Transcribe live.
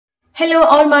Hello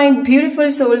all my beautiful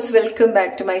souls, welcome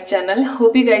back to my channel.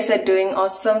 Hope you guys are doing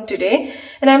awesome today,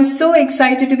 and I'm so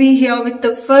excited to be here with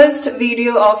the first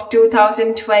video of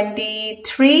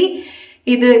 2023.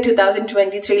 This is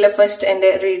 2023 first and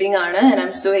reading and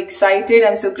I'm so excited,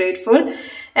 I'm so grateful,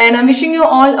 and I'm wishing you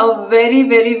all a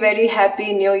very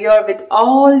happy new year with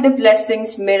all the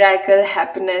blessings, miracle,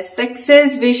 happiness,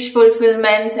 success, wish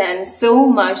fulfillments and so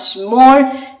much more.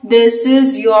 This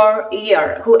is your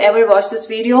year. Whoever watched this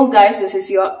video, guys, this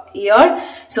is your year,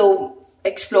 so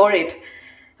explore it.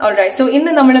 Alright, so in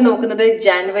the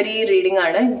January reading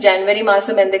January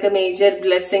masam endeke major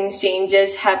blessings,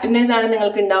 changes, happiness aanu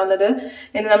ningalku undavunnathu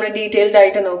ennu nammal detailed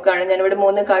aayittu nokkana. Njan ivide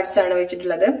 3 cards aanu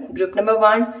vechittulladu. Group number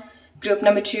 1, group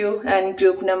number 2 and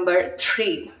group number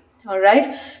 3. Alright,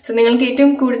 so ningalku ettum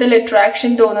koodal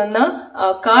attraction thonunna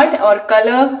card or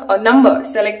color or number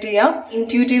select cheya,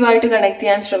 intuitive aayittu connect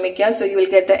cheyan shramikka, so you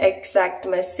will get the exact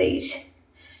message.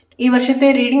 This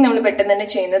reading we will do.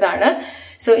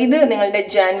 So this is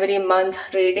January month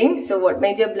reading. So what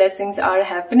major blessings are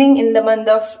happening in the month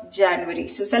of January?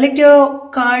 So select your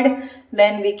card,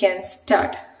 then we can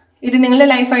start. If you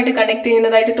life connect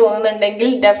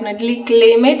definitely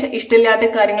claim it.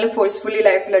 Forcefully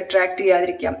life will attract.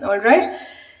 Alright.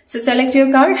 So select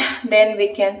your card, then we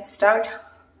can start.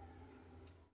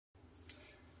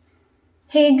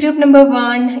 Hey, group number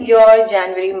 1, your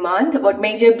January month. What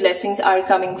major blessings are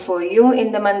coming for you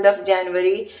in the month of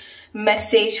January?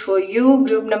 Message for you.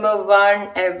 Group number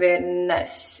 1,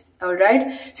 awareness. Alright.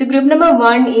 So group number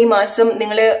 1, ee maasam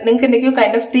ningalku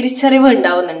kind of തിരിച്ചറിവ്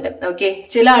ഉണ്ടാവുന്നുണ്ട്. Okay.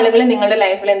 ചില ആളുകൾ നിങ്ങളുടെ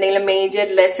ലൈഫിൽ എന്തെങ്കിലും major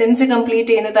lessons complete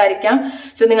ചെയ്യുന്നതായിരിക്കാം.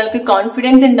 So നിങ്ങൾക്ക്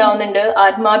confidence ഉണ്ടാവുന്നുണ്ട്,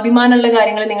 ആത്മാഭിമാനമുള്ള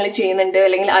കാര്യങ്ങൾ നിങ്ങൾ ചെയ്യുന്നുണ്ട്,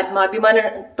 അല്ലെങ്കിൽ ആത്മാഭിമാനം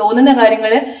തോന്നുന്ന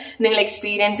കാര്യങ്ങൾ നിങ്ങൾ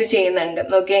എക്സ്പീരിയൻസ് ചെയ്യുന്നുണ്ട്.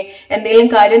 ഓക്കെ, എന്തെങ്കിലും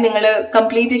കാര്യം നിങ്ങൾ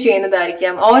കംപ്ലീറ്റ്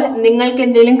ചെയ്യുന്നതായിരിക്കാം, ഓർ നിങ്ങൾക്ക്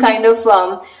എന്തെങ്കിലും കൈൻഡ് ഓഫ്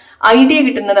ഐഡിയ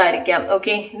കിട്ടുന്നതായിരിക്കാം.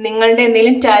 ഓക്കെ, നിങ്ങളുടെ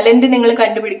എന്തെങ്കിലും ടാലന്റ് നിങ്ങൾ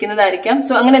കണ്ടുപിടിക്കുന്നതായിരിക്കാം.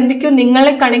 സോ അങ്ങനെ എന്തൊക്കെയോ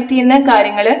നിങ്ങളെ കണക്ട് ചെയ്യുന്ന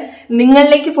കാര്യങ്ങള്,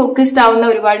 നിങ്ങളിലേക്ക് ഫോക്കസ്ഡ് ആവുന്ന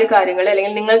ഒരുപാട് കാര്യങ്ങൾ,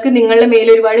 അല്ലെങ്കിൽ നിങ്ങൾക്ക് നിങ്ങളുടെ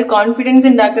മേലെ ഒരുപാട് കോൺഫിഡൻസ്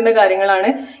ഉണ്ടാക്കുന്ന കാര്യങ്ങളാണ്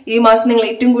ഈ മാസം നിങ്ങൾ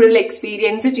ഏറ്റവും കൂടുതൽ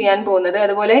എക്സ്പീരിയൻസ് ചെയ്യാൻ പോകുന്നത്.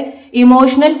 അതുപോലെ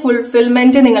ഇമോഷണൽ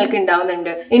ഫുൾഫിൽമെന്റ് നിങ്ങൾക്ക്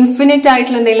ഉണ്ടാവുന്നുണ്ട്. ഇൻഫിനിറ്റ്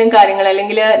ആയിട്ടുള്ള എന്തെങ്കിലും കാര്യങ്ങൾ,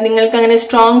 അല്ലെങ്കിൽ നിങ്ങൾക്ക് അങ്ങനെ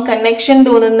സ്ട്രോങ് കണക്ഷൻ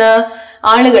തോന്നുന്ന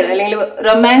ആളുകൾ, അല്ലെങ്കിൽ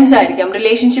റൊമാൻസ് ആയിരിക്കാം,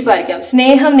 റിലേഷൻഷിപ്പ് ആയിരിക്കാം,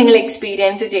 സ്നേഹം നിങ്ങൾ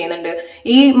എക്സ്പീരിയൻസ് ചെയ്യുന്നുണ്ട്.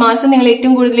 ഈ മാസം നിങ്ങൾ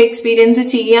ഏറ്റവും കൂടുതൽ എക്സ്പീരിയൻസ്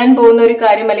ചെയ്യാൻ പോകുന്ന ഒരു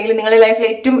കാര്യം, അല്ലെങ്കിൽ നിങ്ങളുടെ ലൈഫിൽ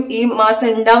ഏറ്റവും ഈ മാസം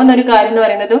ഉണ്ടാവുന്ന ഒരു കാര്യം എന്ന്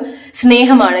പറയുന്നത്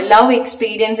സ്നേഹമാണ്. ലവ്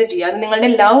എക്സ്പീരിയൻസ് ചെയ്യുക. അത് നിങ്ങളുടെ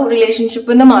ലവ്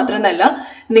റിലേഷൻഷിപ്പ് എന്ന് മാത്രമല്ല,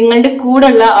 നിങ്ങളുടെ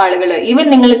കൂടെയുള്ള ആളുകൾ, ഈവൻ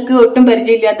നിങ്ങൾക്ക് ഒട്ടും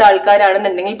പരിചയമില്ലാത്ത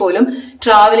ആൾക്കാരാണെന്നുണ്ടെങ്കിൽ പോലും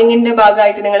ട്രാവലിംഗിന്റെ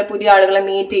ഭാഗമായിട്ട് നിങ്ങൾ പുതിയ ആളുകളെ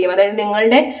മീറ്റ് ചെയ്യും. അതായത് നിങ്ങൾ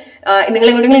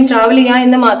എങ്ങോട്ടെങ്കിലും ട്രാവൽ ചെയ്യുക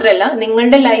എന്ന് മാത്രമല്ല,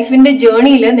 നിങ്ങളുടെ ലൈഫിന്റെ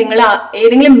ജേർണിയിൽ നിങ്ങൾ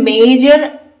ഏതെങ്കിലും മേജർ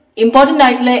ഇമ്പോർട്ടന്റ്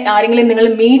ആയിട്ടുള്ള ആരെങ്കിലും നിങ്ങൾ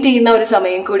മീറ്റ് ചെയ്യുന്ന ഒരു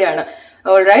സമയം കൂടിയാണ്.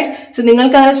 ഓൾറൈറ്റ്. സോ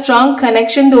നിങ്ങൾക്ക് അങ്ങനെ സ്ട്രോങ്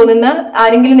കണക്ഷൻ തോന്നുന്ന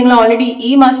ആരെങ്കിലും നിങ്ങൾ ഓൾറെഡി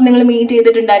ഈ മാസം നിങ്ങൾ മീറ്റ്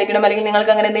ചെയ്തിട്ടുണ്ടായിരിക്കണം, അല്ലെങ്കിൽ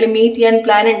നിങ്ങൾക്ക് അങ്ങനെ എന്തെങ്കിലും മീറ്റ് ചെയ്യാൻ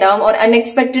പ്ലാൻ ഉണ്ടാവും, ഓർ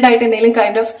അൺഎക്സ്പെക്ടഡ് ആയിട്ട് എന്തെങ്കിലും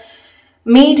കൈൻഡ് ഓഫ്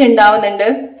മീറ്റ് ഉണ്ടാവുന്നുണ്ട്.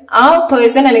 ആ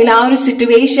പേഴ്സൺ അല്ലെങ്കിൽ ആ ഒരു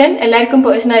സിറ്റുവേഷൻ എല്ലാവർക്കും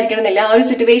പേഴ്സൺ ആയിരിക്കണമെന്നില്ല. ആ ഒരു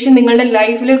സിറ്റുവേഷൻ നിങ്ങളുടെ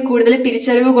ലൈഫിൽ കൂടുതൽ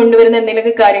തിരിച്ചറിവ് കൊണ്ടുവരുന്ന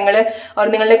എന്തെങ്കിലും കാര്യങ്ങള്, ഓർ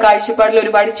നിങ്ങളുടെ കാഴ്ചപ്പാടിൽ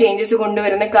ഒരുപാട് ചേഞ്ചസ്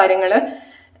കൊണ്ടുവരുന്ന കാര്യങ്ങള്,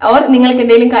 ഓർ നിങ്ങൾക്ക്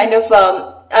എന്തെങ്കിലും കൈൻഡ് ഓഫ്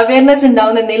അവയർനെസ്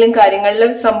ഉണ്ടാവുന്ന എന്തെങ്കിലും കാര്യങ്ങളിൽ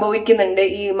സംഭവിക്കുന്നുണ്ട്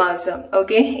ഈ മാസം.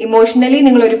 ഓക്കെ, ഇമോഷണലി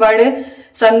നിങ്ങൾ ഒരുപാട്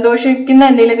സന്തോഷിക്കുന്ന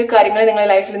എന്തെങ്കിലുമൊക്കെ കാര്യങ്ങൾ നിങ്ങളുടെ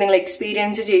ലൈഫിൽ നിങ്ങൾ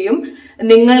എക്സ്പീരിയൻസ് ചെയ്യും.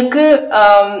 നിങ്ങൾക്ക്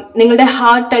നിങ്ങളുടെ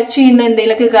ഹാർട്ട് ടച്ച് ചെയ്യുന്ന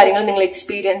എന്തെങ്കിലുമൊക്കെ കാര്യങ്ങൾ നിങ്ങൾ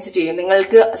എക്സ്പീരിയൻസ് ചെയ്യും.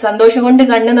 നിങ്ങൾക്ക് സന്തോഷം കൊണ്ട്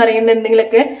കണ്ണു നിറയുന്ന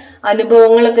എന്തെങ്കിലുമൊക്കെ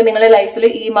അനുഭവങ്ങളൊക്കെ നിങ്ങളുടെ ലൈഫിൽ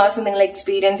ഈ മാസം നിങ്ങൾ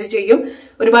എക്സ്പീരിയൻസ് ചെയ്യും.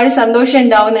 ഒരുപാട് സന്തോഷം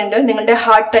ഉണ്ടാവുന്നുണ്ട്. നിങ്ങളുടെ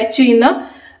ഹാർട്ട് ടച്ച് ചെയ്യുന്ന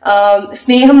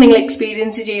സ്നേഹം നിങ്ങൾ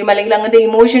എക്സ്പീരിയൻസ് ചെയ്യും, അല്ലെങ്കിൽ അങ്ങനത്തെ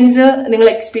ഇമോഷൻസ് നിങ്ങൾ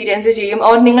എക്സ്പീരിയൻസ് ചെയ്യും,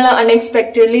 ഓർ നിങ്ങൾ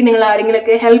അൺഎക്സ്പെക്ടഡ്ലി നിങ്ങൾ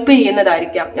ആരെങ്കിലൊക്കെ ഹെൽപ്പ്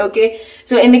ചെയ്യുന്നതായിരിക്കാം. ഓക്കെ,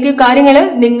 സോ എന്തൊക്കെ കാര്യങ്ങള്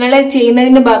നിങ്ങളെ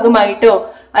ചെയ്യുന്നതിന്റെ ഭാഗമായിട്ടോ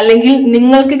അല്ലെങ്കിൽ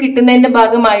നിങ്ങൾക്ക് കിട്ടുന്നതിന്റെ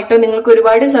ഭാഗമായിട്ടോ നിങ്ങൾക്ക്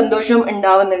ഒരുപാട് സന്തോഷം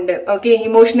ഉണ്ടാവുന്നുണ്ട്. ഓക്കെ,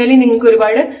 ഇമോഷണലി നിങ്ങൾക്ക്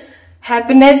ഒരുപാട്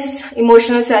ഹാപ്പിനെസ്,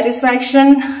 ഇമോഷണൽ സാറ്റിസ്ഫാക്ഷൻ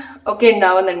ഒക്കെ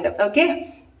ഉണ്ടാവുന്നുണ്ട്. Okay,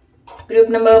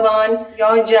 group number 1,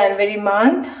 your January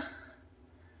month.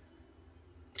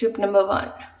 Group number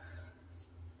 1.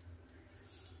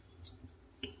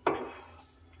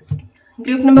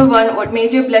 Group number 1, what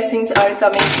major blessings are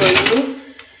coming for you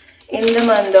in the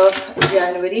month of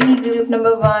January? Group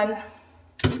number 1,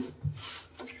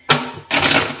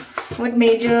 what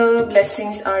major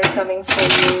blessings are coming for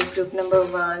you? Group number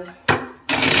 1,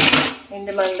 in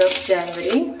the month of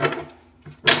January.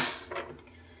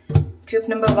 Group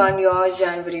number 1, your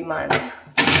January month.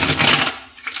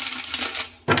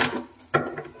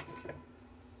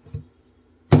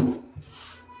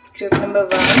 Group number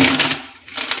 1,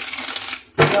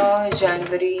 your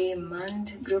January month.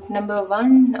 Group number 1.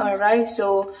 Alright, so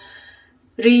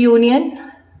reunion,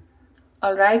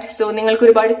 Alright, so നിങ്ങൾക്ക്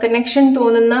ഒരുപാട് connection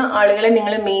തോന്നുന്ന ആളുകളെ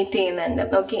നിങ്ങൾ meet ചെയ്യുന്നുണ്ട്.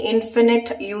 Okay,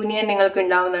 infinite union നിങ്ങൾക്ക്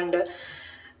ഉണ്ടാവുന്നുണ്ട്.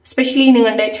 Especially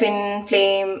നിങ്ങളുടെ twin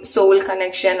flame soul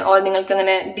connection or നിങ്ങൾക്ക്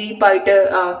അങ്ങനെ ഡീപ്പായിട്ട്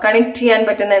കണക്ട് ചെയ്യാൻ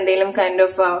പറ്റുന്ന എന്തെങ്കിലും കൈൻഡ്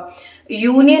ഓഫ്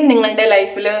യൂണിയൻ നിങ്ങളുടെ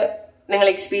ലൈഫിൽ നിങ്ങൾ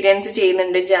എക്സ്പീരിയൻസ്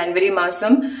ചെയ്യുന്നുണ്ട് ജാനുവരി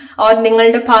മാസം. ഓർ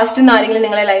നിങ്ങളുടെ പാസ്റ്റ് നിന്ന് ആരെങ്കിലും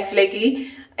നിങ്ങളുടെ ലൈഫിലേക്ക്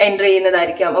എൻറ്റർ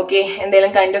ചെയ്യുന്നതായിരിക്കാം. ഓക്കെ,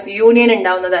 എന്തെങ്കിലും കൈൻഡ് ഓഫ് യൂണിയൻ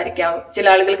ഉണ്ടാവുന്നതായിരിക്കാം. ചില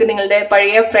ആളുകൾക്ക് നിങ്ങളുടെ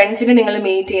പഴയ ഫ്രണ്ട്സിനെ നിങ്ങൾ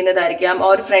മീറ്റ് ചെയ്യുന്നതായിരിക്കാം.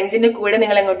 ഓർ ഫ്രണ്ട്സിന്റെ കൂടെ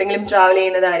നിങ്ങൾ എങ്ങോട്ടെങ്കിലും ട്രാവൽ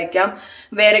ചെയ്യുന്നതായിരിക്കാം.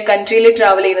 വേറെ കൺട്രിയിൽ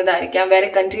ട്രാവൽ ചെയ്യുന്നതായിരിക്കാം. വേറെ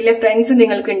കൺട്രിയിലെ ഫ്രണ്ട്സ്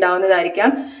നിങ്ങൾക്ക് ഉണ്ടാവുന്നതായിരിക്കാം.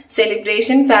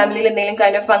 സെലിബ്രേഷൻ, ഫാമിലിയിൽ എന്തെങ്കിലും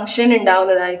kind of function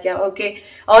ഉണ്ടാവുന്നതായിരിക്കാം. Okay,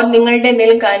 or നിങ്ങളുടെ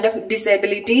എന്തെങ്കിലും കൈൻഡ് ഓഫ്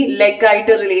ഡിസേബിലിറ്റി, ലെഗ്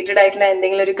ആയിട്ട് റിലേറ്റഡ് ആയിട്ടുള്ള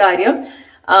എന്തെങ്കിലും ഒരു കാര്യം,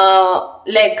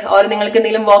 ലെഗ് ഓർ നിങ്ങൾക്ക്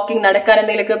എന്തെങ്കിലും വാക്കിംഗ്, നടക്കാൻ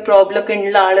എന്തെങ്കിലുമൊക്കെ പ്രോബ്ലം ഒക്കെ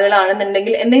ഉള്ള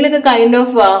ആളുകളാണെന്നുണ്ടെങ്കിൽ എന്തെങ്കിലുമൊക്കെ കൈൻഡ്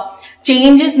ഓഫ്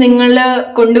ചേഞ്ചസ് നിങ്ങൾ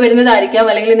കൊണ്ടുവരുന്നതായിരിക്കാം.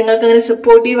 അല്ലെങ്കിൽ നിങ്ങൾക്ക് അങ്ങനെ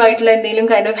സപ്പോർട്ടീവ് ആയിട്ടുള്ള എന്തെങ്കിലും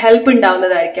kind of help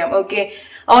ഉണ്ടാവുന്നതായിരിക്കാം. Okay,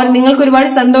 or നിങ്ങൾക്ക് ഒരുപാട്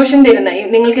സന്തോഷം തരുന്ന,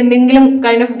 നിങ്ങൾക്ക് എന്തെങ്കിലും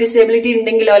കൈൻഡ് ഓഫ് ഡിസേബിലിറ്റി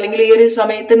ഉണ്ടെങ്കിലോ അല്ലെങ്കിൽ ഈ ഒരു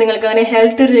സമയത്ത് നിങ്ങൾക്ക് അങ്ങനെ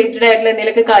ഹെൽത്ത് റിലേറ്റഡ് ആയിട്ടുള്ള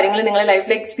എന്തെങ്കിലുമൊക്കെ കാര്യങ്ങൾ നിങ്ങളുടെ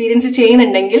ലൈഫിൽ എക്സ്പീരിയൻസ്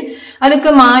ചെയ്യുന്നുണ്ടെങ്കിൽ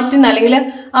അതൊക്കെ മാറ്റുന്ന അല്ലെങ്കിൽ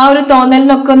ആ ഒരു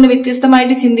തോന്നലിനൊക്കെ ഒന്ന്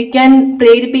വ്യത്യസ്തമായിട്ട് ചിന്തിക്കാൻ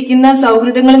പ്രേരിപ്പിക്കുന്ന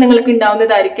സൗഹൃദങ്ങൾ നിങ്ങൾക്ക്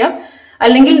ഉണ്ടാവുന്നതായിരിക്കാം.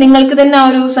 അല്ലെങ്കിൽ നിങ്ങൾക്ക് തന്നെ ആ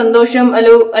ഒരു സന്തോഷം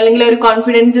അല്ലെങ്കിൽ ഒരു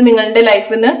കോൺഫിഡൻസ് നിങ്ങളുടെ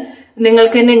ലൈഫിൽ നിന്ന്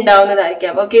നിങ്ങൾക്ക് തന്നെ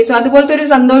ഉണ്ടാവുന്നതായിരിക്കാം. ഓക്കെ, സോ അതുപോലത്തെ ഒരു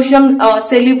സന്തോഷം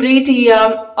സെലിബ്രേറ്റ്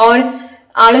ചെയ്യാം ഓർ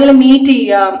ആളുകളെ മീറ്റ്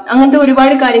ചെയ്യാം. അങ്ങനത്തെ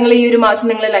ഒരുപാട് കാര്യങ്ങൾ ഈ ഒരു മാസം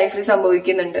നിങ്ങളുടെ ലൈഫിൽ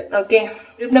സംഭവിക്കുന്നുണ്ട്. Okay,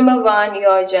 group number 1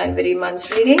 your January month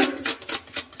reading.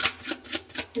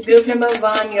 Group number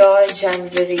 1 your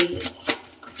January,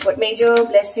 what major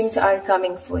blessings are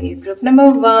coming for you? Group number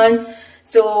 1,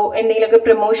 so എന്തെങ്കിലുമൊക്കെ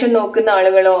പ്രൊമോഷൻ നോക്കുന്ന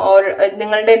ആളുകളോ ഓർ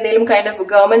നിങ്ങളുടെ എന്തെങ്കിലും കൈൻഡ് ഓഫ്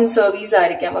ഗവൺമെന്റ് സർവീസ്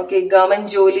ആയിരിക്കാം. ഓക്കെ,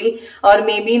 ഗവൺമെന്റ് ജോലി ഓർ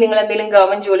മേ ബി നിങ്ങൾ എന്തെങ്കിലും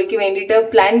ഗവൺമെന്റ് ജോലിക്ക് വേണ്ടിയിട്ട്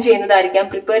പ്ലാൻ ചെയ്യുന്നതായിരിക്കാം,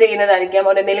 പ്രിപ്പയർ ചെയ്യുന്നതായിരിക്കാം.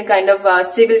 ഓർ എന്തെങ്കിലും കൈൻഡ് ഓഫ്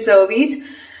സിവിൽ സർവീസ്,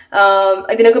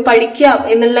 ഇതിനൊക്കെ പഠിക്കാം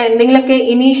എന്നുള്ള എന്തെങ്കിലുമൊക്കെ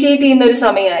ഇനീഷ്യേറ്റ് ചെയ്യുന്ന ഒരു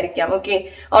സമയമായിരിക്കാം. ഓക്കെ,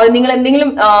 ഓർ നിങ്ങൾ എന്തെങ്കിലും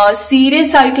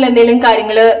സീരിയസ് ആയിട്ടുള്ള എന്തെങ്കിലും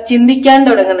കാര്യങ്ങൾ ചിന്തിക്കാൻ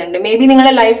തുടങ്ങുന്നുണ്ട്. മേ ബി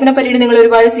നിങ്ങളുടെ ലൈഫിനെ പറ്റിയിട്ട് നിങ്ങൾ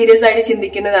ഒരുപാട് സീരിയസ് ആയിട്ട്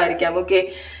ചിന്തിക്കുന്നതായിരിക്കാം. ഓക്കെ,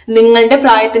 നിങ്ങളുടെ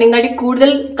പ്രായത്തിനെക്കാട്ടി കൂടുതൽ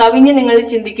കവിഞ്ഞ് നിങ്ങൾ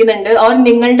ചിന്തിക്കുന്നുണ്ട്. ഓർ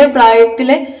നിങ്ങളുടെ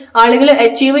പ്രായത്തിലെ ആളുകൾ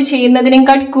അച്ചീവ്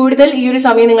ചെയ്യുന്നതിനേക്കാൾ കൂടുതൽ ഈ ഒരു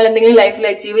സമയം നിങ്ങൾ എന്തെങ്കിലും ലൈഫിൽ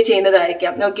അച്ചീവ്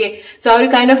ചെയ്യുന്നതായിരിക്കാം. ഓക്കെ, സോ ആ ഒരു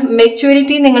കൈൻഡ് ഓഫ്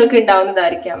മെച്യൂരിറ്റി നിങ്ങൾക്ക്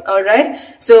ഉണ്ടാവുന്നതായിരിക്കാം. ഓൾറൈറ്റ്,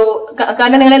 സോ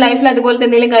കാരണം നിങ്ങളുടെ ലൈഫിൽ അതുപോലത്തെ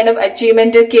എന്തെങ്കിലും കൈൻഡ് ഓഫ്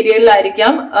അച്ചീവ്മെന്റ്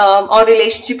കരിയറിലായിരിക്കാം ഓർ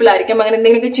റിലേഷൻഷിപ്പിലായിരിക്കാം. അങ്ങനെ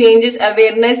എന്തെങ്കിലുമൊക്കെ ചേഞ്ചസ്,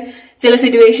 അവയർനെസ്, ചില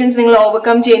സിറ്റുവേഷൻസ് നിങ്ങൾ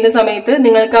ഓവർകം ചെയ്യുന്ന സമയത്ത്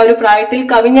നിങ്ങൾക്ക് ആ ഒരു പ്രായത്തിൽ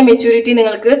കവിഞ്ഞ മെച്യൂരിറ്റി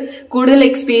നിങ്ങൾക്ക് കൂടുതൽ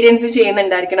എക്സ്പീരിയൻസ്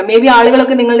ചെയ്യുന്നുണ്ടായിരിക്കണം. മേ ബി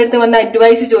ആളുകളൊക്കെ നിങ്ങളുടെ അടുത്ത് വന്ന്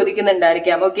അഡ്വൈസ്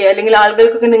ചോദിക്കുന്നുണ്ടായിരിക്കാം. ഓക്കെ, അല്ലെങ്കിൽ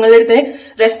ആളുകൾക്കൊക്കെ നിങ്ങളുടെ അടുത്ത്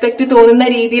റെസ്പെക്ട് തോന്നുന്ന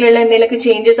രീതിയിലുള്ള എന്തെങ്കിലുമൊക്കെ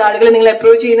ചേഞ്ചസ് ആളുകൾ നിങ്ങൾ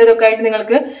അപ്രോച്ച് ചെയ്യുന്നതൊക്കെ ആയിട്ട്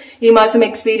നിങ്ങൾക്ക് ഈ മാസം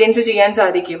എക്സ്പീരിയൻസ് ചെയ്യാൻ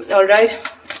സാധിക്കും. Alright,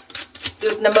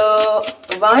 group number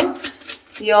 1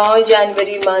 your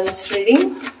January month reading.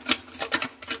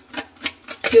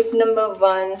 Group number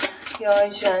 1 your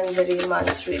January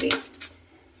month reading.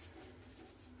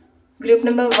 Group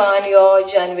number 1 your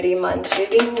January month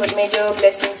reading. What major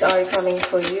blessings are coming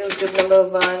for you? Group number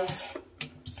 1.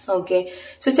 Okay,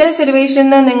 so ചില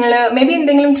സിറ്റുവേഷനിൽ നിങ്ങൾ മേ ബി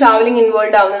എന്തെങ്കിലും travelling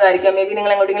involve ആവുന്നതായിരിക്കാം. May be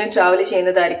നിങ്ങൾ എങ്ങോട്ടെങ്കിലും travel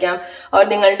ചെയ്യുന്നതായിരിക്കാം. Or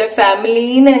നിങ്ങളുടെ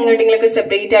ഫാമിലിയിൽ നിന്ന് എങ്ങോട്ടെങ്കിലൊക്കെ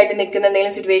separate ആയിട്ട് നിൽക്കുന്ന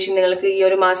എന്തെങ്കിലും സിറ്റുവേഷൻ നിങ്ങൾക്ക് ഈ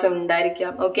ഒരു മാസം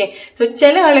ഉണ്ടായിരിക്കാം. ഓക്കെ, സോ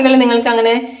ചില ആളുകൾ നിങ്ങൾക്ക്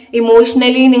അങ്ങനെ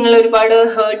ഇമോഷണലി നിങ്ങൾ ഒരുപാട്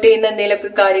ഹേർട്ട് ചെയ്യുന്ന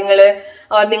എന്തെങ്കിലുമൊക്കെ കാര്യങ്ങള്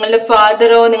നിങ്ങളുടെ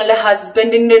ഫാദറോ നിങ്ങളുടെ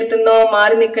ഹസ്ബൻഡിന്റെ അടുത്തുനിന്നോ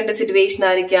മാറി നിൽക്കേണ്ട സിറ്റുവേഷൻ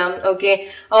ആയിരിക്കാം. ഓക്കെ,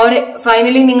 ഓർ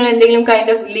ഫൈനലി നിങ്ങൾ എന്തെങ്കിലും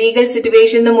kind of legal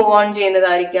situation move on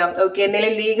ചെയ്യുന്നതായിരിക്കാം. Okay,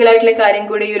 എന്തെങ്കിലും ലീഗൽ ആയിട്ടുള്ള കാര്യം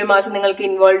കൂടി ഈ ഒരു മാസം നിങ്ങൾക്ക്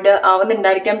ഇൻവോൾവ്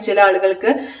ആവുന്നുണ്ടായിരിക്കാം ചില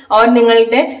ആളുകൾക്ക്. ഓർ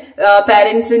നിങ്ങളുടെ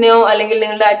പാരന്റ്സിനെയോ അല്ലെങ്കിൽ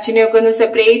നിങ്ങളുടെ അച്ഛനെയോ ഒക്കെ ഒന്ന്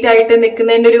സെപ്പറേറ്റ് ആയിട്ട്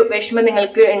നിൽക്കുന്നതിന്റെ ഒരു വിഷമം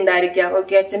നിങ്ങൾക്ക് ഉണ്ടായിരിക്കാം.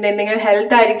 ഓക്കെ, അച്ഛന്റെ എന്തെങ്കിലും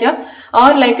ഹെൽത്ത് ആയിരിക്കാം.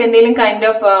 ഓർ ലൈക്ക് എന്തെങ്കിലും കൈൻഡ്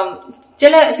ഓഫ്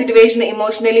ചില സിറ്റുവേഷൻ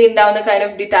ഇമോഷണലി ഉണ്ടാവുന്ന കൈൻഡ്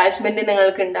ഓഫ് ഡിറ്റാച്ച്മെന്റ്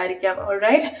നിങ്ങൾക്ക് ഉണ്ടായിരിക്കാം.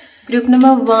 Alright, group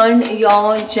number 1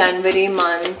 your January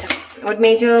month. What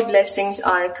major blessings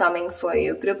are coming for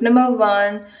you? Group number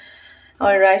 1.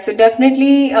 Alright, so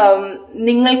definitely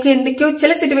നിങ്ങൾക്ക് എന്തൊക്കെയോ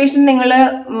ചില സിറ്റുവേഷൻ നിങ്ങൾ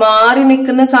മാറി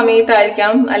നിൽക്കുന്ന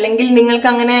സമയത്തായിരിക്കാം. അല്ലെങ്കിൽ നിങ്ങൾക്ക്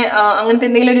അങ്ങനത്തെ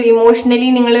എന്തെങ്കിലും ഒരു ഇമോഷണലി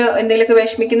നിങ്ങൾ എന്തെങ്കിലുമൊക്കെ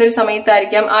വിഷമിക്കുന്ന ഒരു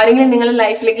സമയത്തായിരിക്കാം ആരെങ്കിലും നിങ്ങളുടെ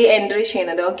ലൈഫിലേക്ക് എൻട്രി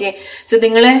ചെയ്യുന്നത്. ഓക്കെ, സോ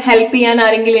നിങ്ങളെ ഹെൽപ്പ് ചെയ്യാൻ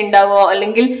ആരെങ്കിലും ഉണ്ടാവോ,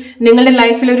 അല്ലെങ്കിൽ നിങ്ങളുടെ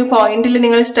ലൈഫിൽ ഒരു പോയിന്റിൽ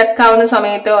നിങ്ങൾ സ്റ്റക്ക് ആവുന്ന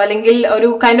സമയത്തോ അല്ലെങ്കിൽ ഒരു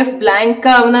കൈൻഡ് ഓഫ് ബ്ലാങ്ക്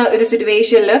ആവുന്ന ഒരു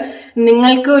സിറ്റുവേഷനിൽ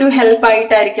നിങ്ങൾക്ക് ഒരു ഹെൽപ്പ്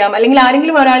ആയിട്ടായിരിക്കാം. അല്ലെങ്കിൽ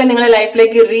ആരെങ്കിലും ഒരാൾ നിങ്ങളുടെ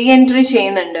ലൈഫിലേക്ക് റീ എൻട്രി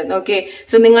ചെയ്യുന്നുണ്ട്. ഓക്കെ,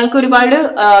 സോ നിങ്ങൾക്ക് ഒരുപാട്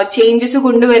ചേഞ്ചസ്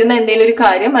കൊണ്ടുവരുന്ന എന്തെങ്കിലും ഒരു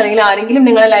കാര്യം അല്ലെങ്കിൽ ആരെങ്കിലും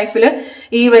നിങ്ങളുടെ ലൈഫിൽ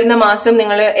ഈ വരുന്ന മാസം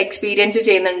നിങ്ങൾ എക്സ്പീരിയൻസ്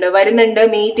വരുന്നുണ്ട്,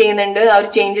 മീറ്റ് ചെയ്യുന്നുണ്ട്, ആ ഒരു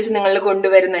ചേഞ്ചസ് നിങ്ങൾ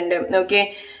കൊണ്ടുവരുന്നുണ്ട്. Okay,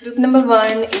 group number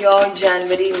 1 your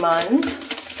January month.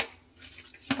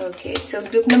 Okay, so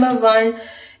group number 1,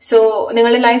 so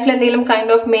നിങ്ങളുടെ ലൈഫിൽ എന്തെങ്കിലും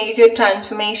കൈൻഡ് ഓഫ് മേജർ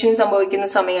ട്രാൻസ്ഫോർമേഷൻ സംഭവിക്കുന്ന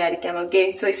സമയമായിരിക്കാം. ഓക്കെ,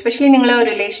 സോ എസ്പെഷ്യലി നിങ്ങൾ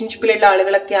റിലേഷൻഷിപ്പിലുള്ള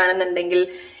ആളുകളൊക്കെ ആണെന്നുണ്ടെങ്കിൽ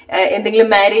എന്തെങ്കിലും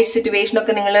മാരേജ് സിറ്റുവേഷൻ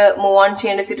ഒക്കെ നിങ്ങൾ മൂവ് ഓൺ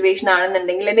ചെയ്യേണ്ട സിറ്റുവേഷൻ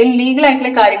ആണെന്നുണ്ടെങ്കിൽ എന്തെങ്കിലും ലീഗൽ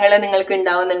ആയിട്ടുള്ള കാര്യങ്ങൾ നിങ്ങൾക്ക്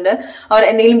ഉണ്ടാവുന്നുണ്ട്, ഓർ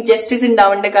എന്തെങ്കിലും ജസ്റ്റിസ്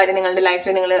ഉണ്ടാവേണ്ട കാര്യം നിങ്ങളുടെ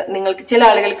ലൈഫിൽ നിങ്ങൾക്ക് ചില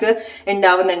ആളുകൾക്ക്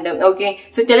ഉണ്ടാവുന്നുണ്ട്. ഓക്കെ,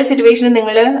 സോ ചില സിറ്റുവേഷൻ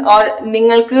നിങ്ങൾ ഓർ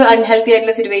നിങ്ങൾക്ക് അൺഹെൽത്തി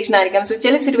ആയിട്ടുള്ള സിറ്റുവേഷൻ ആയിരിക്കാം. സോ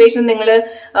ചില സിറ്റുവേഷൻ നിങ്ങൾ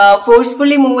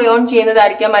ഫോഴ്സ്ഫുള്ളി മൂവ് ഓൺ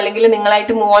ചെയ്യുന്നതായിരിക്കാം, അല്ലെങ്കിൽ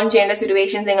നിങ്ങളായിട്ട് മൂവ് ഓൺ ചെയ്യേണ്ട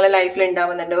സിറ്റുവേഷൻസ് നിങ്ങളുടെ ലൈഫിൽ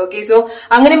ഉണ്ടാവുന്നുണ്ട്. ഓക്കെ, സോ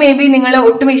അങ്ങനെ മേ ബി നിങ്ങൾ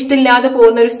ഒട്ടും ഇഷ്ടമില്ലാതെ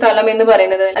പോകുന്ന ഒരു സ്ഥലം എന്ന്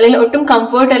പറയുന്നത്, അല്ലെങ്കിൽ ഒട്ടും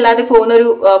കംഫർട്ട് അല്ലാതെ പോകുന്ന ഒരു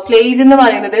പ്ലേസ് എന്ന്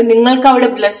പറയുന്നത് നിങ്ങൾക്ക് അവിടെ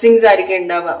ബ്ലെസ്സിങ്സ് ആയിരിക്കും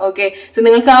ഉണ്ടാവുക. ഓക്കെ, സോ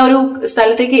നിങ്ങൾക്ക് ആ ഒരു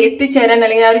സ്ഥലത്തേക്ക് എത്തിച്ചേരാൻ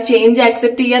അല്ലെങ്കിൽ ആ ഒരു ചേഞ്ച്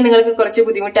ആക്സെപ്റ്റ് ചെയ്യാൻ നിങ്ങൾക്ക് കുറച്ച്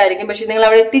ബുദ്ധിമുട്ടായിരിക്കും. പക്ഷെ നിങ്ങൾ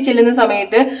അവിടെ എത്തിച്ചെല്ലുന്ന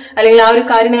സമയത്ത്, അല്ലെങ്കിൽ ആ ഒരു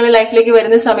കാര്യം നിങ്ങളുടെ ലൈഫിലേക്ക്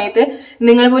വരുന്ന സമയത്ത്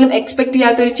നിങ്ങൾ പോലും എക്സ്പെക്ട്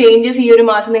ചെയ്യാത്ത ഒരു ചേഞ്ചസ് ഈ ഒരു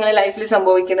മാസം നിങ്ങളുടെ ലൈഫിൽ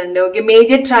സംഭവിക്കുന്നുണ്ട്. ഓക്കെ,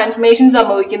 മേജർ ട്രാൻസ്ഫർമേഷൻ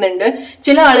സംഭവിക്കുന്നുണ്ട്.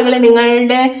 ചില ആളുകൾ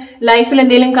നിങ്ങളുടെ ലൈഫിൽ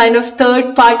എന്തെങ്കിലും kind of third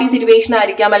party situation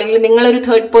ആയിരിക്കാം, അല്ലെങ്കിൽ നിങ്ങളൊരു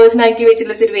തേർഡ് പേഴ്സൺ ആക്കി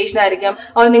വെച്ചിട്ടുള്ള സിറ്റുവേഷൻ ആയിരിക്കാം,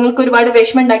 അത് നിങ്ങൾക്ക് ഒരുപാട്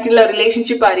വിഷമം ഉണ്ടാക്കിയിട്ടുള്ള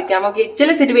റിലേഷൻഷിപ്പ് ആയിരിക്കാം. ഓക്കെ, ചില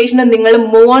സിറ്റുവേഷനിൽ നിങ്ങൾ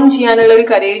മൂവ് ഓൺ ചെയ്യാനുള്ള ഒരു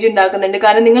കറേജ് ഉണ്ടാക്കുന്നുണ്ട്,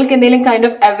 കാരണം നിങ്ങൾക്ക് എന്തെങ്കിലും കൈൻഡ്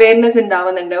ഓഫ് അവയർനെസ്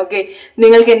ഉണ്ടാവുന്നുണ്ട്. ഓക്കെ,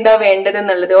 നിങ്ങൾക്ക് എന്താ വേണ്ടത്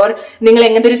എന്നുള്ളത്, ഓർ നിങ്ങൾ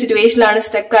എങ്ങനത്തെ ഒരു സിറ്റുവേഷനിലാണ്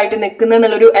സ്റ്റക്ക് ആയിട്ട് നിൽക്കുന്നത്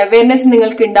എന്നുള്ളൊരു അവയർനെസ്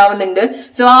നിങ്ങൾക്ക് ഉണ്ടാവുന്നുണ്ട്.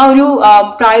 സോ ആ ഒരു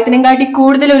പ്രായത്തിനെക്കാട്ടി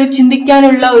കൂടുതൽ ഒരു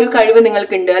ചിന്തിക്കാനുള്ള ഒരു കഴിവ്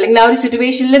നിങ്ങൾക്കുണ്ട്, അല്ലെങ്കിൽ ആ ഒരു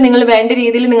സിറ്റുവേഷനിൽ നിങ്ങൾ വേണ്ട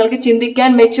രീതിയിൽ നിങ്ങൾക്ക് ചിന്തിക്കാൻ,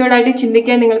 മെച്ചുവേർഡ് ആയിട്ട്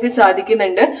ചിന്തിക്കാൻ നിങ്ങൾക്ക്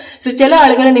സാധിക്കുന്നുണ്ട്. സോ ചില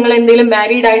ആളുകൾ നിങ്ങൾ എന്തെങ്കിലും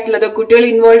മാരീഡ് ആയിട്ടുള്ളതോ കുട്ടികൾ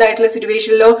ഇൻവോൾവ് ആയിട്ടുള്ള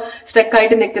സിറ്റുവേഷനിലോ സ്റ്റക്ക്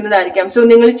ആയിട്ട് നിൽക്കുന്നതായിരിക്കാം. സോ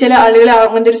നിങ്ങൾ ചില ആളുകൾ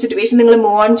അങ്ങനത്തെ ഒരു സിറ്റുവേഷൻ നിങ്ങൾ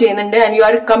മൂവ് ഓൺ ചെയ്യുന്നുണ്ട്, and you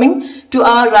are coming to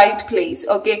ആ റൈറ്റ് പ്ലേസ്.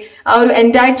 ഓക്കെ, ആ ഒരു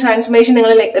എൻറ്റയർ ട്രാൻസ്ഫർമേഷൻ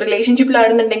നിങ്ങൾ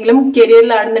റിലേഷൻഷിപ്പിലാണെന്നുണ്ടെങ്കിലും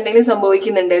കരിയറിലാണെന്നുണ്ടെങ്കിലും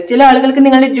സംഭവിക്കുന്നുണ്ട്. ചില ആളുകൾക്ക്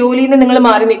നിങ്ങളുടെ ജോലിയിൽ നിന്ന് നിങ്ങൾ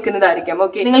മാറി നിൽക്കുന്നതായിരിക്കാം.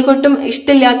 ഓക്കെ, നിങ്ങൾക്ക് ഒട്ടും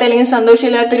ഇഷ്ടമില്ലാത്ത അല്ലെങ്കിൽ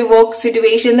സന്തോഷമില്ലാത്ത ഒരു വർക്ക്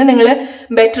സിറ്റുവേഷനിൽ നിങ്ങൾ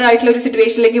ബെറ്റർ ആയിട്ടുള്ള ഒരു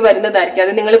സിറ്റുവേഷനിലേക്ക് വരുന്നതായിരിക്കും.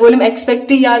 അത് നിങ്ങൾ പോലും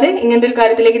എക്സ്പെക്ട് ചെയ്യാതെ ഇങ്ങനത്തെ ഒരു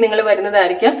കാര്യത്തിലേക്ക് നിങ്ങൾ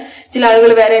വരുന്നതായിരിക്കാം. ചില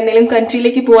ആളുകൾ വേറെ എന്തെങ്കിലും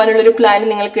കൺട്രിയിലേക്ക് പോകാനുള്ള ഒരു പ്ലാൻ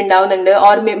നിങ്ങൾക്ക് ഉണ്ടാവുന്നുണ്ട്,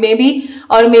 ഓർ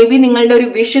മേ ബി നിങ്ങളുടെ ഒരു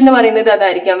വിഷ് എന്ന് പറയുന്നത്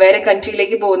അതായിരിക്കാം, വേറെ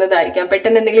കൺട്രിയിലേക്ക് പോകുന്നതായിരിക്കാം,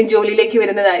 പെട്ടെന്ന് എന്തെങ്കിലും ജോലിയിലേക്ക്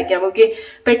വരുന്നതായിരിക്കാം. ഓക്കെ,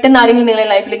 പെട്ടെന്ന് ആരെങ്കിലും നിങ്ങളുടെ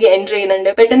ലൈഫിലേക്ക് എൻറ്റർ ചെയ്യുന്നുണ്ട്,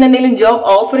 പെട്ടെന്ന് എന്തെങ്കിലും ജോബ്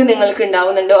ഓഫർ നിങ്ങൾക്ക്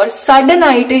ഉണ്ടാവുന്നുണ്ട്, ഓർ സഡൻ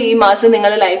ആയിട്ട് ഈ മാസം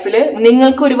നിങ്ങളുടെ ലൈഫിൽ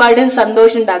നിങ്ങൾക്ക് ഒരുപാട്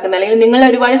സന്തോഷം ഉണ്ടാക്കുന്ന, അല്ലെങ്കിൽ നിങ്ങൾ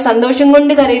ഒരുപാട് സന്തോഷം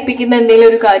കൊണ്ട് കരയിപ്പിക്കുന്ന എന്തെങ്കിലും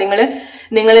ഒരു കാര്യങ്ങൾ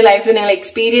നിങ്ങളുടെ ലൈഫിൽ നിങ്ങൾ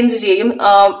എക്സ്പീരിയൻസ് ചെയ്യും.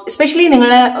 എസ്പെഷ്യലി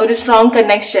നിങ്ങളെ ഒരു സ്ട്രോങ്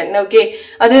കണക്ഷൻ. ഓക്കെ,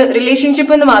 അത്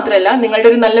റിലേഷൻഷിപ്പ് എന്ന് മാത്രമല്ല, നിങ്ങളുടെ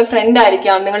ഒരു നല്ല ഫ്രണ്ട്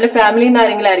ആയിരിക്കാം, നിങ്ങളുടെ ഫാമിലിയിൽ നിന്ന്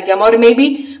ആരെങ്കിലും ആയിരിക്കാം, ഓർ മേ ബി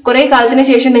കുറെ കാലത്തിന്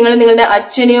ശേഷം നിങ്ങൾ നിങ്ങളുടെ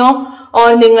അച്ഛനെയോ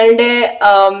ഓർ നിങ്ങളുടെ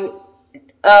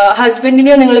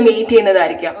ഹസ്ബൻഡിനെയോ നിങ്ങൾ മീറ്റ്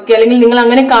ചെയ്യുന്നതായിരിക്കാം. ഓക്കെ, അല്ലെങ്കിൽ നിങ്ങൾ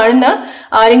അങ്ങനെ കാണുന്ന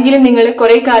ആരെങ്കിലും നിങ്ങൾ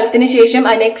കുറെ കാലത്തിന് ശേഷം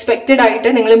അൺഎക്സ്പെക്ടഡ് ആയിട്ട്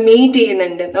നിങ്ങൾ മീറ്റ്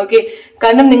ചെയ്യുന്നുണ്ട്. ഓക്കെ,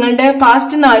 കാരണം നിങ്ങളുടെ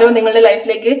പാസ്റ്റ് ആരോ നിങ്ങളുടെ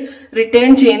ലൈഫിലേക്ക്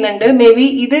റിട്ടേൺ ചെയ്യുന്നുണ്ട്. മേ ബി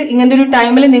ഇത് ഇങ്ങനത്തെ ഒരു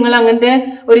ടൈമിൽ നിങ്ങൾ അങ്ങനത്തെ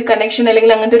ഒരു കണക്ഷൻ,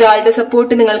 അല്ലെങ്കിൽ അങ്ങനത്തെ ഒരാളുടെ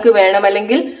സപ്പോർട്ട് നിങ്ങൾക്ക് വേണം,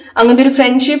 അല്ലെങ്കിൽ അങ്ങനത്തെ ഒരു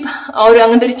ഫ്രണ്ട്ഷിപ്പ് ഓർ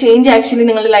അങ്ങനത്തെ ഒരു ചേഞ്ച് ആക്ച്വലി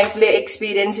നിങ്ങളുടെ ലൈഫിൽ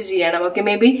എക്സ്പീരിയൻസ് ചെയ്യണം. ഓക്കെ,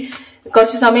 മേ ബി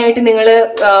കുറച്ച് സമയമായിട്ട് നിങ്ങൾ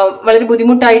വളരെ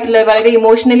ബുദ്ധിമുട്ടായിട്ടുള്ള, വളരെ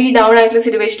ഇമോഷണലി ഡൗൺ ആയിട്ടുള്ള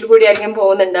സിറ്റുവേഷനിൽ കൂടി ആയിരിക്കും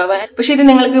പോകുന്നുണ്ടാവാൻ. പക്ഷെ ഇത്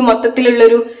നിങ്ങൾക്ക്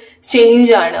മൊത്തത്തിലുള്ളൊരു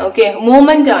ചേഞ്ച് ആണ്. ഓക്കെ,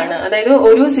 മൂവ്മെന്റ് ആണ്. അതായത്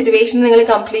ഒരു സിറ്റുവേഷൻ നിങ്ങൾ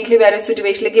കംപ്ലീറ്റ്ലി വേറെ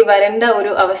സിറ്റുവേഷനിലേക്ക് വരേണ്ട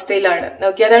ഒരു അവസ്ഥയിലാണ്.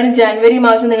 ഓക്കെ, അതാണ് ജാനുവരി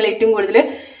മാസം നിങ്ങൾ ഏറ്റവും കൂടുതൽ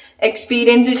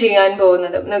എക്സ്പീരിയൻസ് ചെയ്യാൻ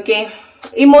പോകുന്നത്. ഓക്കെ,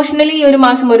 ഇമോഷണലി ഈ ഒരു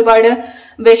മാസം ഒരുപാട്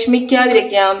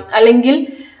വിഷമിക്കാതിരിക്കാം, അല്ലെങ്കിൽ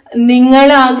നിങ്ങൾ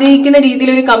ആഗ്രഹിക്കുന്ന രീതിയിൽ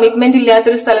ഒരു കമ്മിറ്റ്മെന്റ്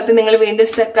ഇല്ലാത്തൊരു സ്ഥലത്ത് നിങ്ങൾ വീണ്ടും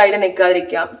സ്റ്റക്ക് ആയിട്ട്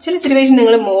നിൽക്കാതിരിക്കാം. ചില സിറ്റുവേഷൻ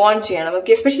നിങ്ങൾ മൂവ് ഓൺ ചെയ്യണം.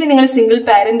 ഓക്കെ, എസ്പെഷ്യലി നിങ്ങൾ സിംഗിൾ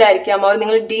പാരന്റ് ആയിരിക്കാം, അവർ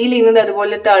നിങ്ങൾ ഡീൽ ചെയ്യുന്നത്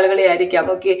അതുപോലത്തെ ആളുകളെ ആയിരിക്കാം.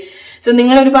 ഓക്കെ, സോ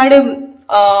നിങ്ങൾ ഒരുപാട്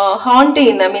ഹോണ്ട്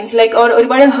ചെയ്യുന്ന, മീൻസ് ലൈക്ക്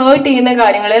ഒരുപാട് ഹേർട്ട് ചെയ്യുന്ന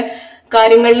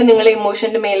കാര്യങ്ങളിൽ നിങ്ങൾ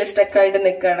ഇമോഷന്റെ മേലെ സ്റ്റക്ക് ആയിട്ട്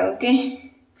നിൽക്കണം. Okay,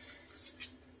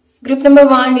 group number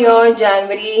 1, your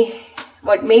January,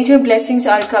 what major blessings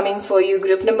are coming for you?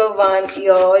 Group number 1,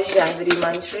 your January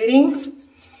month reading.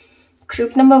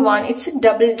 Group number 1, it's a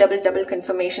double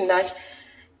confirmation that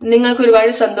നിങ്ങൾക്ക്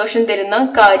ഒരുപാട് സന്തോഷം തരുന്ന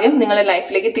കാര്യം നിങ്ങളുടെ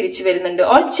ലൈഫിലേക്ക് തിരിച്ചു വരുന്നുണ്ട്.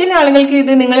 ഓർ ചില ആളുകൾക്ക്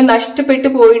ഇത് നിങ്ങൾ നഷ്ടപ്പെട്ടു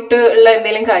പോയിട്ടുള്ള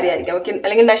എന്തെങ്കിലും കാര്യമായിരിക്കാം. ഓക്കെ,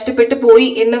 അല്ലെങ്കിൽ നഷ്ടപ്പെട്ടു പോയി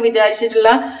എന്ന്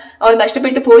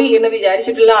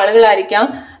വിചാരിച്ചിട്ടുള്ള ആളുകളായിരിക്കാം,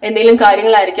 എന്തെങ്കിലും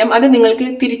കാര്യങ്ങളായിരിക്കാം, അത് നിങ്ങൾക്ക്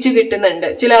തിരിച്ചു കിട്ടുന്നുണ്ട്.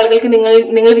 ചില ആളുകൾക്ക്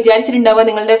നിങ്ങൾ വിചാരിച്ചിട്ടുണ്ടാവുക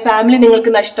നിങ്ങളുടെ ഫാമിലി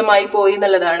നിങ്ങൾക്ക് നഷ്ടമായി പോയി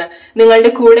എന്നുള്ളതാണ്.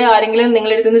 നിങ്ങളുടെ കൂടെ ആരെങ്കിലും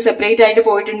നിങ്ങളുടെ അടുത്ത് നിന്ന് സെപ്പറേറ്റ് ആയിട്ട്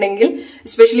പോയിട്ടുണ്ടെങ്കിൽ,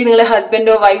 എസ്പെഷ്യലി നിങ്ങളുടെ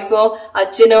ഹസ്ബൻഡോ വൈഫോ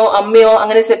അച്ഛനോ അമ്മയോ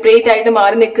അങ്ങനെ സെപ്പറേറ്റ് ആയിട്ട്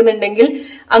മാറി നിൽക്കുന്നുണ്ടെങ്കിൽ,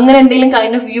 അങ്ങനെ എന്തെങ്കിലും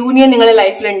കൈൻഡ് ഓഫ് യൂണിയൻ നിങ്ങളുടെ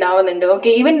ലൈഫിൽ ഉണ്ടാവുന്നുണ്ട്. ഓക്കെ,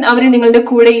 ഈവൻ അവർ നിങ്ങളുടെ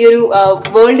കൂടെ ഈ ഒരു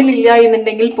വേൾഡിൽ ഇല്ല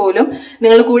എന്നുണ്ടെങ്കിൽ പോലും,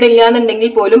 നിങ്ങളുടെ കൂടെ ഇല്ല എന്നുണ്ടെങ്കിൽ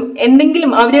പോലും,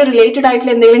 എന്തെങ്കിലും അവര് റിലേറ്റഡ്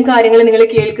ആയിട്ടുള്ള എന്തെങ്കിലും കാര്യങ്ങൾ നിങ്ങൾ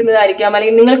കേൾക്കുന്നതായിരിക്കാം,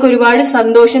 അല്ലെങ്കിൽ നിങ്ങൾക്ക് ഒരുപാട്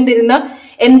സന്തോഷം തരുന്ന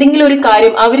എന്തെങ്കിലും ഒരു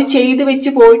കാര്യം, അവർ ചെയ്തു വെച്ച്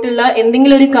പോയിട്ടുള്ള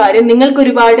എന്തെങ്കിലും ഒരു കാര്യം നിങ്ങൾക്ക്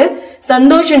ഒരുപാട്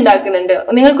സന്തോഷം ഉണ്ടാക്കുന്നുണ്ട്.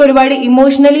 നിങ്ങൾക്ക് ഒരുപാട്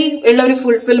ഇമോഷണലി ഉള്ള ഒരു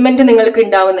ഫുൾഫിൽമെന്റ് നിങ്ങൾക്ക്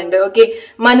ഉണ്ടാവുന്നുണ്ട്. ഓക്കെ,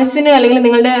 മനസ്സിന് അല്ലെങ്കിൽ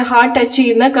നിങ്ങളുടെ ഹാർട്ട് ടച്ച്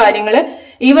ചെയ്യുന്ന കാര്യങ്ങള്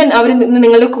ഈവൻ അവർ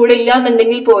നിങ്ങളുടെ കൂടെ ഇല്ല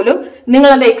എന്നുണ്ടെങ്കിൽ പോലും നിങ്ങൾ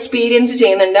അത് എക്സ്പീരിയൻസ്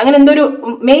ചെയ്യുന്നുണ്ട്. അങ്ങനെ എന്തോ ഒരു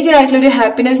മേജർ ആയിട്ടുള്ള ഒരു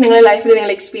ഹാപ്പിനെസ് നിങ്ങളുടെ ലൈഫിൽ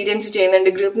നിങ്ങൾ എക്സ്പീരിയൻസ് ചെയ്യുന്നുണ്ട്.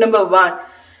 Group number 1,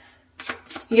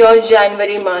 your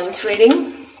January month reading.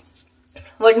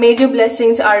 What major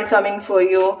blessings are coming for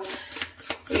you?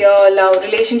 Your love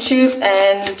relationship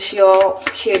and your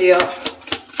career.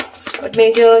 what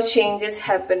major changes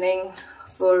happening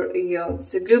for you?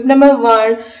 So group number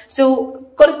 1. So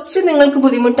കുറച്ച് നിങ്ങൾക്ക്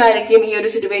ബുദ്ധിമുട്ടായിരിക്കും ഈ ഒരു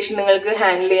situation നിങ്ങൾക്ക്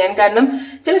handle ചെയ്യാൻ. കാരണം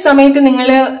ചില സമയത്ത് നിങ്ങൾ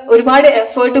ഒരുപാട്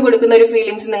എഫേർട്ട് കൊടുക്കുന്ന ഒരു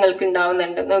ഫീലിങ്സ് നിങ്ങൾക്ക്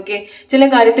ഉണ്ടാവുന്നുണ്ട്. ഓക്കെ, ചില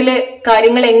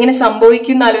കാര്യങ്ങൾ എങ്ങനെ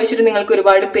സംഭവിക്കും എന്ന് ആലോചിച്ചിട്ട് നിങ്ങൾക്ക്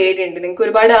ഒരുപാട് പേടിയുണ്ട്. നിങ്ങൾക്ക്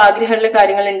ഒരുപാട് ആഗ്രഹമുള്ള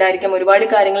കാര്യങ്ങൾ ഉണ്ടായിരിക്കാം, ഒരുപാട്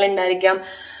കാര്യങ്ങൾ ഉണ്ടായിരിക്കാം.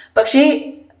 പക്ഷേ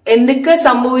എന്തൊക്കെ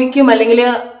സംഭവിക്കും അല്ലെങ്കിൽ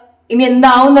ഇനി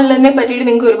എന്താവും എന്നുള്ളതിനെ പറ്റിയിട്ട്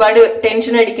നിങ്ങൾക്ക് ഒരുപാട്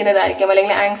ടെൻഷൻ അടിക്കുന്നതായിരിക്കും,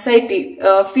 അല്ലെങ്കിൽ ആങ്സൈറ്റി,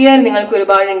 ഫിയർ നിങ്ങൾക്ക്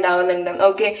ഒരുപാട് ഉണ്ടാവുന്നുണ്ട്.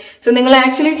 ഓക്കെ, സോ നിങ്ങൾ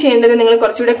ആക്ച്വലി ചെയ്യേണ്ടത് നിങ്ങൾ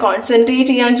കുറച്ചുകൂടെ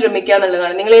കോൺസെൻട്രേറ്റ് ചെയ്യാൻ ശ്രമിക്കുക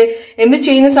എന്നുള്ളതാണ്. നിങ്ങൾ എന്ത്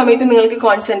ചെയ്യുന്ന സമയത്ത് നിങ്ങൾക്ക്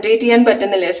കോൺസെൻട്രേറ്റ് ചെയ്യാൻ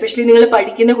പറ്റുന്നില്ല, എസ്പെഷ്യലി നിങ്ങൾ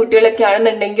പഠിക്കുന്ന കുട്ടികളൊക്കെ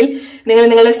ആണെന്നുണ്ടെങ്കിൽ നിങ്ങൾ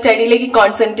നിങ്ങളുടെ സ്റ്റഡിയിലേക്ക്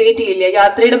കോൺസെൻട്രേറ്റ് ചെയ്യില്ല.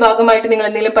 യാത്രയുടെ ഭാഗമായിട്ട് നിങ്ങൾ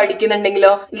എന്തെങ്കിലും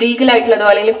പഠിക്കുന്നുണ്ടെങ്കിലോ, ലീഗൽ ആയിട്ടുള്ളതോ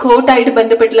അല്ലെങ്കിൽ കോർട്ടായിട്ട്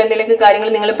ബന്ധപ്പെട്ടുള്ള എന്തെങ്കിലും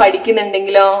കാര്യങ്ങൾ നിങ്ങൾ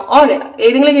പഠിക്കുന്നുണ്ടെങ്കിലോ, ഓർ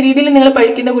ഏതെങ്കിലും രീതിയിൽ നിങ്ങൾ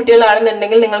പഠിക്കുന്ന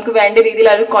കുട്ടികളാണെന്നുണ്ടെങ്കിൽ നിങ്ങൾക്ക് വേണ്ട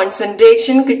രീതിയിൽ ആ ഒരു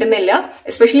കോൺസെൻട്രേഷൻ കിട്ടുന്നില്ല.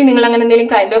 എസ്പെഷ്യലി നിങ്ങൾ അങ്ങനെ എന്തെങ്കിലും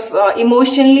കൈൻഡ് ഓഫ്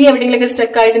ഇമോഷണലി എവിടെയെങ്കിലൊക്കെ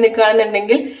സ്റ്റക്ക് ആയിട്ട്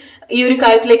നിൽക്കുകയാണെന്നുണ്ടെങ്കിൽ ഈ ഒരു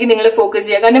കാര്യത്തിലേക്ക് നിങ്ങൾ ഫോക്കസ്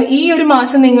ചെയ്യുക. കാരണം ഈ ഒരു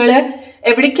മാസം നിങ്ങൾ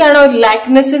എവിടേക്കാണോ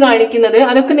ലാക്നെസ് കാണിക്കുന്നത്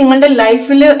അതൊക്കെ നിങ്ങളുടെ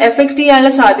ലൈഫിൽ എഫക്ട്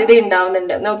ചെയ്യാനുള്ള സാധ്യത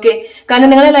ഉണ്ടാവുന്നുണ്ട്. ഓക്കെ, കാരണം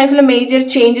നിങ്ങളുടെ ലൈഫിൽ മേജർ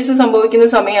ചേഞ്ചസ് സംഭവിക്കുന്ന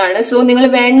സമയമാണ്. സോ നിങ്ങൾ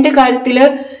വേണ്ട കാര്യത്തിൽ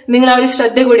നിങ്ങൾ ആ ഒരു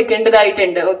ശ്രദ്ധ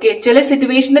കൊടുക്കേണ്ടതായിട്ടുണ്ട്. ഓക്കെ, ചില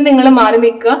സിറ്റുവേഷനിൽ നിങ്ങൾ മാറി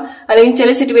നിൽക്കുക, അല്ലെങ്കിൽ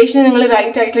ചില സിറ്റുവേഷനിൽ നിങ്ങൾ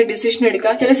റൈറ്റ് ആയിട്ടുള്ള ഡിസിഷൻ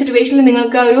എടുക്കുക. ചില സിറ്റുവേഷനിൽ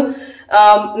നിങ്ങൾക്ക് ആ ഒരു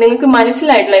നിങ്ങൾക്ക്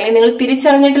മനസ്സിലായിട്ടുള്ള അല്ലെങ്കിൽ നിങ്ങൾ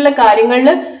തിരിച്ചറിഞ്ഞിട്ടുള്ള കാര്യങ്ങളിൽ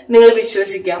നിങ്ങൾ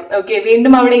വിശ്വസിക്കാം. ഓക്കെ,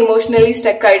 വീണ്ടും അവിടെ ഇമോഷണലി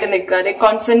സ്റ്റക്ക് ആയിട്ട് നിൽക്കാതെ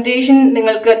കോൺസെൻട്രേഷൻ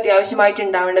നിങ്ങൾക്ക് അത്യാവശ്യമായിട്ട്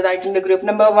ഉണ്ടാവേണ്ടതായിട്ടുണ്ട്. Group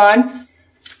number 1.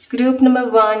 Group number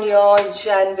 1, your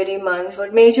January month.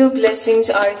 What major blessings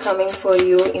are coming for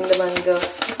you in the month of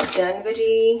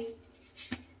January?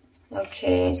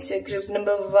 Okay, so group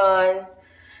number 1.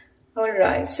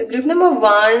 Alright, so group number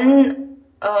 1,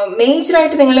 major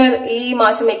ആയിട്ട് നിങ്ങൾ ഈ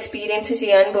മാസം experience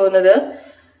ചെയ്യാൻ പോകുന്നത്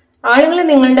ആളുകൾ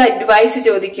നിങ്ങളുടെ അഡ്വൈസ്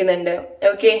ചോദിക്കുന്നുണ്ട്.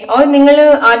 ഓക്കെ, ഓർ നിങ്ങൾ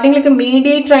ആരുടെങ്കിലൊക്കെ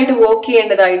മീഡിയേറ്റർ ആയിട്ട് വർക്ക്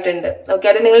ചെയ്യേണ്ടതായിട്ടുണ്ട്. ഓക്കെ,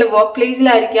 അത് നിങ്ങളുടെ വർക്ക്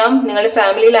പ്ലേസിലായിരിക്കാം, നിങ്ങളുടെ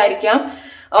ഫാമിലിയിലായിരിക്കാം,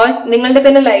 നിങ്ങളുടെ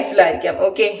തന്നെ ലൈഫിലായിരിക്കാം.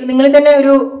 ഓക്കെ, നിങ്ങൾ തന്നെ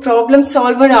ഒരു പ്രോബ്ലം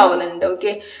സോൾവർ ആവുന്നുണ്ട്.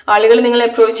 ഓക്കെ, ആളുകൾ നിങ്ങളെ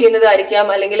അപ്രോച്ച് ചെയ്യുന്നതായിരിക്കാം,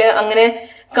 അല്ലെങ്കിൽ അങ്ങനെ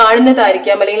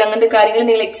കാണുന്നതായിരിക്കാം, അല്ലെങ്കിൽ അങ്ങനത്തെ കാര്യങ്ങൾ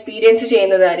നിങ്ങൾ എക്സ്പീരിയൻസ്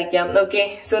ചെയ്യുന്നതായിരിക്കാം. ഓക്കെ,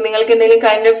 സോ നിങ്ങൾക്ക് എന്തെങ്കിലും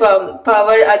കൈൻഡ് ഓഫ്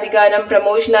പവർ, അധികാരം,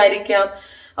 പ്രൊമോഷൻ ആയിരിക്കാം,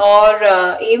 ഓർ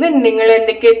ഈവൻ നിങ്ങൾ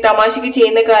എന്തൊക്കെ തമാശക്ക്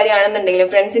ചെയ്യുന്ന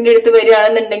കാര്യമാണെന്നുണ്ടെങ്കിലും ഫ്രണ്ട്സിന്റെ അടുത്ത്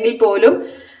വരികയാണെന്നുണ്ടെങ്കിൽ പോലും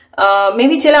മേ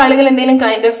ബി ചില ആളുകൾ എന്തെങ്കിലും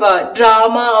കൈൻഡ് ഓഫ്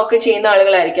ഡ്രാമ ഒക്കെ ചെയ്യുന്ന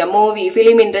ആളുകളായിരിക്കാം. മൂവി,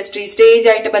 ഫിലിം ഇൻഡസ്ട്രി, സ്റ്റേജ്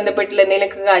ആയിട്ട് ബന്ധപ്പെട്ടുള്ള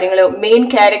എന്തെങ്കിലുമൊക്കെ കാര്യങ്ങൾ, മെയിൻ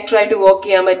ക്യാരക്ടറായിട്ട് വർക്ക്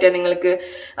ചെയ്യാൻ പറ്റുക നിങ്ങൾക്ക്,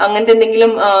 അങ്ങനത്തെ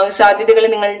എന്തെങ്കിലും സാധ്യതകൾ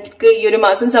നിങ്ങൾക്ക് ഈ ഒരു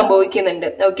മാസം സംഭവിക്കുന്നുണ്ട്.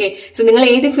 ഓക്കെ, സോ നിങ്ങൾ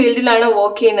ഏത് ഫീൽഡിലാണോ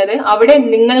വർക്ക് ചെയ്യുന്നത് അവിടെ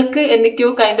നിങ്ങൾക്ക്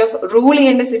എന്തൊക്കെയോ കൈൻഡ് ഓഫ് റൂൾ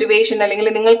ചെയ്യേണ്ട സിറ്റുവേഷൻ,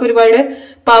 അല്ലെങ്കിൽ നിങ്ങൾക്ക് ഒരുപാട്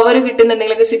പവർ കിട്ടുന്ന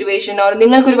എന്തെങ്കിലുമൊക്കെ സിറ്റുവേഷൻ, ഓർ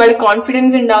നിങ്ങൾക്ക് ഒരുപാട്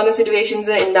കോൺഫിഡൻസ് ഉണ്ടാവുന്ന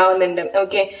സിറ്റുവേഷൻസ് ഉണ്ടാവുന്നുണ്ട്.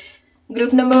 Okay,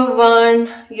 Group number 1,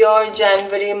 your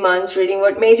January month reading.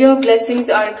 What major blessings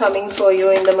are coming for you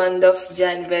in the month of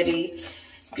January?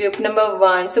 Group number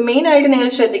 1. So main ആയിട്ട് നിങ്ങൾ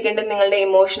ശ്രദ്ധിക്കേണ്ടത് നിങ്ങളുടെ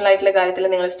ഇമോഷണൽ ആയിട്ടുള്ള കാര്യത്തിൽ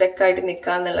നിങ്ങൾ സ്റ്റക്ക് ആയിട്ട്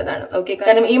നിൽക്കുക എന്നുള്ളതാണ്. ഓക്കെ,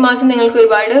 കാരണം ഈ മാസം നിങ്ങൾക്ക്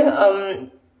ഒരുപാട്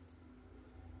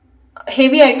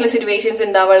ഹെവി ആയിട്ടുള്ള സിറ്റുവേഷൻസ്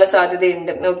ഉണ്ടാവാനുള്ള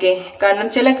സാധ്യതയുണ്ട്. ഓക്കെ, കാരണം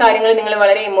ചില കാര്യങ്ങൾ നിങ്ങൾ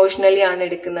വളരെ ഇമോഷണലി ആണ്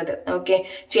എടുക്കുന്നത്. ഓക്കെ,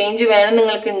 ചേഞ്ച് വേണം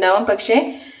നിങ്ങൾക്ക് ഉണ്ടാവാം, പക്ഷെ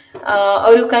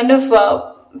ഒരു കൈൻഡ് ഓഫ്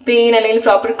പെയിൻ അല്ലെങ്കിൽ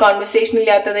പ്രോപ്പർ കോൺവെർസേഷൻ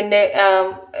ഇല്ലാത്തതിന്റെ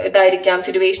ഇതായിരിക്കാം,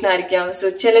 സിറ്റുവേഷൻ ആയിരിക്കാം. സോ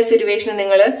ചില സിറ്റുവേഷൻ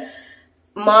നിങ്ങൾ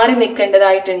മാറി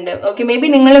നിൽക്കേണ്ടതായിട്ടുണ്ട്. ഓക്കെ, മേ ബി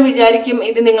നിങ്ങൾ വിചാരിക്കും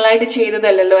ഇത് നിങ്ങളായിട്ട്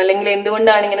ചെയ്തതല്ലല്ലോ, അല്ലെങ്കിൽ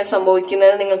എന്തുകൊണ്ടാണ് ഇങ്ങനെ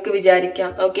സംഭവിക്കുന്നത് നിങ്ങൾക്ക്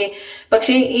വിചാരിക്കാം. ഓക്കെ,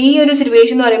 പക്ഷെ ഈ ഒരു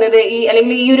സിറ്റുവേഷൻ എന്ന് പറയുന്നത്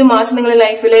അല്ലെങ്കിൽ ഈ ഒരു മാസം നിങ്ങളുടെ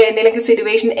ലൈഫിൽ എന്തെങ്കിലും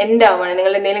സിറ്റുവേഷൻ എൻഡ് ആവാണ്,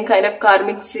 നിങ്ങൾ എന്തെങ്കിലും kind of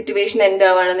karmic situation end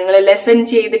ആവാണ്, നിങ്ങൾ ലെസൺ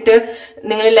ചെയ്തിട്ട്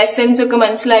നിങ്ങൾ ലെസൺസ് ഒക്കെ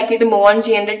മനസ്സിലാക്കിയിട്ട് മൂവ് ഓൺ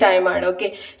ചെയ്യേണ്ട ടൈമാണ്. ഓക്കെ,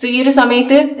 സോ ഈ ഒരു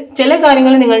സമയത്ത് ചില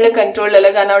കാര്യങ്ങൾ നിങ്ങളുടെ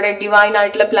കൺട്രോളിലല്ല, കാരണം അവിടെ ഡിവൈൻ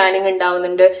ആയിട്ടുള്ള പ്ലാനിങ്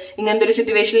ഉണ്ടാവുന്നുണ്ട്. ഇങ്ങനത്തെ ഒരു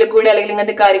സിറ്റുവേഷനിൽ കൂടെ അല്ലെങ്കിൽ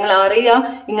ഇങ്ങനത്തെ കാര്യങ്ങൾ അറിയുക,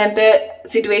 ഇങ്ങനത്തെ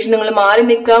സിറ്റുവേഷൻ നിങ്ങൾ മാറി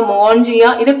നിൽക്കുക, മൂവ് ഓൺ ചെയ്യുക,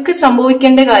 ഇതൊക്കെ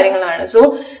സംഭവിക്കേണ്ട കാര്യങ്ങളാണ്. സോ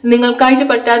നിങ്ങൾക്കായിട്ട്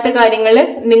പറ്റാത്ത കാര്യങ്ങള്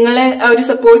നിങ്ങളെ ഒരു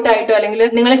സപ്പോർട്ടായിട്ടോ അല്ലെങ്കിൽ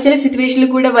നിങ്ങളെ ചില സിറ്റുവേഷനിൽ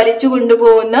കൂടെ വലിച്ചു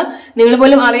കൊണ്ടുപോകുന്ന, നിങ്ങൾ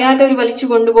പോലും അറിയാതെ ഒരു വലിച്ചു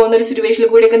കൊണ്ടുപോകുന്ന ഒരു സിറ്റുവേഷനിൽ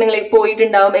കൂടെയൊക്കെ നിങ്ങൾ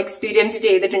പോയിട്ടുണ്ടാവും, എക്സ്പീരിയൻസ്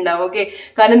ചെയ്തിട്ടുണ്ടാവും. ഓക്കെ,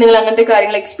 കാരണം നിങ്ങൾ അങ്ങനത്തെ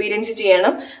കാര്യങ്ങൾ എക്സ്പീരിയൻസ്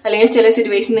ചെയ്യണം, അല്ലെങ്കിൽ ചില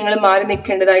സിറ്റുവേഷൻ നിങ്ങൾ മാറി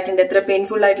നിൽക്കേണ്ടതായിട്ടുണ്ട്, എത്ര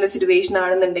പെയിൻഫുൾ ആയിട്ടുള്ള സിറ്റുവേഷൻ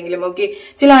ആണെന്നുണ്ടെങ്കിലും. ഓക്കെ,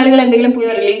 ചില ആളുകൾ എന്തെങ്കിലും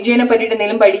റിലീജിയനെ പറ്റിയിട്ട്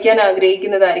എന്തെങ്കിലും പഠിക്കാൻ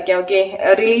ആഗ്രഹിക്കുന്നതായിരിക്കാം. ഓക്കെ,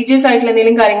 റിലീജിയസ് ആയിട്ടുള്ള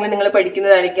എന്തെങ്കിലും കാര്യങ്ങൾ നിങ്ങൾ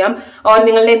പഠിക്കുന്നതായിരിക്കാം, ഓർ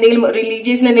നിങ്ങളുടെ എന്തെങ്കിലും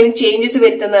റിലീജിയസിൽ എന്തെങ്കിലും ചേഞ്ചസ്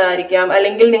വരുത്തുന്നതായിരിക്കാം,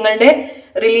 അല്ലെങ്കിൽ നിങ്ങളുടെ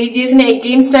റിലീജിയസിന്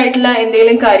എഗെയിൻസ്റ്റ് ആയിട്ടുള്ള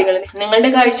എന്തെങ്കിലും കാര്യങ്ങൾ നിങ്ങളുടെ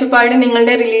കാഴ്ചപ്പാട്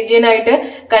നിങ്ങളുടെ റിലീജിയനായിട്ട്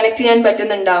കണക്ട് ചെയ്യാൻ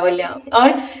പറ്റുന്നുണ്ടാവില്ല, ഓർ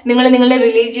നിങ്ങൾ നിങ്ങളുടെ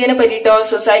റിലീജിയനെ പറ്റിയിട്ടോ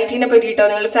സൊസൈറ്റിനെ പറ്റിയിട്ടോ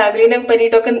നിങ്ങളുടെ ഫാമിലിനെ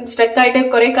പറ്റിയിട്ടോ ഒക്കെ സ്റ്റക്കായിട്ട്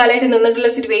കുറെ കാലമായിട്ട്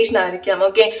നിന്നിട്ടുള്ള സിറ്റുവേഷൻ ആയിരിക്കാം.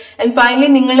 ഓക്കെ, ആൻഡ് ഫൈനലി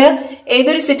നിങ്ങൾ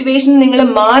ഏതൊരു സിറ്റുവേഷനിൽ നിങ്ങൾ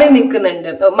മാറി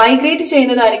നിൽക്കുന്നുണ്ട്, മൈഗ്രേറ്റ്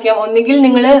ചെയ്യുന്നതായിരിക്കാം, ഒന്നുകിൽ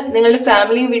നിങ്ങൾ നിങ്ങളുടെ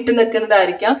ഫാമിലി വിട്ടു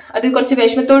നിൽക്കുന്നതായിരിക്കാം, അത് കുറച്ച്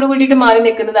വിഷമത്തോട് കൂടിയിട്ട് മാറി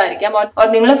നിൽക്കുന്നതായിരിക്കാം, ഓർ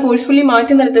നിങ്ങളെ ഫോഴ്സ്ഫുള്ളി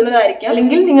മാറ്റി നിർത്തുന്നതായിരിക്കാം,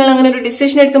 അല്ലെങ്കിൽ നിങ്ങൾ അങ്ങനെ ഒരു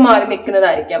ഡിസിഷൻ എടുത്ത് മാറി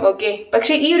നിൽക്കുന്നതായിരിക്കാം. ഓക്കെ,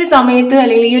 പക്ഷെ ഈ ഒരു സമയത്ത്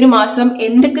അല്ലെങ്കിൽ ഈ ഒരു മാസം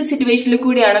എന്തൊക്കെ സിറ്റുവേഷനിൽ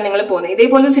കൂടിയാണ് നിങ്ങൾ പോകുന്നത്,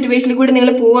 ഇതേപോലത്തെ സിറ്റുവേഷനിൽ കൂടി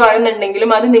നിങ്ങൾ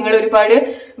പോവുകയാണെന്നുണ്ടെങ്കിലും അത് നിങ്ങൾ ഒരുപാട്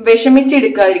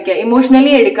വിഷമിച്ചെടുക്കാതിരിക്കുക,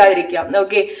 ഇമോഷണലി എടുക്കാതിരിക്കുക.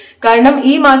 ഓക്കെ, കാരണം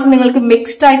ഈ മാസം നിങ്ങൾക്ക്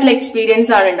മിക്സ്ഡ് ആയിട്ടുള്ള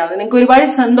എക്സ്പീരിയൻസ് ആണ് ഉണ്ടാവുന്നത്. നിങ്ങൾക്ക് ഒരുപാട്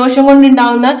സന്തോഷം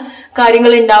കൊണ്ടുണ്ടാവുന്ന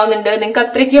കാര്യങ്ങൾ ഉണ്ടാവുന്നുണ്ട്. നിങ്ങൾക്ക്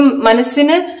അത്രയ്ക്കും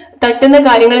മനസ്സിന് തട്ടുന്ന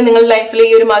കാര്യങ്ങൾ നിങ്ങളുടെ ലൈഫിൽ ഈ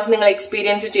ഒരു മാസം നിങ്ങൾ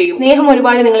എക്സ്പീരിയൻസ് ചെയ്യും. സ്നേഹം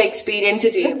ഒരുപാട് നിങ്ങൾ എക്സ്പീരിയൻസ്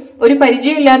ചെയ്യും. ഒരു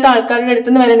പരിചയമില്ലാത്ത ആൾക്കാരുടെ അടുത്ത്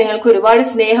നിന്ന് വരെ നിങ്ങൾക്ക് ഒരുപാട്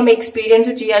സ്നേഹം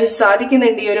എക്സ്പീരിയൻസ് ചെയ്യാൻ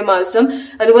സാധിക്കുന്നുണ്ട് ഈ ഒരു മാസം.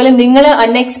 അതുപോലെ നിങ്ങൾ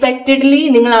അൺഎക്സ്പെക്ടഡ്ലി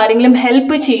നിങ്ങൾ ആരെങ്കിലും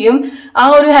ഹെൽപ്പ് ചെയ്യും. ആ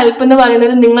ഒരു ഹെൽപ്പ് എന്ന്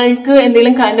പറയുന്നത് നിങ്ങൾക്ക്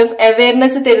എന്തെങ്കിലും കൈൻഡ് ഓഫ്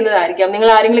അവയർനെസ് തരുന്നതായിരിക്കാം. നിങ്ങൾ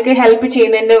ആരെങ്കിലൊക്കെ ഹെൽപ്പ്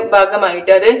ചെയ്യുന്നതിന്റെ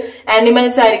ഭാഗമായിട്ട്, അത്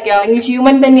ആനിമൽസ് ആയിരിക്കാം അല്ലെങ്കിൽ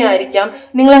ഹ്യൂമൻ തന്നെ ആയിരിക്കാം.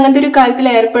 നിങ്ങൾ അങ്ങനത്തെ ഒരു കാര്യത്തിൽ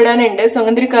ഏർപ്പെടാനുണ്ട്. സോ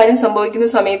അങ്ങനത്തെ ഒരു കാര്യം സംഭവിക്കുന്ന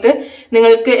സമയത്ത്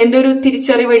നിങ്ങൾക്ക് എന്തോ ഒരു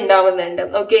തിരിച്ചറിവ് ഉണ്ടാവുന്നുണ്ട്.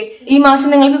 ഓക്കെ, ഈ മാസം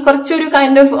നിങ്ങൾക്ക് കുറച്ചൊരു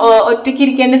കൈൻഡ് ഓഫ് ഒറ്റയ്ക്ക്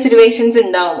ഇരിക്കേണ്ട സിറ്റുവേഷൻസ്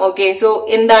ഉണ്ടാവും. ഓക്കെ, സോ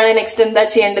എന്താണ് നെക്സ്റ്റ്, എന്താ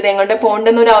ചെയ്യേണ്ടത്, എങ്ങോട്ട്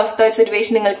പോകേണ്ടെന്ന ഒരു അവസ്ഥ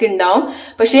സിറ്റുവേഷൻ നിങ്ങൾക്ക് ഉണ്ടാവും.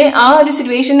 പക്ഷെ ആ ഒരു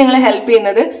സിറ്റുവേഷൻ നിങ്ങളെ ഹെൽപ്പ്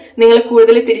ചെയ്യുന്നത് നിങ്ങൾ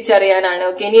കൂടുതൽ തിരിച്ചറിയാനാണ്.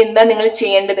 ഓക്കെ, ഇനി എന്താ നിങ്ങൾ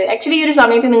ചെയ്യേണ്ടത്. ആക്ച്വലി ഈ ഒരു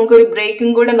സമയത്ത് നിങ്ങൾക്ക് ഒരു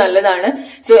ബ്രേക്കും കൂടെ നല്ലതാണ്.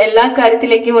 സോ എല്ലാ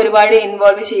കാര്യത്തിലേക്കും ഒരുപാട്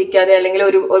ഇൻവോൾവ് ചെയ്യിക്കാതെ അല്ലെങ്കിൽ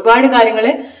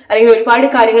ഒരുപാട്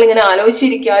കാര്യങ്ങൾ ഇങ്ങനെ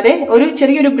ആലോചിച്ചിരിക്കാതെ ഒരു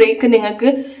ചെറിയൊരു ബ്രേക്ക്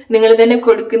നിങ്ങൾ തന്നെ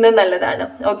കൊടുക്കുന്നത് നല്ലതാണ്.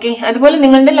 ഓക്കെ, അതുപോലെ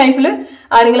നിങ്ങളുടെ ലൈഫിൽ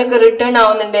ആരെങ്കിലൊക്കെ റിട്ടേൺ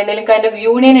ആവുന്നുണ്ട്, എന്തെങ്കിലും കൈൻഡ് ഓഫ്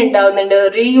യൂണിയൻ ഉണ്ടാവുന്നുണ്ട്,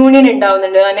 റീയൂണിയൻ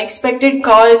ഉണ്ടാവുന്നുണ്ട്, അൺഎക്സ്പെക്ടഡ്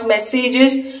കോൾസ്,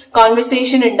 മെസ്സേജസ്,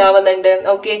 കോൺവെർസേഷൻ ഉണ്ടാവുന്നുണ്ട്.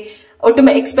 ഓക്കെ, ഒട്ടും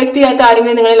എക്സ്പെക്ട് ചെയ്യാത്ത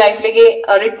ആരെങ്കിലും നിങ്ങളുടെ ലൈഫിലേക്ക്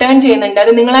റിട്ടേൺ ചെയ്യുന്നുണ്ട്.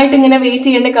 അത് നിങ്ങളായിട്ട് ഇങ്ങനെ വെയിറ്റ്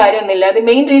ചെയ്യേണ്ട കാര്യമൊന്നുമില്ല. അത്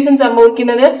മെയിൻ റീസൺ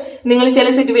സംഭവിക്കുന്നത് നിങ്ങൾ ചില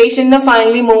സിറ്റുവേഷനിൽ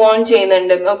ഫൈനലി മൂവ് ഓൺ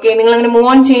ചെയ്യുന്നുണ്ട്. ഓക്കെ, നിങ്ങൾ അങ്ങനെ മൂവ്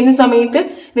ഓൺ ചെയ്യുന്ന സമയത്ത്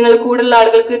നിങ്ങൾ കൂടുതൽ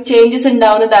ആളുകൾക്ക് ചേഞ്ചസ്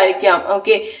ഉണ്ടാവുന്നതായിരിക്കാം.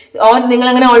 ഓക്കെ, ഓർ നിങ്ങൾ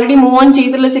അങ്ങനെ ഓൾറെഡി മൂവ് ഓൺ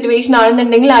ചെയ്തിട്ടുള്ള സിറ്റുവേഷൻ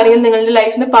ആണെന്നുണ്ടെങ്കിൽ ആരെങ്കിലും നിങ്ങളുടെ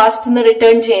ലൈഫിന് പാസ്റ്റ് നിന്ന്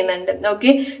റിട്ടേൺ ചെയ്യുന്നുണ്ട്.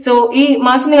 ഓക്കെ, സോ ഈ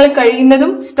മാസം നിങ്ങൾ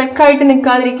കഴിയുന്നതും സ്റ്റക്ക് ആയിട്ട്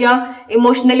നിൽക്കാതിരിക്കുക,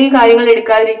 ഇമോഷണലി കാര്യങ്ങൾ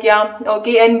എടുക്കാതിരിക്കുക.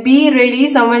 Okay, and be ready,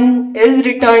 someone is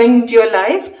returning to your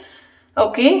life.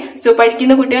 Okay, so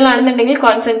പഠിക്കുന്ന കുട്ടികളാണെന്നുണ്ടെങ്കിൽ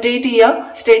കോൺസെൻട്രേറ്റ് ചെയ്യുക,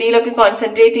 സ്റ്റഡിയിലൊക്കെ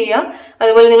കോൺസെൻട്രേറ്റ് ചെയ്യുക.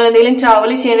 അതുപോലെ നിങ്ങൾ എന്തെങ്കിലും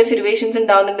ട്രാവൽ ചെയ്യേണ്ട സിറ്റുവേഷൻസ്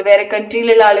ഉണ്ടാവുന്നുണ്ട്, വേറെ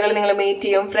കൺട്രിയിലുള്ള ആളുകൾ നിങ്ങൾ മീറ്റ്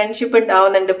ചെയ്യും, ഫ്രണ്ട്ഷിപ്പ്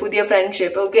ഉണ്ടാവുന്നുണ്ട്, പുതിയ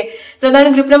ഫ്രണ്ട്ഷിപ്പ്. ഓക്കെ, സോ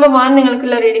അതാണ് ഗ്രൂപ്പ് നമ്പർ 1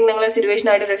 നിങ്ങൾക്കുള്ള റീഡിംഗ്. നിങ്ങളെ സിറ്റുവേഷൻ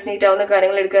ആയിട്ട് റെസനേറ്റ് ആവുന്ന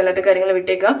കാര്യങ്ങൾ എടുക്കുക, അല്ലാത്ത കാര്യങ്ങൾ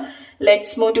വിട്ടേക്കുക.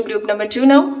 Let's move to group number 2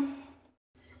 now.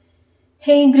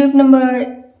 Hey, group number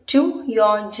 2,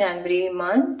 your January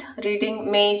month reading.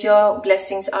 Major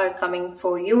blessings are coming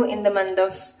for you in the month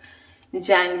of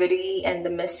January and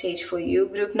the message for you.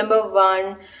 Group number 1.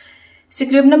 So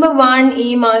group number 1, ഈ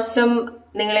മാസം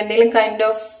നിങ്ങൾ എന്തെങ്കിലും kind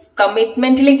of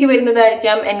കമ്മിറ്റ്മെന്റിലേക്ക്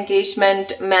വരുന്നതായിരിക്കാം.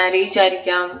 Engagement, marriage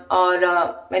ആയിരിക്കാം, or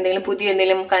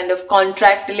എന്തെങ്കിലും kind of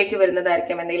കോൺട്രാക്റ്റിലേക്ക്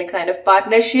വരുന്നതായിരിക്കാം, എന്തെങ്കിലും kind of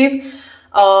partnership,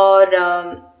 or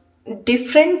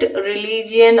different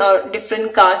religion or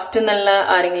different cast എന്നുള്ള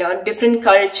ആരെങ്കിലും, or different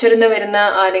കൾച്ചറിൽ നിന്ന് വരുന്ന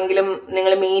ആരെങ്കിലും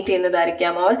നിങ്ങൾ മീറ്റ്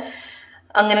ചെയ്യുന്നതായിരിക്കാം, ഓർ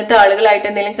അങ്ങനത്തെ ആളുകളായിട്ട്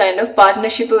എന്തെങ്കിലും kind of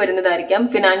partnership വരുന്നതായിരിക്കാം.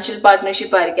 Financial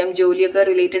partnership ആയിരിക്കാം, ജോലിയൊക്കെ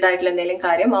റിലേറ്റഡ് ആയിട്ടുള്ള എന്തെങ്കിലും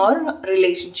കാര്യം, ഓർ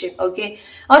റിലേഷൻഷിപ്പ്. ഓക്കെ,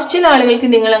 ഓർ ചില ആളുകൾക്ക്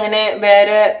നിങ്ങൾ അങ്ങനെ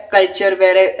വേറെ കൾച്ചർ,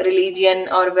 വേറെ റിലീജിയൻ,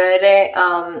 ഓർ വേറെ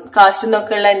കാസ്റ്റ്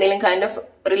എന്നൊക്കെയുള്ള എന്തെങ്കിലും കൈൻഡ് ഓഫ്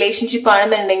റിലേഷൻഷിപ്പ്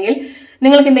ആണെന്നുണ്ടെങ്കിൽ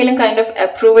നിങ്ങൾക്ക് എന്തെങ്കിലും കൈൻഡ് ഓഫ്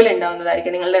അപ്രൂവൽ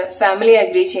ഉണ്ടാവുന്നതായിരിക്കും, നിങ്ങളുടെ ഫാമിലി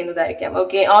അഗ്രി ചെയ്യുന്നതായിരിക്കാം.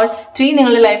 ഓക്കെ, ഓർ 3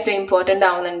 നിങ്ങളുടെ ലൈഫിൽ ഇമ്പോർട്ടന്റ്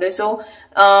ആവുന്നുണ്ട്. സോ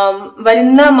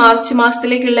വരുന്ന മാർച്ച്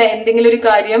മാസത്തിലേക്കുള്ള എന്തെങ്കിലും ഒരു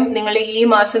കാര്യം നിങ്ങൾ ഈ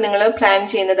മാസം നിങ്ങൾ പ്ലാൻ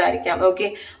ചെയ്യുന്നതായിരിക്കാം. ഓക്കെ,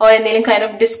 ഓർ എന്തെങ്കിലും കൈൻഡ്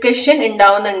ഓഫ് ഡിസ്കഷൻ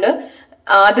ഉണ്ടാവുന്നുണ്ട്.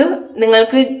 അത്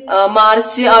നിങ്ങൾക്ക്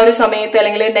മാർച്ച് ആ ഒരു സമയത്ത്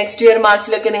അല്ലെങ്കിൽ നെക്സ്റ്റ് ഇയർ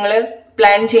മാർച്ചിലൊക്കെ നിങ്ങൾ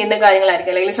പ്ലാൻ ചെയ്യുന്ന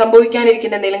കാര്യങ്ങളായിരിക്കും, അല്ലെങ്കിൽ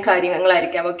സംഭവിക്കാനിരിക്കുന്ന എന്തെങ്കിലും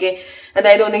കാര്യങ്ങളായിരിക്കാം. ഓക്കെ,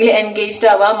 അതായത് ഒന്നെങ്കിൽ എൻഗേജ്ഡ്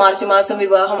ആവാം, മാർച്ച് മാസം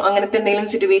വിവാഹം, അങ്ങനത്തെ എന്തെങ്കിലും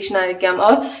സിറ്റുവേഷൻ ആയിരിക്കാം,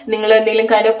 ഓർ നിങ്ങൾ എന്തെങ്കിലും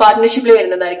കൈൻഡ് ഓഫ് പാർട്ട്ണർഷിപ്പിൽ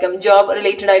വരുന്നതായിരിക്കാം. ജോബ്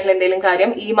റിലേറ്റഡ് ആയിട്ടുള്ള എന്തെങ്കിലും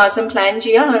കാര്യം ഈ മാസം പ്ലാൻ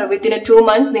ചെയ്യുക, വിത്തിൻ 2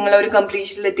 months നിങ്ങൾ ഒരു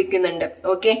കംപ്ലീഷനിൽ എത്തിക്കുന്നുണ്ട്.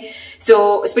 ഓക്കെ, സോ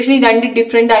എസ്പെഷ്യലി 2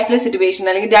 ഡിഫറെന്റ് ആയിട്ടുള്ള സിറ്റുവേഷൻ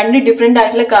അല്ലെങ്കിൽ 2 ഡിഫറെന്റ്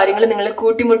ആയിട്ടുള്ള കാര്യങ്ങൾ നിങ്ങൾ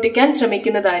കൂട്ടിമുട്ടിക്കാൻ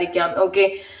ശ്രമിക്കുന്നതായിരിക്കാം. ഓക്കെ,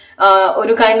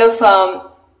 ഒരു കൈൻഡ് ഓഫ്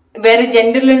വേറെ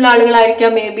ജെൻഡറിലുള്ള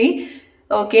ആളുകളായിരിക്കാം മേ ബി.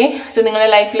 ഓക്കെ, സോ നിങ്ങളുടെ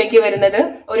ലൈഫിലേക്ക് വരുന്നത്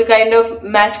ഒരു kind of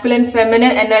മാസ്കുലൻ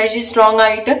feminine energy strong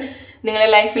ആയിട്ട് നിങ്ങളുടെ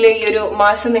ലൈഫിൽ ഈ ഒരു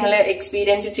മാസം നിങ്ങൾ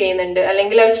എക്സ്പീരിയൻസ് ചെയ്യുന്നുണ്ട്,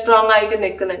 അല്ലെങ്കിൽ അത് സ്ട്രോങ് ആയിട്ട്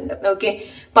നിൽക്കുന്നുണ്ട്. ഓക്കെ,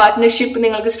 പാർട്ട്ണർഷിപ്പ്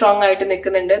നിങ്ങൾക്ക് സ്ട്രോങ് ആയിട്ട്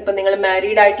നിൽക്കുന്നുണ്ട്. ഇപ്പൊ നിങ്ങൾ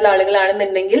മാരീഡ് ആയിട്ടുള്ള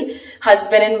ആളുകളാണെന്നുണ്ടെങ്കിൽ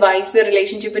ഹസ്ബൻഡ് ആൻഡ് വൈഫ്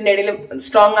റിലേഷൻഷിപ്പിന്റെ ഇടയിൽ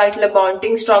സ്ട്രോങ് ആയിട്ടുള്ള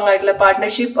ബോണ്ടിങ്, സ്ട്രോങ് ആയിട്ടുള്ള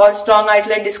പാർട്ട്ണർഷിപ്പ്, ഓർ സ്ട്രോങ്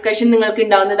ആയിട്ടുള്ള ഡിസ്കഷൻ നിങ്ങൾക്ക്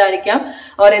ഉണ്ടാവുന്നതായിരിക്കാം,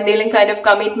 ഓർ എന്തെങ്കിലും കൈൻഡ് ഓഫ്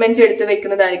കമ്മിറ്റ്മെന്റ്സ് എടുത്ത്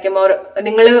വെക്കുന്നതായിരിക്കും, ഓർ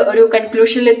നിങ്ങൾ ഒരു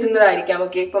കൺക്ലൂഷനിൽ എത്തുന്നതായിരിക്കാം.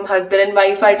 ഓക്കെ, ഇപ്പം ഹസ്ബൻഡ് ആൻഡ്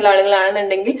വൈഫ് ആയിട്ടുള്ള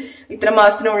ആളുകളാണെന്നുണ്ടെങ്കിൽ ഇത്ര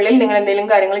മാസത്തിനുള്ളിൽ നിങ്ങൾ എന്തെങ്കിലും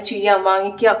കാര്യങ്ങൾ ചെയ്യാം,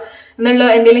 വാങ്ങിക്കാം എന്നുള്ള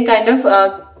എന്തെങ്കിലും കൈൻഡ് ഓഫ്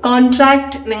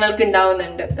കോൺട്രാക്ട് നിങ്ങൾക്ക്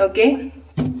ഉണ്ടാവുന്നുണ്ട്. Okay,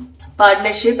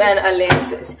 partnership and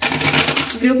alliances.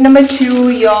 Group number 2,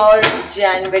 your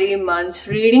January month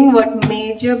reading. What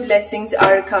major blessings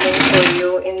are coming for you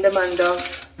in the month of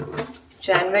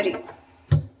January?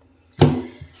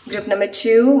 Group number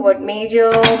 2, what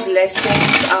major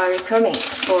blessings are coming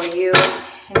for you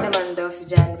in the month of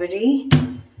January?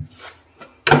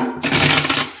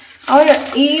 और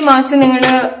ഈ മാസം നിങ്ങൾ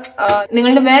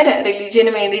നിങ്ങളുടെ വേറെ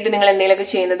religion വേണ്ടിയിട്ട് നിങ്ങൾ എന്തെങ്കിലുമൊക്കെ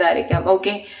ചെയ്യുന്നതായിരിക്കാം.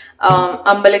 Okay,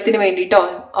 അമ്പലത്തിന് വേണ്ടിയിട്ടോ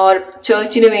ഓർ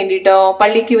ചേർച്ചിന് വേണ്ടിയിട്ടോ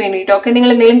പള്ളിക്ക് വേണ്ടിയിട്ടോ ഒക്കെ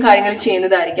നിങ്ങൾ എന്തെങ്കിലും കാര്യങ്ങൾ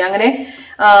ചെയ്യുന്നതായിരിക്കാം. അങ്ങനെ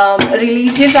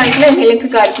റിലീജിയസ് ആയിട്ടുള്ള എന്തെങ്കിലും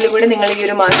കാര്യത്തിൽ കൂടെ നിങ്ങൾ ഈ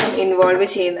ഒരു മാസം ഇൻവോൾവ്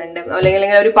ചെയ്യുന്നുണ്ട്,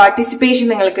 അല്ലെങ്കിൽ ഒരു പാർട്ടിസിപ്പേഷൻ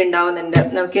നിങ്ങൾക്ക് ഉണ്ടാവുന്നുണ്ട്.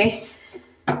 Okay,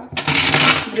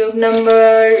 group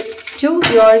number 2,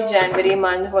 your January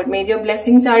month. What major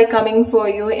blessings are coming for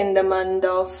you in the month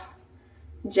of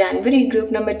January? Group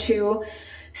number 2,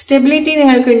 stability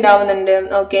നിങ്ങൾക്ക് ഉണ്ടാവുന്നുണ്ട്.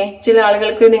 ഓക്കെ, ചില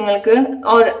ആളുകൾക്ക് നിങ്ങൾക്ക്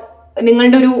ഓർ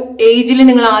നിങ്ങളുടെ ഒരു ഏജിൽ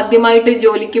നിങ്ങൾ ആദ്യമായിട്ട്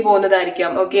ജോലിക്ക്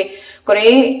പോകുന്നതായിരിക്കാം. ഓക്കെ,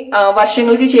 കുറെ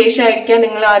വർഷങ്ങൾക്ക് ശേഷമായിരിക്കാം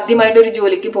നിങ്ങൾ ആദ്യമായിട്ട് ഒരു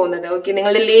ജോലിക്ക് പോകുന്നത്. ഓക്കെ,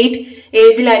 നിങ്ങളുടെ ലേറ്റ്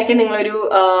ഏജിലായിരിക്കും നിങ്ങളൊരു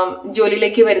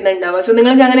ജോലിയിലേക്ക് വരുന്നുണ്ടാവുക. സോ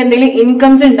നിങ്ങൾക്ക് അങ്ങനെ എന്തെങ്കിലും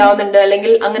ഇൻകംസ് ഉണ്ടാവുന്നുണ്ട്,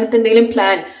 അല്ലെങ്കിൽ അങ്ങനത്തെ എന്തെങ്കിലും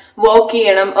പ്ലാൻ വർക്ക്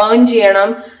ചെയ്യണം, ഏൺ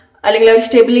ചെയ്യണം, അല്ലെങ്കിൽ ഒരു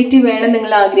സ്റ്റെബിലിറ്റി വേണം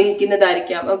നിങ്ങൾ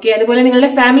ആഗ്രഹിക്കുന്നതായിരിക്കാം. ഓക്കെ, അതുപോലെ നിങ്ങളുടെ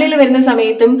ഫാമിലിയിൽ വരുന്ന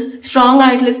സമയത്തും സ്ട്രോങ്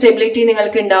ആയിട്ടുള്ള സ്റ്റെബിലിറ്റി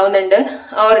നിങ്ങൾക്ക് ഉണ്ടാവുന്നുണ്ട്,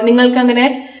 ഓർ നിങ്ങൾക്ക് അങ്ങനെ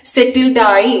സെറ്റിൽഡ്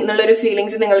ആയി എന്നുള്ളൊരു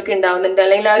ഫീലിങ്സ് നിങ്ങൾക്ക് ഉണ്ടാവുന്നുണ്ട്,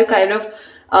 അല്ലെങ്കിൽ ആ ഒരു കൈൻഡ് ഓഫ്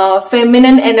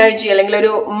ഫെമിനൻ എനർജി അല്ലെങ്കിൽ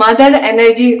ഒരു മദർ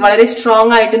എനർജി വളരെ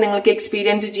സ്ട്രോങ് ആയിട്ട് നിങ്ങൾക്ക്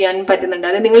എക്സ്പീരിയൻസ് ചെയ്യാൻ പറ്റുന്നുണ്ട്.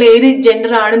 അത് നിങ്ങൾ ഏത്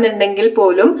ജെൻഡർ ആണെന്നുണ്ടെങ്കിൽ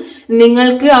പോലും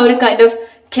നിങ്ങൾക്ക് ആ ഒരു കൈൻഡ് ഓഫ്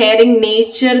കെയറിംഗ്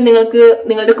നേച്ചർ നിങ്ങൾക്ക്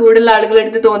നിങ്ങളുടെ കൂടുതൽ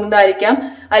ആളുകളെടുത്ത് തോന്നുന്നതായിരിക്കാം,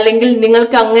 അല്ലെങ്കിൽ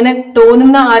നിങ്ങൾക്ക് അങ്ങനെ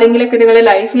തോന്നുന്ന ആരെങ്കിലൊക്കെ നിങ്ങളുടെ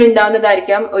ലൈഫിൽ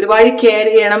ഉണ്ടാവുന്നതായിരിക്കാം. ഒരുപാട് കെയർ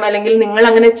ചെയ്യണം, അല്ലെങ്കിൽ നിങ്ങൾ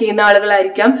അങ്ങനെ ചെയ്യുന്ന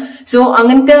ആളുകളായിരിക്കാം. സോ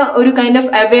അങ്ങനത്തെ ഒരു കൈൻഡ്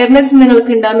ഓഫ് അവയർനെസ്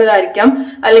നിങ്ങൾക്ക് ഉണ്ടാകുന്നതായിരിക്കാം,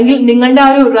 അല്ലെങ്കിൽ നിങ്ങളുടെ ആ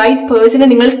ഒരു റൈറ്റ് പേഴ്സണെ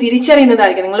നിങ്ങൾ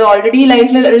തിരിച്ചറിയുന്നതായിരിക്കാം. നിങ്ങൾ ഓൾറെഡി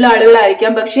ലൈഫിലുള്ള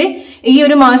ആളുകളായിരിക്കാം, പക്ഷെ ഈ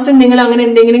ഒരു മാസം നിങ്ങൾ അങ്ങനെ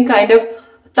എന്തെങ്കിലും കൈൻഡ് ഓഫ്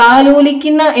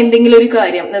താലോലിക്കുന്ന എന്തെങ്കിലും ഒരു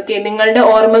കാര്യം, ഓക്കെ, നിങ്ങളുടെ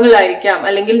ഓർമ്മകളായിരിക്കാം,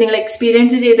 അല്ലെങ്കിൽ നിങ്ങൾ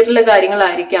എക്സ്പീരിയൻസ് ചെയ്തിട്ടുള്ള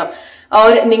കാര്യങ്ങളായിരിക്കാം,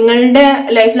 ഓർ നിങ്ങളുടെ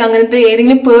ലൈഫിൽ അങ്ങനത്തെ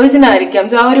ഏതെങ്കിലും പേഴ്സൺ ആയിരിക്കാം.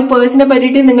 സോ ആ ഒരു പേഴ്സണെ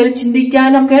പറ്റിയിട്ട് നിങ്ങൾ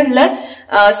ചിന്തിക്കാനൊക്കെ ഉള്ള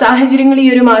സാഹചര്യങ്ങൾ ഈ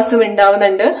ഒരു മാസം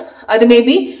ഉണ്ടാവുന്നുണ്ട്. അത് മേ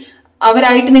ബി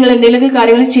അവരായിട്ട് നിങ്ങൾ എന്തെങ്കിലുമൊക്കെ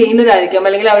കാര്യങ്ങൾ ചെയ്യുന്നതായിരിക്കാം,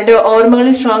 അല്ലെങ്കിൽ അവരുടെ ഓർമ്മകൾ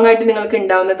സ്ട്രോങ് ആയിട്ട് നിങ്ങൾക്ക്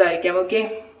ഉണ്ടാവുന്നതായിരിക്കാം. Okay,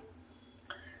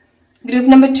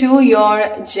 group number 2, your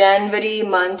January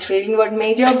month reading. What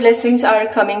major blessings are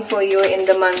coming for you in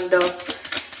the month of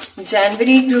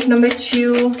January? Group number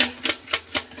 2,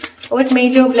 what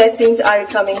major blessings are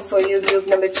coming for you, group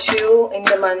number 2, in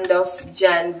the month of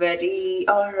January?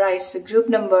 All right, so group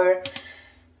number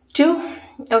 2,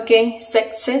 okay,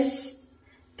 success,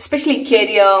 especially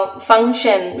career,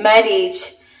 function, marriage.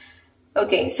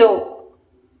 Okay, so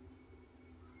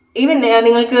even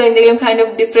നിങ്ങൾക്ക് എന്തെങ്കിലും kind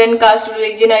of different cast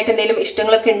religion ആയിട്ട് എന്തെങ്കിലും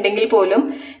ഇഷ്ടങ്ങളൊക്കെ ഉണ്ടെങ്കിൽ പോലും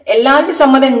എല്ലാവരുടെ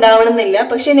സമ്മതം ഉണ്ടാവണമെന്നില്ല,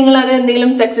 പക്ഷെ നിങ്ങൾ അത്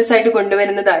എന്തെങ്കിലും സക്സസ് ആയിട്ട്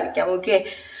കൊണ്ടുവരുന്നതായിരിക്കാം. ഓക്കെ,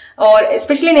 ഓർ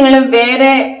എസ്പെഷ്യലി നിങ്ങൾ വേറെ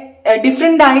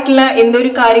ഡിഫറെന്റ് ആയിട്ടുള്ള എന്തൊരു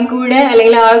കാര്യം കൂടെ,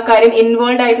 അല്ലെങ്കിൽ ആ കാര്യം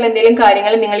ഇൻവോൾവ് ആയിട്ടുള്ള എന്തെങ്കിലും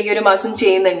കാര്യങ്ങൾ നിങ്ങൾ ഈ ഒരു മാസം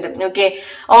ചെയ്യുന്നുണ്ട്. ഓക്കെ,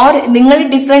 ഓർ നിങ്ങൾ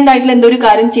ഡിഫറെന്റ് ആയിട്ടുള്ള എന്തൊരു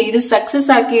കാര്യം ചെയ്ത്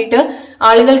സക്സസ് ആക്കിയിട്ട്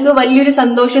ആളുകൾക്ക് വലിയൊരു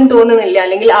സന്തോഷം തോന്നുന്നില്ല,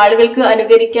 അല്ലെങ്കിൽ ആളുകൾക്ക്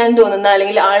അനുകരിക്കാൻ തോന്നുന്ന,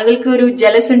 അല്ലെങ്കിൽ ആളുകൾക്ക് ഒരു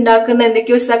ജലസ് ഉണ്ടാക്കുന്ന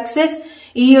എന്തൊക്കെയോ സക്സസ്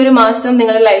ഈ ഒരു മാസം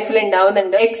നിങ്ങളുടെ ലൈഫിൽ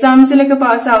ഉണ്ടാവുന്നുണ്ട്. എക്സാംസിലൊക്കെ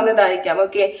പാസ് ആവുന്നതായിരിക്കാം.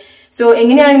 ഓക്കെ, സോ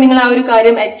എങ്ങനെയാണ് നിങ്ങൾ ആ ഒരു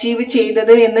കാര്യം അച്ചീവ്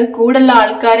ചെയ്തത് എന്ന് കൂടുതലുള്ള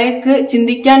ആൾക്കാർക്ക്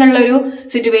ചിന്തിക്കാനുള്ള ഒരു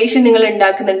സിറ്റുവേഷൻ നിങ്ങൾ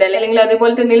ഉണ്ടാക്കുന്നുണ്ട്, അല്ലെങ്കിൽ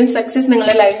അതുപോലത്തെ എന്തെങ്കിലും സക്സസ്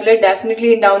നിങ്ങളുടെ ലൈഫിൽ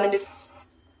ഡെഫിനറ്റ്ലി ഉണ്ടാവുന്നുണ്ട്.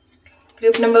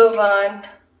 Group number 1,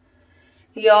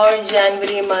 your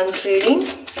January month reading.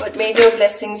 What major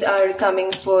blessings are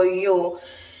coming for you?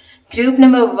 Group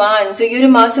number 1, so ഈ ഒരു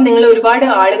മാസം നിങ്ങൾ ഒരുപാട്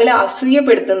ആളുകളെ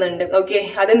അസൂയപ്പെടുത്തുന്നുണ്ട്. ഓക്കെ,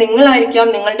 അത് നിങ്ങളായിരിക്കാം,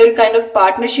 നിങ്ങളുടെ ഒരു കൈൻഡ് ഓഫ്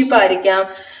പാർട്ട്ണർഷിപ്പ് ആയിരിക്കാം,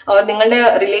 ഓർ നിങ്ങളുടെ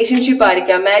റിലേഷൻഷിപ്പ്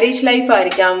ആയിരിക്കാം, മാരേജ് ലൈഫ്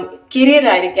ആയിരിക്കാം, കരിയർ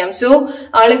ആയിരിക്കാം. സോ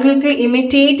ആളുകൾക്ക്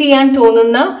ഇമിറ്റേറ്റ് ചെയ്യാൻ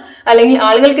തോന്നുന്ന, അല്ലെങ്കിൽ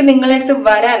ആളുകൾക്ക് നിങ്ങളുടെ അടുത്ത്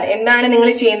വരാൻ എന്താണ് നിങ്ങൾ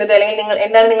ചെയ്യുന്നത്, അല്ലെങ്കിൽ നിങ്ങൾ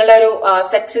എന്താണ് നിങ്ങളുടെ ഒരു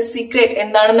സക്സസ് സീക്രട്ട്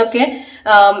എന്താണെന്നൊക്കെ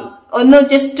ഒന്ന്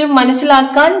ജസ്റ്റ്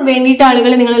മനസ്സിലാക്കാൻ വേണ്ടിയിട്ട്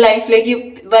ആളുകൾ നിങ്ങളുടെ ലൈഫിലേക്ക്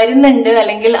വരുന്നുണ്ട്,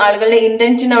 അല്ലെങ്കിൽ ആളുകളുടെ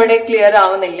ഇന്റൻഷൻ അവിടെ ക്ലിയർ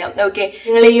ആവുന്നില്ല. ഓക്കെ,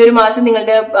 നിങ്ങൾ ഈ ഒരു മാസം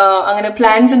നിങ്ങളുടെ അങ്ങനെ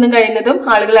പ്ലാൻസ് ഒന്നും കഴിയുന്നതും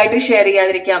ആളുകളായിട്ട് ഷെയർ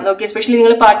ചെയ്യാതിരിക്കാം. ഓക്കെ, എസ്പെഷ്യലി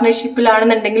നിങ്ങൾ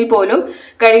പാർട്ട്ണർഷിപ്പിലാണെന്നുണ്ടെങ്കിൽ പോലും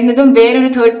കഴിയുന്നതും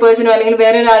വേറൊരു തേർഡ് പേഴ്സണോ അല്ലെങ്കിൽ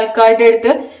വേറൊരു ആൾക്കാരുടെ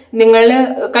അടുത്ത് നിങ്ങൾ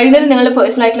കഴിയുന്നതും നിങ്ങളുടെ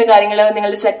പേഴ്സണൽ ആയിട്ടുള്ള കാര്യങ്ങൾ,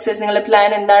 നിങ്ങളുടെ സക്സസ്, നിങ്ങളുടെ പ്ലാൻ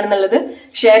എന്താണെന്നുള്ളത്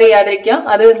ഷെയർ ചെയ്യാതിരിക്കുക,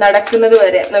 അത് നടക്കുന്നത്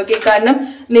വരെ. ഓക്കെ, കാരണം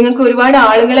നിങ്ങൾക്ക് ഒരുപാട്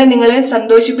ആളുകളെ നിങ്ങളെ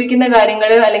സന്തോഷിപ്പിക്കുന്ന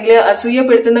കാര്യങ്ങൾ അല്ലെങ്കിൽ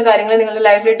അസൂയപ്പെടുത്തുന്ന കാര്യങ്ങൾ നിങ്ങളുടെ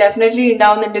ലൈഫിൽ ഡെഫിനറ്റ്ലി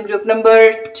ഉണ്ടാവുന്നുണ്ട്. Group number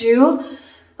 2,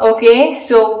 okay,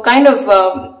 so kind of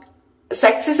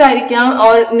success ആയിരിക്കാം,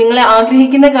 ഓർ നിങ്ങളെ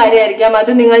ആഗ്രഹിക്കുന്ന കാര്യമായിരിക്കാം, അത്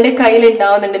നിങ്ങളുടെ കയ്യിൽ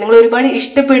ഉണ്ടാവുന്നുണ്ട്. നിങ്ങൾ ഒരുപാട്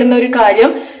ഇഷ്ടപ്പെടുന്ന ഒരു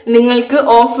കാര്യം നിങ്ങൾക്ക്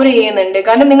ഓഫർ ചെയ്യുന്നുണ്ട്,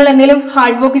 കാരണം നിങ്ങൾ എന്തെങ്കിലും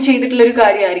ഹാർഡ് വർക്ക് ചെയ്തിട്ടുള്ള ഒരു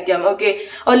കാര്യമായിരിക്കാം. ഓക്കെ,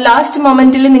 ഓർ ലാസ്റ്റ്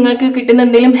മൊമെന്റിൽ നിങ്ങൾക്ക് കിട്ടുന്ന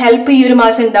എന്തെങ്കിലും ഹെൽപ്പ് ഈ ഒരു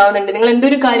മാസം ഉണ്ടാവുന്നുണ്ട്. നിങ്ങൾ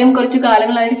എന്തൊരു കാര്യം കുറച്ച്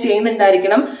കാലങ്ങളായിട്ട്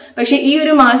ചെയ്യുന്നുണ്ടായിരിക്കണം, പക്ഷെ ഈ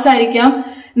ഒരു മാസമായിരിക്കാം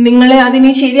നിങ്ങൾ അതിന്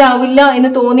ശരിയാവില്ല എന്ന്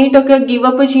തോന്നിയിട്ടൊക്കെ ഗിവ്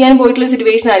അപ്പ് ചെയ്യാൻ പോയിട്ടുള്ള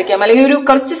സിറ്റുവേഷൻ ആയിരിക്കാം. അല്ലെങ്കിൽ ഒരു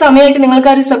കുറച്ച് സമയമായിട്ട് നിങ്ങൾക്ക്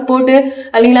ആ ഒരു സപ്പോർട്ട്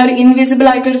അല്ലെങ്കിൽ ആ ഒരു ഇൻവിസിബിൾ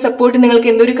ആയിട്ടൊരു സപ്പോർട്ട് നിങ്ങൾക്ക്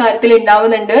എന്തൊരു കാര്യത്തിൽ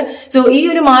ഉണ്ടാവുന്നുണ്ട്. സോ ഈ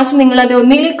ഒരു മാസം നിങ്ങൾ അത്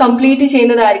ഒന്നിലും കംപ്ലീറ്റ്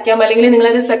ചെയ്യുന്നതായിരിക്കാം, അല്ലെങ്കിൽ നിങ്ങൾ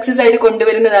അത് സക്സസ് ആയിട്ട്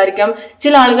കൊണ്ടുവരുന്നതായിരിക്കാം.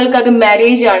 ചില ആളുകൾക്ക് അത്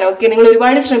മാരേജ് ആണ്. ഓക്കെ, നിങ്ങൾ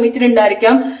ഒരുപാട്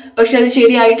ശ്രമിച്ചിട്ടുണ്ടായിരിക്കാം, പക്ഷെ അത്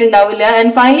ശരിയായിട്ടുണ്ടാവില്ല.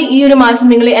 ആൻഡ് ഫൈനലി ഈ ഒരു മാസം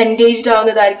നിങ്ങൾ എൻഗേജ്ഡ്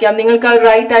ആവുന്നതായിരിക്കാം. നിങ്ങൾക്ക് ആ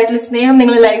റൈറ്റ് ആയിട്ടുള്ള സ്നേഹം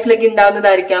നിങ്ങളുടെ ലൈഫിലേക്ക്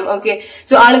ഉണ്ടാവുന്നതായിരിക്കാം. ഓക്കെ,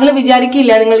 സോ ആളുകൾ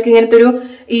വിചാരിക്കില്ല നിങ്ങൾക്ക് ഇങ്ങനത്തെ ഒരു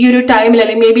ഈ ഒരു ടൈമിൽ,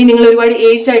 അല്ലെങ്കിൽ മേ ബി നിങ്ങൾ ഒരുപാട്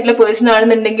ഏജ്ഡ് ആയിട്ടുള്ള പേഴ്സൺ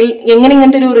ആണെന്നുണ്ടെങ്കിൽ എങ്ങനെ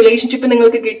ഇങ്ങനത്തെ ഒരു റിലേഷൻഷിപ്പ്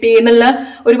നിങ്ങൾക്ക് കിട്ടി എന്നുള്ള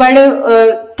ഒരുപാട്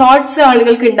തോട്ട്സ്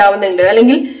ആളുകൾക്ക് ഉണ്ടാവുന്നുണ്ട്.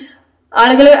 അല്ലെങ്കിൽ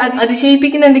ആളുകൾ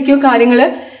അതിശയിപ്പിക്കുന്ന എന്തൊക്കെയോ കാര്യങ്ങള്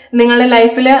നിങ്ങളുടെ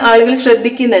ലൈഫിൽ ആളുകൾ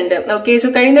ശ്രദ്ധിക്കുന്നുണ്ട്. ഓക്കെ, സോ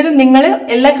കഴിയുന്നതും നിങ്ങൾ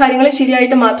എല്ലാ കാര്യങ്ങളും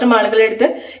ശരിയായിട്ട് മാത്രം ആളുകളുടെ അടുത്ത്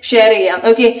ഷെയർ ചെയ്യാം.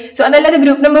 ഓക്കെ, സോ അതല്ലാതെ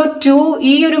ഗ്രൂപ്പ് നമ്പർ 2,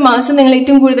 ഈ ഒരു മാസം നിങ്ങൾ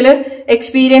ഏറ്റവും കൂടുതൽ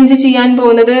എക്സ്പീരിയൻസ് ചെയ്യാൻ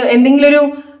പോകുന്നത് എന്തെങ്കിലും ഒരു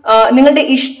നിങ്ങളുടെ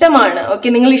ഇഷ്ടമാണ്. ഓക്കെ,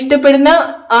 നിങ്ങൾ ഇഷ്ടപ്പെടുന്ന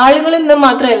ആളുകളിൽ നിന്ന്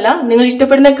മാത്രമല്ല, നിങ്ങൾ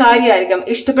ഇഷ്ടപ്പെടുന്ന കാര്യമായിരിക്കാം,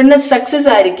 ഇഷ്ടപ്പെടുന്ന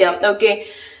സക്സസ് ആയിരിക്കാം. ഓക്കെ,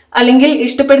 അല്ലെങ്കിൽ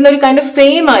ഇഷ്ടപ്പെടുന്ന ഒരു കൈൻഡ് ഓഫ്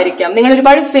ഫെയിം ആയിരിക്കാം. നിങ്ങൾ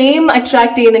ഒരുപാട് ഫെയിം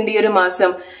അട്രാക്ട് ചെയ്യുന്നുണ്ട് ഈ ഒരു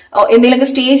മാസം. എന്തെങ്കിലുമൊക്കെ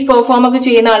സ്റ്റേജ് പെർഫോം ഒക്കെ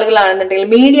ചെയ്യുന്ന ആളുകളാണെന്നുണ്ടെങ്കിൽ,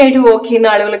 മീഡിയ ആയിട്ട് വർക്ക് ചെയ്യുന്ന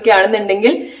ആളുകളൊക്കെ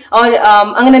ആണെന്നുണ്ടെങ്കിൽ,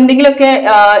 അങ്ങനെ എന്തെങ്കിലുമൊക്കെ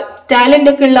ടാലന്റ്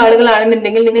ഒക്കെ ഉള്ള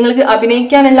ആളുകളാണെന്നുണ്ടെങ്കിൽ നിങ്ങൾക്ക്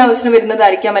അഭിനയിക്കാനുള്ള അവസരം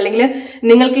വരുന്നതായിരിക്കാം. അല്ലെങ്കിൽ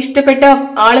നിങ്ങൾക്ക് ഇഷ്ടപ്പെട്ട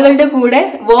ആളുകളുടെ കൂടെ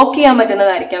വർക്ക് ചെയ്യാൻ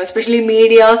പറ്റുന്നതായിരിക്കാം. എസ്പെഷ്യലി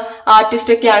മീഡിയ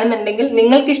ആർട്ടിസ്റ്റ് ഒക്കെ ആണെന്നുണ്ടെങ്കിൽ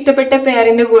നിങ്ങൾക്ക് ഇഷ്ടപ്പെട്ട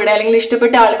പേരിന്റെ കൂടെ അല്ലെങ്കിൽ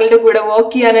ഇഷ്ടപ്പെട്ട ആളുകളുടെ കൂടെ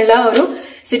വർക്ക് ചെയ്യാനുള്ള ഒരു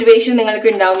situation നിങ്ങൾക്ക്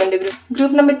ഉണ്ടാവുന്നുണ്ട്.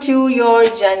 Group number 2, your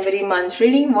January month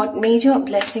reading. What major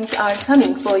blessings are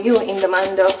coming for you in the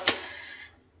month of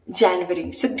January?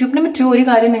 So group number 2, ഒരു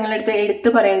കാര്യം നിങ്ങളുടെ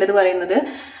എടുത്ത് പറയുന്നത്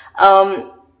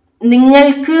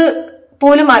നിങ്ങൾക്ക്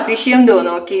പോലും അതിശയം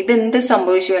തോന്നും. ഓക്കെ, ഇത് എന്ത്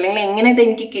സംഭവിച്ചു, അല്ലെങ്കിൽ എങ്ങനെ ഇത്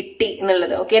എനിക്ക് കിട്ടി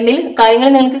എന്നുള്ളത്. ഓക്കെ, എന്തെങ്കിലും കാര്യങ്ങൾ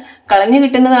നിങ്ങൾക്ക് കളഞ്ഞു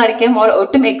കിട്ടുന്നതായിരിക്കാം,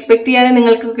 ഒട്ടും എക്സ്പെക്ട് ചെയ്യാതെ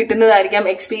നിങ്ങൾക്ക് കിട്ടുന്നതായിരിക്കാം,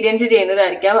 എക്സ്പീരിയൻസ്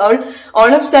ചെയ്യുന്നതായിരിക്കാം,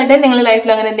 ഓൾ ഓഫ് സഡൻ നിങ്ങളുടെ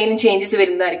ലൈഫിൽ അങ്ങനെ എന്തെങ്കിലും ചേഞ്ചസ്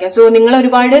വരുന്നതായിരിക്കാം. സോ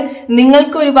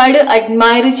നിങ്ങൾക്ക് ഒരുപാട്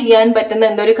അഡ്മയർ ചെയ്യാൻ പറ്റുന്ന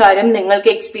എന്തൊരു കാര്യം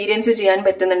നിങ്ങൾക്ക് എക്സ്പീരിയൻസ് ചെയ്യാൻ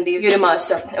പറ്റുന്നുണ്ട് ഈ ഒരു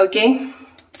മാസം. ഓക്കെ,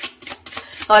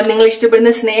 നിങ്ങൾ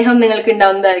ഇഷ്ടപ്പെടുന്ന സ്നേഹം നിങ്ങൾക്ക്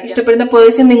ഉണ്ടാവുന്നതായിരിക്കും, ഇഷ്ടപ്പെടുന്ന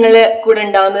പേഴ്സൺ നിങ്ങളെ കൂടെ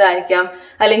ഉണ്ടാവുന്നതായിരിക്കാം,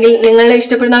 അല്ലെങ്കിൽ നിങ്ങൾ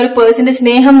ഇഷ്ടപ്പെടുന്ന ഒരു പേഴ്സന്റെ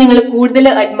സ്നേഹം നിങ്ങൾ കൂടുതൽ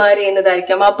അഡ്മയർ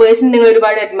ചെയ്യുന്നതായിരിക്കാം, ആ പേഴ്സൺ നിങ്ങൾ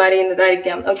ഒരുപാട് അഡ്മയർ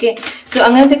ചെയ്യുന്നതായിരിക്കാം. ഓക്കെ, സോ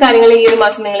അങ്ങനത്തെ കാര്യങ്ങൾ ഈ ഒരു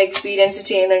മാസം നിങ്ങൾ എക്സ്പീരിയൻസ്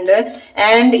ചെയ്യുന്നുണ്ട്.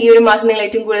 ആൻഡ് ഈ ഒരു മാസം നിങ്ങൾ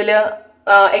ഏറ്റവും കൂടുതൽ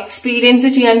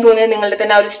എക്സ്പീരിയൻസ് ചെയ്യാൻ പോകുന്നത് നിങ്ങളുടെ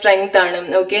തന്നെ ആ ഒരു സ്ട്രെങ്ത് ആണ്.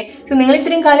 ഓക്കെ, സോ നിങ്ങൾ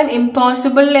ഇത്രയും കാലം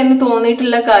ഇമ്പോസിബിൾ എന്ന്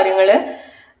തോന്നിയിട്ടുള്ള കാര്യങ്ങള്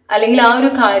അല്ലെങ്കിൽ ആ ഒരു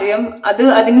കാര്യം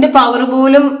അതിന്റെ പവർ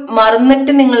പോലും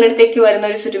മറന്നിട്ട് നിങ്ങളുടെ അടുത്തേക്ക് വരുന്ന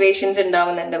ഒരു സിറ്റുവേഷൻസ്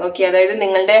ഉണ്ടാവുന്നുണ്ട്. ഓക്കെ, അതായത്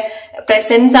നിങ്ങളുടെ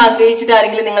പ്രസൻസ് ആഗ്രഹിച്ചിട്ട്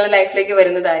ആരെങ്കിലും നിങ്ങളുടെ ലൈഫിലേക്ക്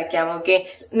വരുന്നതായിരിക്കാം. ഓക്കെ,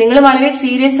 നിങ്ങൾ വളരെ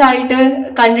സീരിയസ് ആയിട്ട്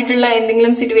കണ്ടിട്ടുള്ള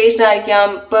എന്തെങ്കിലും സിറ്റുവേഷൻ ആയിരിക്കാം,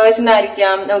 പേഴ്സൺ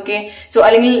ആയിരിക്കാം. ഓക്കെ, സോ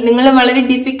അല്ലെങ്കിൽ നിങ്ങൾ വളരെ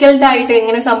ഡിഫിക്കൽട്ട് ആയിട്ട്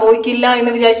എങ്ങനെ സംഭവിക്കില്ല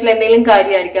എന്ന് വിചാരിച്ചുള്ള എന്തെങ്കിലും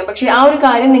കാര്യമായിരിക്കാം. പക്ഷെ ആ ഒരു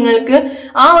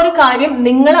കാര്യം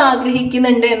നിങ്ങൾ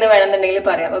ആഗ്രഹിക്കുന്നുണ്ട് എന്ന് വേണമെന്നുണ്ടെങ്കിൽ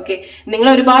പറയാം. ഓക്കെ, നിങ്ങൾ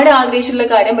ഒരുപാട് ആഗ്രഹിച്ചിട്ടുള്ള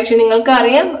കാര്യം, പക്ഷെ നിങ്ങൾക്ക്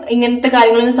അറിയാം ഇങ്ങനത്തെ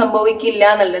കാര്യങ്ങളൊന്നും സംഭവിക്കില്ല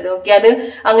എന്നുള്ളത്. ഓക്കെ, അത്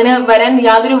അങ്ങനെ വരാൻ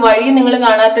യാതൊരു വഴിയും നിങ്ങൾ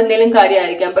കാണാത്ത എന്തെങ്കിലും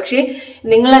കാര്യമായിരിക്കാം. പക്ഷെ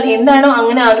നിങ്ങൾ എന്താണോ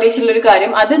അങ്ങനെ ആഗ്രഹിച്ചിട്ടുള്ള ഒരു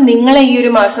കാര്യം, അത് നിങ്ങളെ ഈ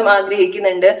ഒരു മാസം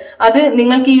ആഗ്രഹിക്കുന്നുണ്ട്, അത്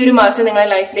നിങ്ങൾക്ക് ഈ ഒരു മാസം നിങ്ങളെ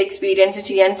ലൈഫിൽ എക്സ്പീരിയൻസ്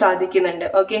ചെയ്യാൻ സാധിക്കുന്നുണ്ട്.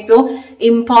 ഓക്കെ, സോ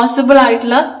ഇമ്പോസിബിൾ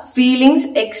ആയിട്ടുള്ള ഫീലിംഗ്സ്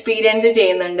എക്സ്പീരിയൻസ്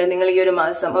ചെയ്യുന്നുണ്ട് നിങ്ങൾ ഈ ഒരു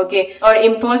മാസം. ഓക്കെ, ഓർ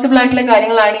ഇമ്പോസിബിൾ ആയിട്ടുള്ള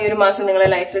കാര്യങ്ങളാണ് ഈ ഒരു മാസം നിങ്ങളുടെ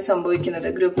ലൈഫിൽ സംഭവിക്കുന്നത്.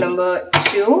 Group number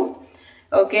 2.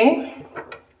 Okay,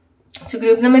 so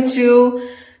group number 2,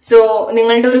 so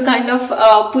നിങ്ങളുടെ ഒരു കൈൻഡ് ഓഫ്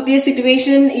പുതിയ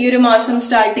സിറ്റുവേഷൻ ഈ ഒരു മാസം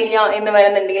സ്റ്റാർട്ട് ചെയ്യാം എന്ന്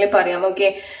വേണമെന്നുണ്ടെങ്കിൽ പറയാം. ഓക്കെ,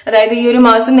 അതായത് ഈ ഒരു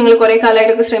മാസം നിങ്ങൾ കുറെ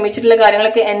കാലമായിട്ടൊക്കെ ശ്രമിച്ചിട്ടുള്ള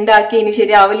കാര്യങ്ങളൊക്കെ എൻഡ് ആക്കി ഇനി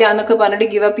ശരിയാവില്ല എന്നൊക്കെ പറഞ്ഞിട്ട്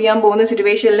ഗിവ് അപ്പ് ചെയ്യാൻ പോകുന്ന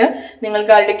സിറ്റുവേഷനിൽ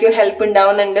നിങ്ങൾക്ക് ആരുടെയൊക്കെയോ ഹെൽപ്പ്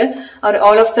ഉണ്ടാവുന്നുണ്ട്.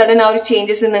 ഓൾ ഓഫ് സഡൻ ആ ഒരു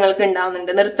ചേഞ്ചസ് നിങ്ങൾക്ക്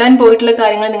ഉണ്ടാവുന്നുണ്ട്. നിർത്താൻ പോയിട്ടുള്ള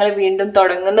കാര്യങ്ങൾ നിങ്ങൾ വീണ്ടും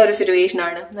തുടങ്ങുന്ന ഒരു സിറ്റുവേഷൻ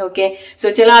ആണ്. ഓക്കെ, സോ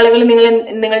ചില ആളുകൾ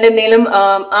നിങ്ങളുടെ എന്തെങ്കിലും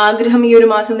ആഗ്രഹം ഈ ഒരു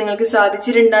മാസം നിങ്ങൾക്ക്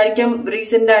സാധിച്ചിട്ടുണ്ടായിരിക്കാം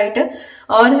റീസെന്റ് ആയിട്ട്,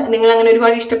 ഓർ നിങ്ങൾ അങ്ങനെ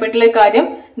ഒരുപാട് ഇഷ്ടപ്പെട്ടുള്ള കാര്യം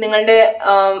നിങ്ങളുടെ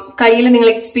കയ്യിൽ നിങ്ങൾ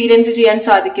എക്സ്പീരിയൻസ് ചെയ്യാൻ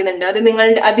സാധിക്കുന്നുണ്ട്.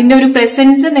 അതിന്റെ ഒരു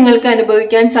പ്രസൻസ് നിങ്ങൾക്ക്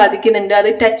അനുഭവിക്കാൻ സാധിക്കുന്നുണ്ട്, അത്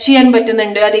ടച്ച് ചെയ്യാൻ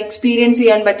പറ്റുന്നുണ്ട്, അത് എക്സ്പീരിയൻസ്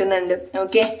ചെയ്യാൻ പറ്റുന്നുണ്ട്.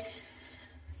 Okay,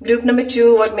 group number 2,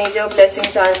 what major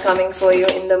blessings are coming for you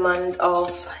in the month of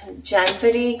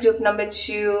January? Group number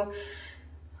 2.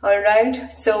 Alright,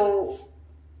 so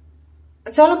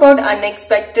it's all about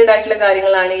unexpected ആയിട്ടുള്ള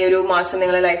കാര്യങ്ങളാണ് ഈ ഒരു മാസം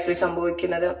നിങ്ങളുടെ ലൈഫിൽ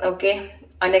സംഭവിക്കുന്നത്. ഓക്കെ,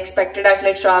 അൺഎക്സ്പെക്ടഡ്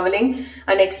ആയിട്ടുള്ള ട്രാവലിംഗ്,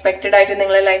 അൺഎക്സ്പെക്ടഡ് ആയിട്ട്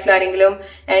നിങ്ങളുടെ ലൈഫിൽ ആരെങ്കിലും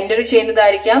എൻ്റർ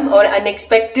ചെയ്യുന്നതായിരിക്കാം, ഓർ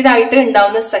അൺഎക്സ്പെക്ടഡ് ആയിട്ട്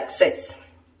ഉണ്ടാവുന്ന സക്സസ്.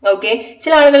 ഓക്കെ,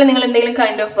 ചില ആളുകൾ നിങ്ങൾ എന്തെങ്കിലും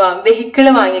കൈൻഡ് ഓഫ് വെഹിക്കിൾ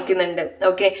വാങ്ങിക്കുന്നുണ്ട്.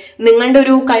 ഓക്കെ, നിങ്ങളുടെ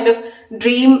ഒരു കൈൻഡ് ഓഫ്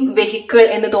ഡ്രീം വെഹിക്കിൾ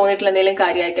എന്ന് തോന്നിയിട്ടുള്ള എന്തെങ്കിലും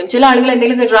കാര്യമായിരിക്കാം. ചില ആളുകൾ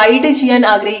എന്തെങ്കിലും റൈഡ് ചെയ്യാൻ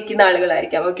ആഗ്രഹിക്കുന്ന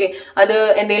ആളുകളായിരിക്കാം. ഓക്കെ, അത്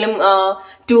എന്തെങ്കിലും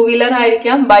 2 വീലർ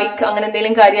ആയിരിക്കാം, ബൈക്ക്, അങ്ങനെ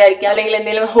എന്തെങ്കിലും കാര്യമായിരിക്കാം, അല്ലെങ്കിൽ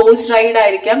എന്തെങ്കിലും ഹോഴ്സ് റൈഡ്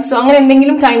ആയിരിക്കാം. സോ അങ്ങനെ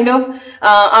എന്തെങ്കിലും കൈൻഡ് ഓഫ്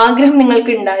ആഗ്രഹം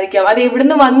നിങ്ങൾക്ക് ഉണ്ടായിരിക്കാം. അത്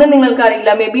എവിടുന്ന് വന്ന് നിങ്ങൾക്ക്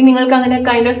അറിയില്ല. മേ ബി നിങ്ങൾക്ക് അങ്ങനെ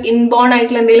കൈൻഡ് ഓഫ് ഇൻബോൺ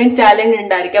ആയിട്ടുള്ള എന്തെങ്കിലും ടാലന്റ്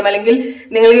ഉണ്ടായിരിക്കാം, അല്ലെങ്കിൽ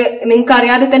നിങ്ങൾക്ക്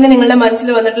അറിയാതെ തന്നെ നിങ്ങളുടെ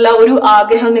മനസ്സിൽ വന്നിട്ടുള്ള ഒരു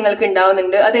ആഗ്രഹം നിങ്ങൾക്ക്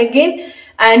ഉണ്ടാവുന്നുണ്ട്. അത് അഗെയിൻ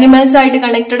ആനിമൽസ് ആയിട്ട്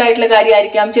കണക്റ്റഡ് ആയിട്ടുള്ള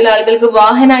കാര്യമായിരിക്കാം. ചില ആളുകൾക്ക്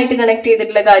വാഹനമായിട്ട് കണക്ട്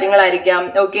ചെയ്തിട്ടുള്ള കാര്യങ്ങളായിരിക്കാം.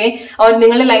 ഓക്കെ, അവർ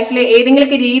നിങ്ങളുടെ ലൈഫിൽ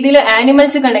ഏതെങ്കിലുമൊക്കെ രീതിയിൽ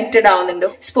ആനിമൽസ് കണക്റ്റഡ് ആവുന്നുണ്ടോ,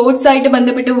 സ്പോർട്സ് ആയിട്ട്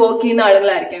ബന്ധപ്പെട്ട് വർക്ക് ചെയ്യുന്ന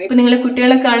ആളുകളായിരിക്കാം. ഇപ്പൊ നിങ്ങൾ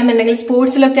കുട്ടികളൊക്കെ ആണെന്നുണ്ടെങ്കിൽ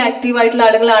സ്പോർട്സിലൊക്കെ ആക്റ്റീവ് ആയിട്ടുള്ള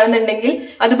ആളുകളാണെന്നുണ്ടെങ്കിൽ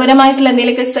അതുപരമായിട്ടുള്ള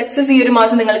എന്തെങ്കിലുമൊക്കെ സക്സസ് ഈ ഒരു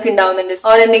മാസം നിങ്ങൾക്ക് ഉണ്ടാവുന്നുണ്ട്.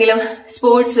 അവർ എന്തെങ്കിലും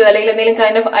സ്പോർട്സ് അല്ലെങ്കിൽ എന്തെങ്കിലും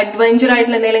കൈൻഡ് ഓഫ് അഡ്വഞ്ചർ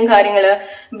ആയിട്ടുള്ള എന്തെങ്കിലും കാര്യങ്ങള്,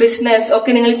 ബിസിനസ്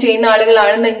ഒക്കെ നിങ്ങൾ ചെയ്യുന്ന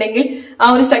ആളുകളാണെന്നുണ്ടെങ്കിൽ ആ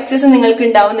ഒരു സക്സസ് നിങ്ങൾക്ക്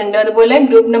ഉണ്ടാവുന്നുണ്ട്. അതുപോലെ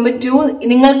ഗ്രൂപ്പ് നമ്പർ 2,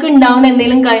 നിങ്ങൾക്ക് ഉണ്ടാവുന്ന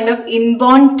എന്തെങ്കിലും kind of inborn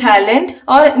talent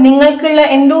or നിങ്ങൾക്കുള്ള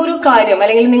എന്തോ ഒരു കാര്യം,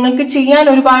 അല്ലെങ്കിൽ നിങ്ങൾക്ക് ചെയ്യാൻ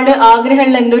ഒരുപാട്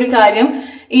ആഗ്രഹമുള്ള എന്തോ ഒരു കാര്യം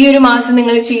ഈ ഒരു മാസം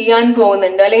നിങ്ങൾ ചെയ്യാൻ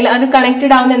പോകുന്നുണ്ട്. അല്ലെങ്കിൽ അത്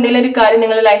കണക്റ്റഡ് ആവുന്ന എന്തെങ്കിലും ഒരു കാര്യം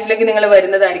നിങ്ങളുടെ ലൈഫിലേക്ക് നിങ്ങൾ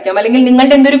വരുന്നതായിരിക്കാം. അല്ലെങ്കിൽ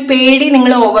നിങ്ങളുടെ എന്തൊരു പേടി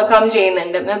നിങ്ങൾ ഓവർകം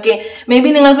ചെയ്യുന്നുണ്ട്. ഓക്കെ, മേ ബി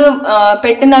നിങ്ങൾക്ക്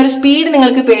പെട്ടെന്ന് ഒരു സ്പീഡ്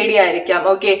നിങ്ങൾക്ക് പേടിയായിരിക്കാം.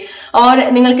 ഓക്കെ, ഓർ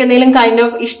നിങ്ങൾക്ക് എന്തെങ്കിലും കൈൻഡ്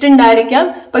ഓഫ് ഇഷ്ടം ഉണ്ടായിരിക്കാം,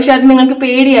 പക്ഷെ അത് നിങ്ങൾക്ക്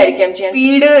പേടിയായിരിക്കാം ചെയ്യാൻ.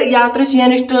 സ്പീഡ് യാത്ര ചെയ്യാൻ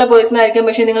ഇഷ്ടമുള്ള പേഴ്സൺ ആയിരിക്കാം,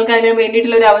 പക്ഷെ നിങ്ങൾക്ക് അതിന്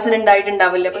വേണ്ടിയിട്ടുള്ള ഒരു അവസരം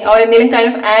ഉണ്ടായിട്ടുണ്ടാവില്ല. ഓർ എന്തെങ്കിലും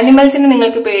കൈൻഡ് ഓഫ് ആനിമൽസിന്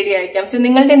നിങ്ങൾക്ക് പേടിയായിരിക്കാം. സോ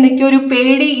നിങ്ങളുടെ എന്തൊക്കെയോ ഒരു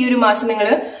പേടി ഈ ഒരു മാസം നിങ്ങൾ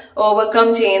ഓവർകം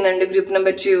ചെയ്യുന്നുണ്ട് ഗ്രൂപ്പ്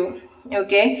നമ്പർ 2.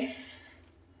 ഓക്കെ,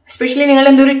 എസ്പെഷ്യലി നിങ്ങൾ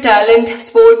എന്തൊരു ടാലന്റ്,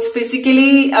 സ്പോർട്സ്,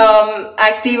 ഫിസിക്കലി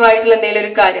ആക്റ്റീവ് ആയിട്ടുള്ള എന്തെങ്കിലും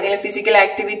ഒരു കാര്യം, അല്ലെങ്കിൽ ഫിസിക്കൽ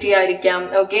ആക്ടിവിറ്റി ആയിരിക്കാം.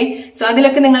 ഓക്കെ, സോ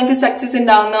അതിലൊക്കെ നിങ്ങൾക്ക് സക്സസ്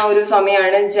ഉണ്ടാവുന്ന ഒരു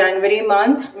സമയമാണ് January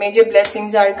month. Major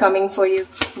blessings are coming for you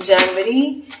January.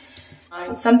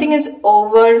 Something is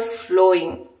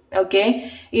overflowing. Okay,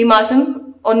 ഈ മാസം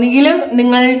ഒന്നുകിൽ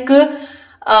നിങ്ങൾക്ക്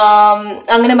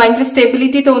അങ്ങനെ ഭയങ്കര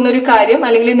സ്റ്റെബിലിറ്റി തോന്നുന്ന ഒരു കാര്യം,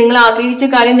 അല്ലെങ്കിൽ നിങ്ങൾ ആഗ്രഹിച്ച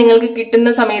കാര്യം നിങ്ങൾക്ക്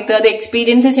കിട്ടുന്ന സമയത്ത്, അത്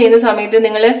എക്സ്പീരിയൻസ് ചെയ്യുന്ന സമയത്ത്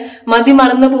നിങ്ങൾ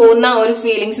മതിമറന്നു പോകുന്ന ഒരു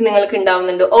ഫീലിങ്സ് നിങ്ങൾക്ക്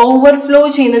ഉണ്ടാവുന്നുണ്ട്. ഓവർഫ്ലോ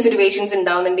ചെയ്യുന്ന സിറ്റുവേഷൻസ്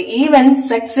ഉണ്ടാവുന്നുണ്ട്. ഈവൻ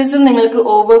സക്സസും നിങ്ങൾക്ക്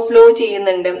ഓവർഫ്ലോ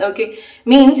ചെയ്യുന്നുണ്ട്. ഓക്കെ,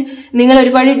 മീൻസ് നിങ്ങൾ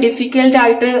ഒരുപാട് ഡിഫിക്കൽട്ട്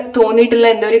ആയിട്ട് തോന്നിയിട്ടുള്ള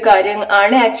എന്തോ ഒരു കാര്യം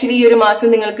ആണ് ആക്ച്വലി ഈ ഒരു മാസം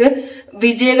നിങ്ങൾക്ക്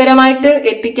വിജയകരമായിട്ട്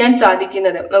എത്തിക്കാൻ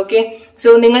സാധിക്കുന്നത്. ഓക്കെ, സോ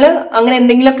നിങ്ങൾ അങ്ങനെ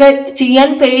എന്തെങ്കിലുമൊക്കെ ചെയ്യാൻ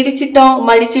പേടിച്ചിട്ടോ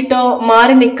മടിച്ചിട്ടോ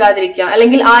മാറി നിൽക്കാതിരിക്കുക. അല്ലെങ്കിൽ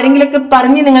ആരെങ്കിലൊക്കെ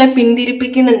പറഞ്ഞ് നിങ്ങളെ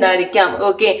പിന്തിരിപ്പിക്കുന്നുണ്ടായിരിക്കാം.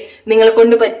 ഓക്കെ, നിങ്ങളെ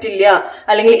കൊണ്ട് പറ്റില്ല,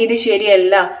 അല്ലെങ്കിൽ ഇത്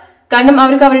ശരിയല്ല. കാരണം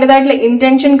അവർക്ക് അവരുടേതായിട്ടുള്ള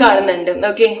ഇന്റൻഷൻ കാണുന്നുണ്ട്.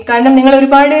 ഓക്കെ, കാരണം നിങ്ങൾ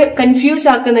ഒരുപാട് കൺഫ്യൂസ്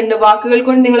ആക്കുന്നുണ്ട്, വാക്കുകൾ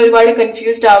കൊണ്ട് നിങ്ങൾ ഒരുപാട്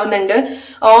കൺഫ്യൂസ്ഡ് ആവുന്നുണ്ട്.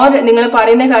 ഓർ നിങ്ങൾ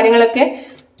പറയുന്ന കാര്യങ്ങളൊക്കെ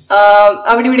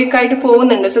അവിടെ ഇവിടേക്ക് ആയിട്ട്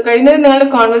പോകുന്നുണ്ട്. സോ കഴിയുന്നത് നിങ്ങളുടെ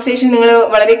കോൺവെർസേഷൻ നിങ്ങൾ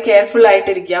വളരെ careful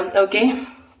ആയിട്ടിരിക്കാം. Okay,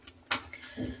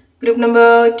 group number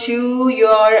 2,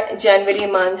 your January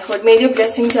month. What major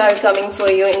blessings are coming for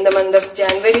you in the month of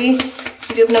January?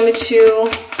 Group number 2,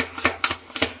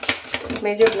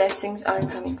 major blessings are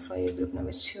coming for you. Group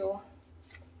number 2.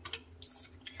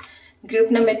 Group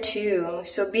number 2.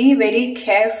 So be very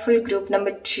careful, group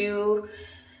number 2.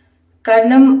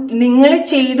 കാരണം നിങ്ങൾ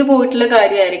ചെയ്തു പോയിട്ടുള്ള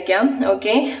കാര്യമായിരിക്കാം.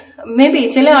 Okay, may be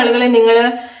ചില ആളുകളെ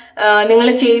നിങ്ങൾ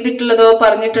ചെയ്തിട്ടുള്ളതോ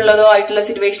പറഞ്ഞിട്ടുള്ളതോ ആയിട്ടുള്ള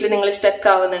സിറ്റുവേഷനിൽ നിങ്ങൾ സ്റ്റക്ക്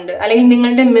ആവുന്നുണ്ട്, അല്ലെങ്കിൽ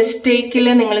നിങ്ങളുടെ മിസ്റ്റേക്കിൽ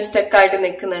നിങ്ങൾ സ്റ്റക്ക് ആയിട്ട്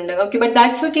നിൽക്കുന്നുണ്ട്. Okay, but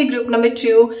that's okay. Group number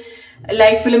 2,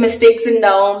 ലൈഫിൽ മിസ്റ്റേക്സ്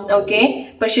ഉണ്ടാവും. ഓക്കെ,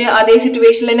 പക്ഷെ അതേ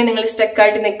സിറ്റുവേഷനിൽ തന്നെ നിങ്ങൾ സ്റ്റക്ക്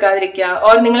ആയിട്ട് നിൽക്കാതിരിക്കുക.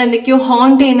 ഓർ നിങ്ങൾ എന്തൊക്കെയോ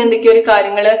ഹോണ്ട് ചെയ്യുന്ന എന്തൊക്കെയോ ഒരു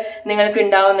കാര്യങ്ങൾ നിങ്ങൾക്ക്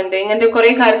ഉണ്ടാവുന്നുണ്ട്. ഇങ്ങനത്തെ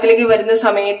കുറെ കാര്യത്തിലേക്ക് വരുന്ന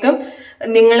സമയത്തും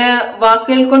നിങ്ങള്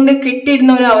വാക്കുകൾ കൊണ്ട്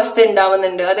കെട്ടിയിടുന്ന ഒരു അവസ്ഥ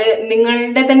ഉണ്ടാവുന്നുണ്ട്. അത്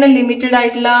നിങ്ങളുടെ തന്നെ ലിമിറ്റഡ്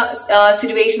ആയിട്ടുള്ള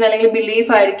സിറ്റുവേഷൻ അല്ലെങ്കിൽ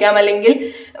ബിലീഫ് ആയിരിക്കാം, അല്ലെങ്കിൽ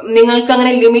നിങ്ങൾക്ക്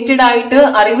അങ്ങനെ ലിമിറ്റഡ് ആയിട്ട്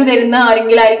അറിവ് തരുന്ന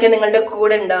ആരെങ്കിലും ആയിരിക്കാം നിങ്ങളുടെ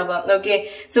കൂടെ ഉണ്ടാവാം. ഓക്കെ,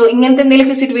 സോ ഇങ്ങനത്തെ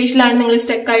എന്തെങ്കിലുമൊക്കെ സിറ്റുവേഷനിലാണ് നിങ്ങൾ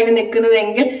സ്റ്റക്ക് ആയിട്ട്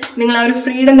നിൽക്കുന്നതെങ്കിൽ നിങ്ങൾ ആ ഒരു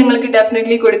ഫ്രീഡം നിങ്ങൾക്ക്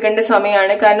ഡെഫിനറ്റ്ലി കൊടുക്കേണ്ട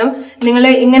സമയമാണ്. കാരണം നിങ്ങൾ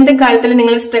ഇങ്ങനത്തെ കാര്യത്തിൽ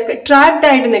നിങ്ങൾ ട്രാക്ഡ്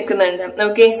ആയിട്ട് നിൽക്കുന്നുണ്ട്.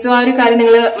 ഓക്കെ, സോ ആ ഒരു കാര്യം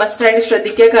നിങ്ങൾ മസ്റ്റ് ആയിട്ട്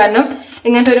ശ്രദ്ധിക്കുക. കാരണം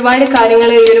ഇങ്ങനത്തെ ഒരുപാട് കാര്യങ്ങൾ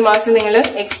ഈ ഒരു മാസം നിങ്ങൾ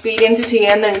എക്സ്പീരിയൻസ്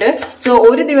ചെയ്യുന്നുണ്ട്. സോ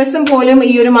ഒരു ദിവസം പോലും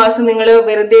ഈ ഒരു മാസം നിങ്ങൾ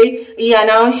വെറുതെ ഈ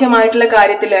അനാവശ്യമായിട്ടുള്ള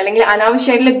കാര്യത്തിൽ അല്ലെങ്കിൽ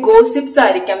അനാവശ്യമായിട്ടുള്ള ഗോസിപ്സ്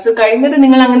ആയിരിക്കാം. സോ കഴിയുന്നത്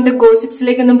നിങ്ങൾ അങ്ങനത്തെ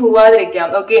ഗോസിപ്സിലേക്കൊന്നും പോവാതിരിക്കാം.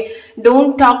 Okay,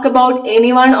 don't talk about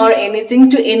any one or anything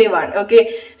to any one. Okay,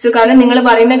 so കാരണം നിങ്ങൾ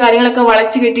പറയുന്ന കാര്യങ്ങളൊക്കെ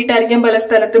വളച്ചു കെട്ടിയിട്ടായിരിക്കാം പല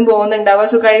സ്ഥലത്തും പോകുന്നുണ്ടാവുക.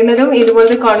 സോ കഴിയുന്നതും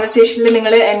ഇതുപോലത്തെ കോൺവെർസേഷനിൽ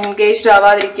നിങ്ങൾ engaged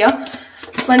ആവാതിരിക്കുക.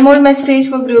 One more message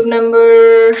for group number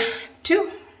 2.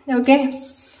 Okay,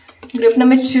 group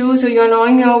number 2, so you are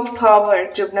knowing your power.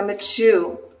 Group number 2.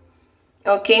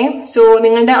 Okay, so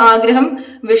നിങ്ങളുടെ ആഗ്രഹം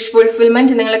വിഷ്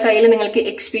ഫുൾഫിൽമെന്റ് നിങ്ങളുടെ കയ്യിൽ നിങ്ങൾക്ക്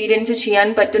എക്സ്പീരിയൻസ് ചെയ്യാൻ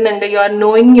പറ്റുന്നുണ്ട്. You are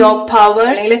knowing your power,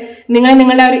 അല്ലെങ്കിൽ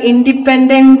നിങ്ങളുടെ ഒരു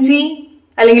ഇൻഡിപെൻഡൻസി,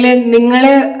 അല്ലെങ്കിൽ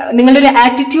നിങ്ങളുടെ ഒരു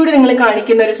ആറ്റിറ്റ്യൂഡ് നിങ്ങൾ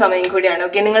കാണിക്കുന്ന ഒരു സമയം കൂടിയാണ്.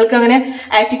 ഓക്കെ, നിങ്ങൾക്ക് അങ്ങനെ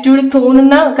ആറ്റിറ്റ്യൂഡ്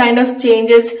തോന്നുന്ന കൈൻഡ് ഓഫ്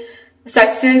ചേഞ്ചസ്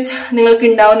സക്സസ് നിങ്ങൾക്ക്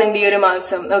ഉണ്ടാവുന്നുണ്ട് ഈ ഒരു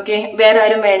മാസം. ഓക്കെ, വേറെ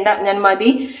ആരും വേണ്ട, ഞാൻ മതി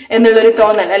എന്നുള്ളൊരു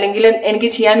തോന്നൽ, അല്ലെങ്കിൽ എനിക്ക്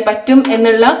ചെയ്യാൻ പറ്റും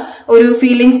എന്നുള്ള ഒരു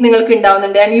ഫീലിംഗ്സ് നിങ്ങൾക്ക്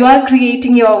ഉണ്ടാവുന്നുണ്ട്. And you are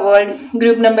creating your world.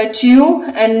 Group number 2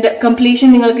 and completion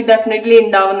നിങ്ങൾക്ക് ഡെഫിനറ്റ്ലി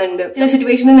ഉണ്ടാവുന്നുണ്ട്. ചില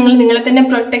സിറ്റുവേഷനിൽ നിങ്ങൾ നിങ്ങളെ തന്നെ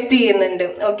പ്രൊട്ടക്ട് ചെയ്യുന്നുണ്ട്.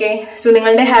 ഓക്കെ, സോ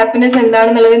നിങ്ങളുടെ ഹാപ്പിനെസ്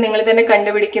എന്താണെന്നുള്ളത് നിങ്ങൾ തന്നെ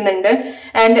കണ്ടുപിടിക്കുന്നുണ്ട്.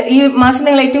 ആൻഡ് ഈ മാസം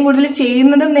നിങ്ങൾ ഏറ്റവും കൂടുതൽ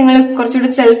ചെയ്യുന്നതും നിങ്ങൾ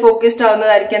കുറച്ചുകൂടി സെൽഫ് ഫോക്കസ്ഡ്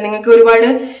ആവുന്നതായിരിക്കാം. നിങ്ങൾക്ക് ഒരുപാട്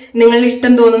നിങ്ങളുടെ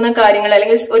ഇഷ്ടം തോന്നുന്ന കാര്യങ്ങൾ,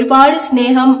 അല്ലെങ്കിൽ ഒരുപാട്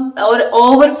സ്നേഹം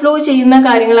ഓവർഫ്ലോ ചെയ്യുന്ന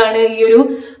കാര്യങ്ങളാണ് ഈ ഒരു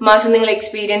മാസം നിങ്ങൾ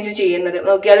എക്സ്പീരിയൻസ് ചെയ്യുന്നത്.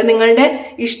 ഓക്കെ, അത് നിങ്ങളുടെ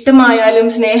ഇഷ്ടമായാലും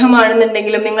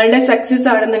സ്നേഹമാണെന്നുണ്ടെങ്കിലും നിങ്ങളുടെ സക്സസ്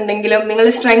ആണെന്നുണ്ടെങ്കിലും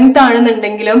നിങ്ങളുടെ സ്ട്രെങ്ത്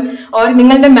ആണെന്നുണ്ടെങ്കിലും ഓർ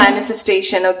നിങ്ങളുടെ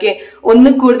മാനിഫെസ്റ്റേഷൻ. ഓക്കെ,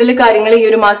 ഒന്ന് കൂടുതൽ കാര്യങ്ങൾ ഈ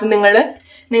ഒരു മാസം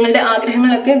നിങ്ങളുടെ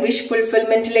ആഗ്രഹങ്ങളൊക്കെ വിഷ്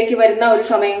ഫുൾഫിൽമെന്റിലേക്ക് വരുന്ന ഒരു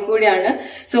സമയം കൂടിയാണ്.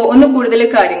 സോ ഒന്ന് കൂടുതൽ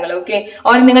കാര്യങ്ങൾ. ഓക്കെ,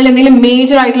 ഓർ നിങ്ങൾ എന്തെങ്കിലും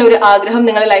മേജർ ആയിട്ടുള്ള ഒരു ആഗ്രഹം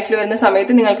നിങ്ങളുടെ ലൈഫിൽ വരുന്ന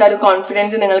സമയത്ത് നിങ്ങൾക്ക് ആ ഒരു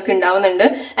കോൺഫിഡൻസ് നിങ്ങൾക്ക് ഉണ്ടാവുന്നുണ്ട്.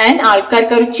 ആൻഡ്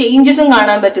ആൾക്കാർക്ക് ഒരു ചേഞ്ചസും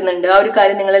കാണാൻ പറ്റുന്നുണ്ട് ആ ഒരു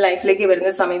കാര്യം നിങ്ങളുടെ ലൈഫിലേക്ക്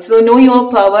വരുന്ന സമയത്ത്. So no your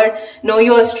power, no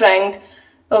your strength.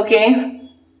 Okay,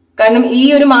 കാരണം ഈ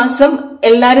ഒരു മാസം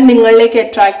എല്ലാരും നിങ്ങളിലേക്ക്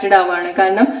അട്രാക്റ്റഡ് ആവുകയാണ്.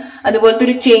 കാരണം അതുപോലത്തെ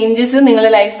ഒരു ചേഞ്ചസ്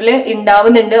നിങ്ങളുടെ ലൈഫിൽ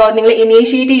ഉണ്ടാവുന്നുണ്ട്, ഓർ നിങ്ങൾ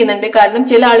ഇനീഷ്യേറ്റ് ചെയ്യുന്നുണ്ട്. കാരണം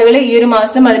ചില ആളുകൾ ഈ ഒരു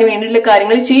മാസം അതിന് വേണ്ടിയിട്ടുള്ള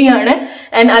കാര്യങ്ങൾ ചെയ്യാണ്.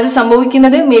 ആൻഡ് അത്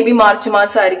സംഭവിക്കുന്നത് മേ ബി മാർച്ച്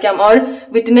മാസം ആയിരിക്കാം, or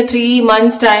within 3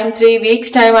 months time, 3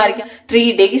 weeks time ആയിരിക്കാം, 3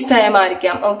 days ടൈം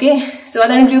ആയിരിക്കാം. ഓക്കെ, സോ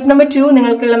അതാണ് ഗ്രൂപ്പ് നമ്പർ 2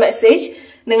 നിങ്ങൾക്കുള്ള മെസ്സേജ്.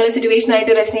 നിങ്ങൾ സിറ്റുവേഷൻ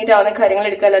ആയിട്ട് റെസനേറ്റ് ആവുന്ന കാര്യങ്ങൾ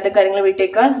എടുക്കുക, അല്ലാത്ത കാര്യങ്ങൾ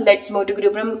വിട്ടേക്കുക. Let's move to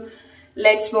group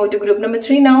number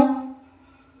 3 now.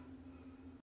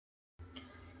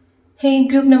 Hey,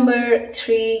 group number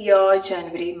 3, your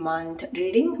January month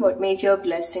reading. What major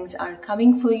blessings are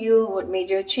coming for you? What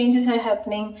major changes are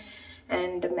happening?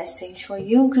 And the message for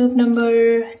you, group number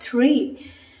 3.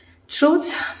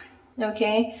 Truth.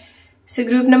 Okay. So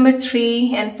group number 3.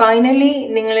 And finally,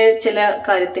 നിങ്ങളെ ചില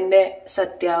കാര്യത്തിന്റെ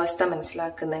സത്യാവസ്ഥ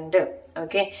മനസ്സിലാക്കുന്നുണ്ട്.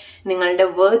 Okay, നിങ്ങളുടെ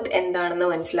worth എന്താണെന്ന്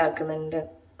മനസ്സിലാക്കുന്നുണ്ട്.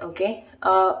 Okay,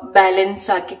 balance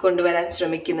ആക്കി കൊണ്ടുവരാൻ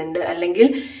ശ്രമിക്കുന്നുണ്ട്. അല്ലെങ്കിൽ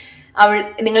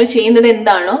നിങ്ങൾ ചെയ്യുന്നത്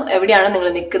എന്താണോ, എവിടെയാണോ നിങ്ങൾ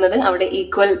നിൽക്കുന്നത് അവിടെ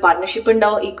ഈക്വൽ പാർട്ണർഷിപ്പ് ഉണ്ടോ,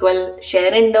 ഈക്വൽ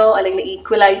ഷെയർ ഉണ്ടോ, അല്ലെങ്കിൽ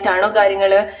ഈക്വൽ ആയിട്ടാണോ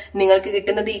കാര്യങ്ങൾ നിങ്ങൾക്ക്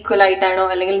കിട്ടുന്നത്, ഈക്വൽ ആയിട്ടാണോ,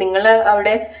 അല്ലെങ്കിൽ നിങ്ങൾ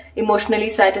അവിടെ ഇമോഷണലി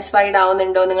സാറ്റിസ്ഫൈഡ്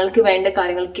ആവുന്നുണ്ടോ, നിങ്ങൾക്ക് വേണ്ട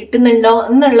കാര്യങ്ങൾ കിട്ടുന്നുണ്ടോ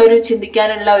എന്നുള്ള ഒരു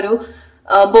ചിന്തിക്കാനുള്ള ഒരു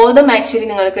ബോധം ആക്ച്വലി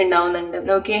നിങ്ങൾക്ക് ഉണ്ടാവുന്നുണ്ട്.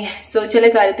 ഓക്കെ, സോ ചില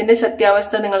കാര്യത്തിന്റെ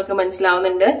സത്യാവസ്ഥ നിങ്ങൾക്ക്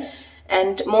മനസ്സിലാവുന്നുണ്ട്.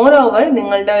 ആൻഡ് മോർ ഓവർ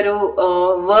നിങ്ങളുടെ ഒരു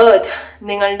വർത്ത്,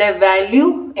 നിങ്ങളുടെ വാല്യൂ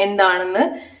എന്താണെന്ന്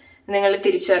നിങ്ങൾ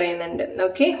തിരിച്ചറിയുന്നുണ്ട്.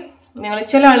 ഓക്കെ, നിങ്ങൾ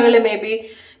ചില ആളുകൾ മേ ബി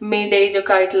മിഡ് ഏജ്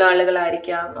ഒക്കെ ആയിട്ടുള്ള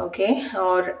ആളുകളായിരിക്കാം. ഓക്കെ,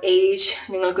 ഓർ ഏജ്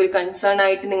നിങ്ങൾക്കൊരു കൺസേൺ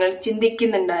ആയിട്ട് നിങ്ങൾ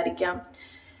ചിന്തിക്കുന്നുണ്ടായിരിക്കാം.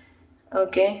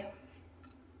 Okay,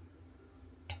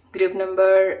 group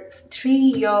number 3,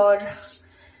 your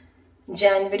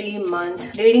January month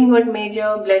reading. What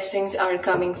major blessings are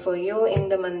coming for you in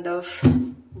the month of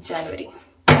January?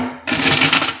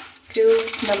 Group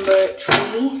number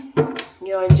 3,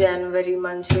 your January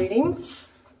month reading.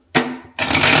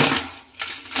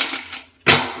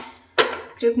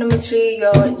 Group number 3,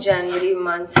 your January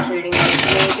month reading.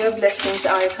 Major blessings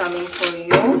are coming for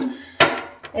you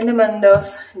in the month of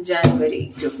January.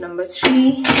 Group number 3.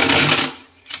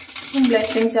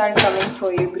 Blessings are coming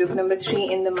for you. Group number 3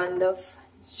 in the month of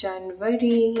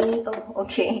January. Oh,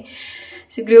 okay.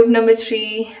 So group number 3.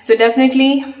 So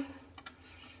definitely.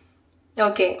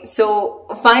 Okay, so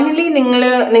finally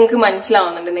നിങ്ങൾക്ക്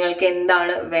മനസ്സിലാവുന്നുണ്ട് നിങ്ങൾക്ക്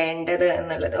എന്താണ് വേണ്ടത്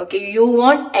എന്നുള്ളത്. Okay, you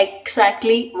want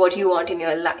exactly what you want in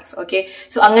your life. Okay,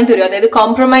 so അങ്ങനത്തെ ഒരു, അതായത്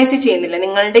compromise ചെയ്യുന്നില്ല,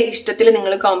 നിങ്ങളുടെ ഇഷ്ടത്തിൽ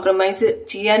നിങ്ങൾ കോംപ്രമൈസ്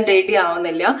ചെയ്യാൻ റെഡി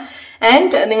ആവുന്നില്ല.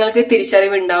 ആൻഡ് നിങ്ങൾക്ക്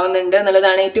തിരിച്ചറിവ് ഉണ്ടാവുന്നുണ്ട്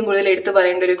എന്നുള്ളതാണ് ഏറ്റവും കൂടുതൽ എടുത്തു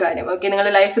പറയേണ്ട ഒരു കാര്യം. ഓക്കെ,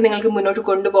 നിങ്ങളുടെ ലൈഫ് നിങ്ങൾക്ക് മുന്നോട്ട്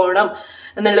കൊണ്ടുപോകണം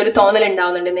എന്നുള്ളൊരു തോന്നൽ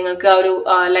ഉണ്ടാവുന്നുണ്ട്. നിങ്ങൾക്ക് ആ ഒരു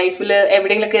ലൈഫിൽ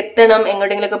എവിടെയെങ്കിലൊക്കെ എത്തണം,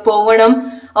 എങ്ങോട്ടെങ്കിലൊക്കെ പോകണം,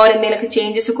 അവർ എന്തെങ്കിലുമൊക്കെ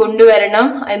ചേഞ്ചസ് കൊണ്ടുവരണം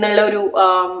എന്നുള്ള ഒരു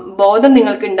ബോധം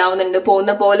നിങ്ങൾക്ക് ഉണ്ടാവുന്നുണ്ട്.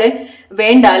 പോകുന്ന പോലെ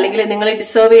വേണ്ട, അല്ലെങ്കിൽ നിങ്ങൾ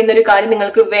ഡിസേർവ് ചെയ്യുന്ന ഒരു കാര്യം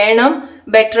നിങ്ങൾക്ക് വേണം,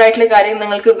 ബെറ്റർ ആയിട്ടുള്ള കാര്യം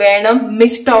നിങ്ങൾക്ക് വേണം.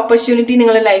 മിസ്ഡ് ഓപ്പർച്യൂണിറ്റി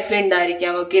നിങ്ങളുടെ ലൈഫിൽ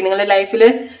ഉണ്ടായിരിക്കാം. ഓക്കെ, നിങ്ങളുടെ ലൈഫിൽ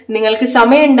നിങ്ങൾക്ക്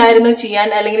സമയം ഉണ്ടായിരുന്നു ചെയ്യാൻ,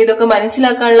 അല്ലെങ്കിൽ ഇതൊക്കെ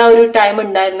മനസ്സിലാക്കാനുള്ള ഒരു ടൈം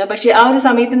ഉണ്ടായിരുന്നു. പക്ഷെ ആ ഒരു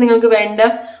സമയത്ത് നിങ്ങൾക്ക് വേണ്ട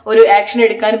ഒരു ആക്ഷൻ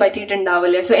എടുക്കാൻ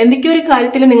പറ്റിയിട്ടുണ്ടാവില്ല. സോ എന്തൊക്കെയോ ഒരു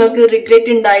കാര്യത്തിൽ നിങ്ങൾക്ക്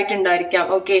റിഗ്രറ്റ് ഉണ്ടായിട്ടുണ്ടായിരിക്കാം.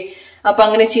 ഓക്കെ, അപ്പൊ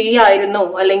അങ്ങനെ ചെയ്യായിരുന്നു,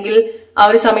 അല്ലെങ്കിൽ ആ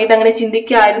ഒരു സമയത്ത് അങ്ങനെ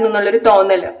ചിന്തിക്കായിരുന്നു എന്നുള്ളൊരു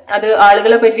തോന്നല്, അത്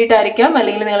ആളുകളെ പറ്റിയിട്ടായിരിക്കാം,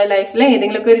 അല്ലെങ്കിൽ നിങ്ങളുടെ ലൈഫിലെ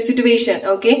ഏതെങ്കിലുമൊക്കെ ഒരു സിറ്റുവേഷൻ.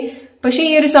 ഓക്കെ, പക്ഷെ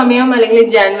ഈ ഒരു സമയം അല്ലെങ്കിൽ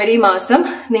ജാനുവരി മാസം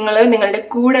നിങ്ങളുടെ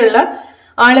കൂടെയുള്ള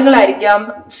ആളുകളായിരിക്കാം,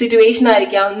 സിറ്റുവേഷൻ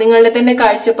ആയിരിക്കാം, നിങ്ങളുടെ തന്നെ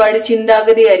കാഴ്ചപ്പാട്,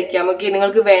 ചിന്താഗതി ആയിരിക്കാം. ഓക്കെ,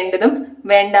 നിങ്ങൾക്ക് വേണ്ടതും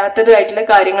വേണ്ടാത്തതുമായിട്ടുള്ള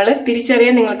കാര്യങ്ങൾ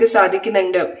തിരിച്ചറിയാൻ നിങ്ങൾക്ക്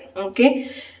സാധിക്കുന്നുണ്ട്. ഓക്കെ,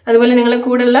 അതുപോലെ നിങ്ങളുടെ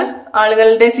കൂടെയുള്ള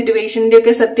ആളുകളുടെ സിറ്റുവേഷന്റെ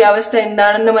ഒക്കെ സത്യാവസ്ഥ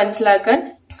എന്താണെന്ന് മനസ്സിലാക്കാൻ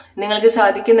നിങ്ങൾക്ക്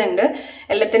സാധിക്കുന്നുണ്ട്.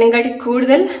 എല്ലാത്തിനും കാട്ടി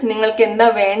കൂടുതൽ നിങ്ങൾക്ക് എന്താ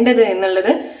വേണ്ടത്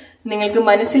എന്നുള്ളത് നിങ്ങൾക്ക്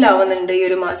മനസ്സിലാവുന്നുണ്ട് ഈ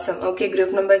ഒരു മാസം. Okay,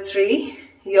 group number 3,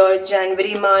 your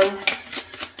January month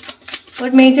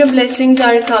What major blessings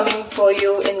are coming for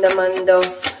you in the month of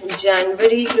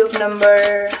January? Group number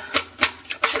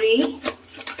 3.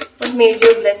 What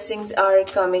major blessings are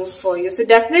coming for you? So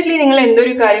definitely നിങ്ങൾ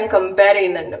എന്തൊരു കാര്യം കമ്പയർ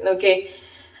ചെയ്യുന്നുണ്ട്. ഓക്കെ,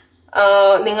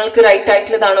 നിങ്ങൾക്ക് right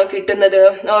ആയിട്ടുള്ളതാണോ കിട്ടുന്നത്,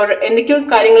 or എന്തൊക്കെയോ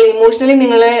കാര്യങ്ങൾ emotionally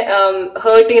നിങ്ങളെ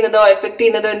heart ചെയ്യുന്നതോ എഫക്ട്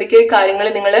ചെയ്യുന്നതോ എന്തൊക്കെയോ കാര്യങ്ങൾ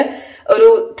നിങ്ങൾ ഒരു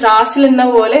ത്രാസിൽ എന്ന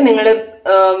പോലെ നിങ്ങൾ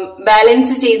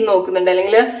ബാലൻസ് ചെയ്ത് നോക്കുന്നുണ്ട്,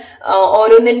 അല്ലെങ്കിൽ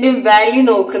ഓരോന്നിന്റെ വാല്യൂ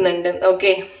നോക്കുന്നുണ്ട്.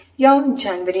 Okay, your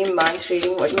January month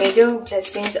reading. What major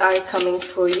blessings are coming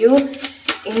for you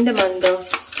in the month of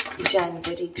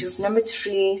January? Group number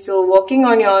 3. So working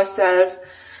on yourself.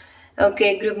 Okay,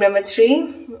 group number 3.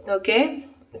 Okay,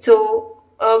 so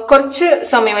കുറച്ച്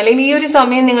സമയം അല്ലെങ്കിൽ ഈ ഒരു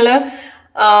സമയം നിങ്ങൾ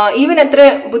ഈവൻ എത്ര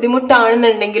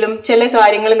ബുദ്ധിമുട്ടാണെന്നുണ്ടെങ്കിലും ചില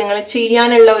കാര്യങ്ങൾ നിങ്ങൾ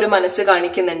ചെയ്യാനുള്ള ഒരു മനസ്സ്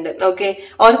കാണിക്കുന്നുണ്ട്. ഓക്കെ,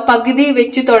 ഓർ പകുതി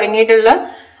വെച്ച് തുടങ്ങിയിട്ടുള്ള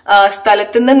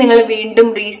സ്ഥലത്തുനിന്ന് നിങ്ങൾ വീണ്ടും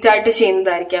റീസ്റ്റാർട്ട്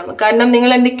ചെയ്യുന്നതായിരിക്കാം. കാരണം നിങ്ങൾ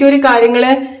എന്തൊക്കെയോ ഒരു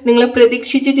കാര്യങ്ങള് നിങ്ങൾ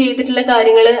പ്രതീക്ഷിച്ച് ചെയ്തിട്ടുള്ള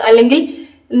കാര്യങ്ങള്, അല്ലെങ്കിൽ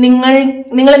നിങ്ങൾ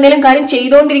എന്തെങ്കിലും കാര്യം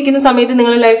ചെയ്തുകൊണ്ടിരിക്കുന്ന സമയത്ത്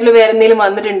നിങ്ങളുടെ ലൈഫിൽ വേറെ എന്തെങ്കിലും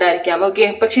വന്നിട്ടുണ്ടായിരിക്കാം. ഓക്കെ,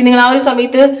 പക്ഷെ നിങ്ങൾ ആ ഒരു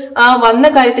സമയത്ത് ആ വന്ന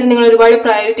കാര്യത്തിന് നിങ്ങൾ ഒരുപാട്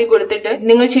പ്രയോറിറ്റി കൊടുത്തിട്ട്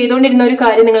നിങ്ങൾ ചെയ്തുകൊണ്ടിരുന്ന ഒരു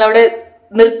കാര്യം നിങ്ങൾ അവിടെ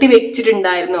നിർത്തി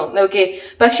വെച്ചിട്ടുണ്ടായിരുന്നു. ഓക്കെ,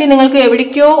 പക്ഷെ നിങ്ങൾക്ക്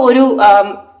എവിടേക്കോ ഒരു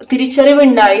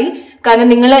തിരിച്ചറിവുണ്ടായി. കാരണം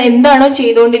നിങ്ങൾ എന്താണോ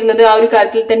ചെയ്തുകൊണ്ടിരുന്നത് ആ ഒരു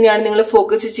കാര്യത്തിൽ തന്നെയാണ് നിങ്ങൾ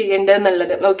ഫോക്കസ് ചെയ്യേണ്ടത്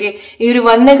എന്നുള്ളത്. ഓക്കെ, ഈ ഒരു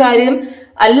വന്ന കാര്യം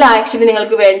അല്ല ആക്ച്വലി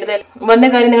നിങ്ങൾക്ക് വേണ്ടത്. വന്ന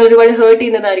കാര്യം നിങ്ങൾ ഒരുപാട് ഹേർട്ട്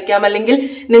ചെയ്യുന്നതായിരിക്കാം, അല്ലെങ്കിൽ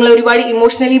നിങ്ങൾ ഒരുപാട്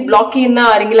ഇമോഷണലി ബ്ലോക്ക് ചെയ്യുന്ന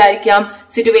ആരെങ്കിലും ആയിരിക്കാം,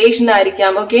 സിറ്റുവേഷൻ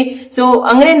ആയിരിക്കാം. ഓക്കെ, സോ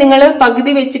അങ്ങനെ നിങ്ങൾ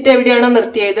പകുതി വെച്ചിട്ട് എവിടെയാണോ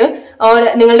നിർത്തിയത്, ഓർ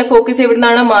നിങ്ങളുടെ ഫോക്കസ് എവിടെ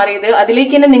നിന്നാണോ മാറിയത്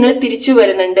അതിലേക്ക് തന്നെ നിങ്ങൾ തിരിച്ചു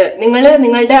വരുന്നുണ്ട്. നിങ്ങൾ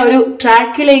നിങ്ങളുടെ ആ ഒരു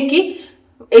ട്രാക്കിലേക്ക്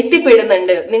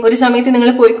എത്തിപ്പെടുന്നുണ്ട്. ഒരു സമയത്ത് നിങ്ങൾ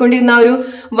പോയിക്കൊണ്ടിരുന്ന ഒരു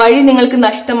വഴി നിങ്ങൾക്ക്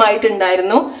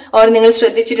നഷ്ടമായിട്ടുണ്ടായിരുന്നു, ഓർ നിങ്ങൾ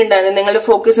ശ്രദ്ധിച്ചിട്ടുണ്ടായിരുന്നു, നിങ്ങളുടെ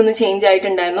ഫോക്കസ് ഒന്ന് ചേഞ്ച്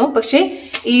ആയിട്ടുണ്ടായിരുന്നു. പക്ഷെ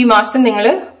ഈ മാസം നിങ്ങൾ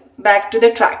back to the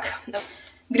track.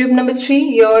 Group number 3,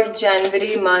 your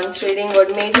January month reading.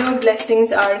 What major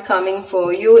blessings are coming for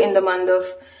you in the month of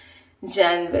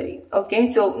January? Okay,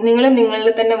 so നിങ്ങൾ നിങ്ങളിൽ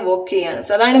തന്നെ വർക്ക് ചെയ്യാണ്.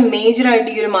 സോ അതാണ് മേജർ ആയിട്ട്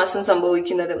ഈ ഒരു മാസം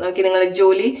സംഭവിക്കുന്നത്. ഓക്കെ, നിങ്ങളുടെ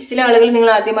ജോലി, ചില ആളുകൾ നിങ്ങൾ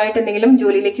ആദ്യമായിട്ട് എന്തെങ്കിലും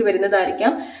ജോലിയിലേക്ക്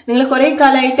വരുന്നതായിരിക്കാം. നിങ്ങൾ കുറെ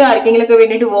കാലമായിട്ട് ആർക്കെങ്കിലൊക്കെ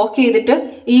വേണ്ടിയിട്ട് വർക്ക് ചെയ്തിട്ട്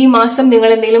ഈ മാസം നിങ്ങൾ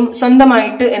എന്തെങ്കിലും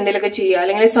സ്വന്തമായിട്ട് എന്തെങ്കിലുമൊക്കെ ചെയ്യുക,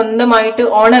 അല്ലെങ്കിൽ സ്വന്തമായിട്ട്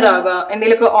ഓണർ ആവുക,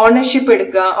 എന്തെങ്കിലുമൊക്കെ ഓണർഷിപ്പ്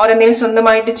എടുക്കുക, ഓർ എന്തെങ്കിലും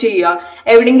സ്വന്തമായിട്ട് ചെയ്യുക,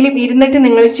 എവിടെയെങ്കിലും ഇരുന്നിട്ട്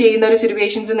നിങ്ങൾ ചെയ്യുന്ന ഒരു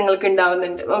സിറ്റുവേഷൻസ് നിങ്ങൾക്ക്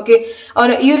ഉണ്ടാവുന്നുണ്ട്. ഓക്കെ, ഓർ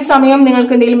ഈ ഒരു സമയം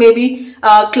നിങ്ങൾക്ക് എന്തെങ്കിലും മേ ബി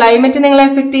ക്ലൈമറ്റ് നിങ്ങളെ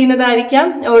എഫക്ട് ചെയ്യുന്നതായിരിക്കാം,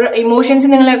 ഓർ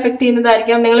ഇമോഷൻസ് നിങ്ങളെ എഫക്ട് ചെയ്യുന്നതായിരിക്കാം.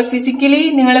 നിങ്ങൾ ഫിസിക്കലി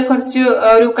നിങ്ങളെ കുറച്ച്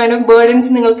ഒരു കൈൻഡ് ഓഫ്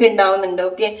ബേർഡൻസ് നിങ്ങൾക്ക് ഉണ്ടാവുന്നുണ്ട്.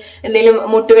 ഓക്കെ, എന്തെങ്കിലും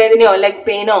മുട്ടുവേദനയോ ലെഗ്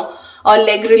പെയിനോ ഓർ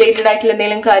ലെഗ് റിലേറ്റഡ് ആയിട്ടുള്ള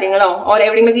എന്തെങ്കിലും കാര്യങ്ങളോ, ഓർ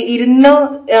എവിടെയെങ്കിലും ഇരുന്ന്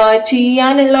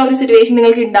ചെയ്യാനുള്ള ഒരു സിറ്റുവേഷൻ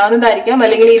നിങ്ങൾക്ക് ഉണ്ടാവുന്നതായിരിക്കാം,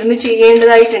 അല്ലെങ്കിൽ ഇരുന്ന്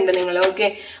ചെയ്യേണ്ടതായിട്ടുണ്ട് നിങ്ങൾ. ഓക്കെ,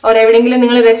 ഓർ എവിടെയെങ്കിലും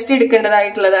നിങ്ങൾ rest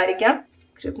എടുക്കേണ്ടതായിട്ടുള്ളതായിരിക്കാം.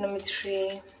 Group number 3.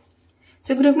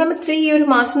 So group number 3, ഈ ഒരു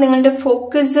മാസം നിങ്ങളുടെ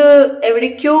ഫോക്കസ്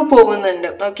എവിടേക്കോ പോകുന്നുണ്ട്.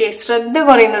 ഓക്കെ, ശ്രദ്ധ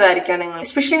കുറയുന്നതായിരിക്കാം നിങ്ങൾ.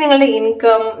 എസ്പെഷ്യലി നിങ്ങളുടെ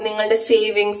ഇൻകം, നിങ്ങളുടെ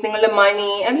സേവിങ്സ്, നിങ്ങളുടെ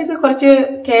മണി, അതിലൊക്കെ കുറച്ച്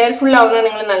കെയർഫുൾ ആവുന്നത്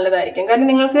നിങ്ങൾ നല്ലതായിരിക്കും. കാരണം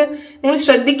നിങ്ങൾ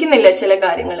ശ്രദ്ധിക്കുന്നില്ല ചില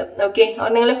കാര്യങ്ങൾ. ഓക്കെ,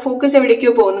 നിങ്ങളുടെ ഫോക്കസ്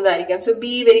എവിടേക്കോ പോകുന്നതായിരിക്കാം. So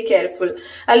be very careful.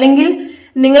 അല്ലെങ്കിൽ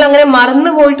നിങ്ങൾ അങ്ങനെ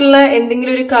മറന്നു പോയിട്ടുള്ള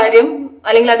എന്തെങ്കിലും ഒരു കാര്യം,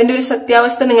 അല്ലെങ്കിൽ അതിന്റെ ഒരു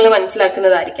സത്യാവസ്ഥ നിങ്ങൾ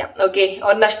മനസ്സിലാക്കുന്നതായിരിക്കാം. ഓക്കെ,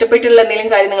 ഓർ നഷ്ടപ്പെട്ടുള്ള എന്തെങ്കിലും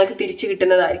കാര്യം നിങ്ങൾക്ക് തിരിച്ചു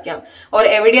കിട്ടുന്നതായിരിക്കാം, ഓർ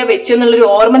എവിടെയാ വെച്ചെന്നുള്ളൊരു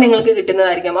ഓർമ്മ നിങ്ങൾക്ക്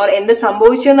കിട്ടുന്നതായിരിക്കാം, ഓർ എന്ത്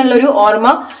സംഭവിച്ചെന്നുള്ളൊരു ഓർമ്മ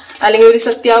അല്ലെങ്കിൽ ഒരു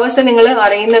സത്യാവസ്ഥ നിങ്ങൾ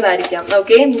അറിയുന്നതായിരിക്കാം.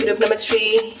 Okay, group number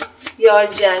 3, your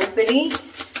January.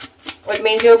 What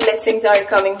major blessings are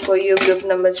coming for you? Group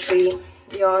number 3,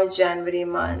 your January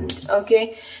month. Okay,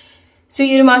 so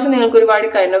ഈ ഒരു മാസം നിങ്ങൾക്ക് ഒരുപാട്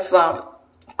കൈൻഡ് ഓഫ്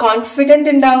കോൺഫിഡന്റ്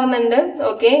ഉണ്ടാവുന്നുണ്ട്.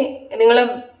 ഓക്കെ, നിങ്ങൾ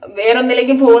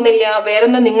വേറൊന്നിലേക്കും പോകുന്നില്ല,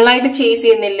 വേറൊന്നും നിങ്ങളായിട്ട് ചേസ്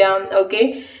ചെയ്യുന്നില്ല. ഓക്കെ,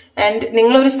 ആൻഡ്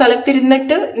നിങ്ങൾ ഒരു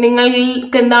സ്ഥലത്തിരുന്നിട്ട്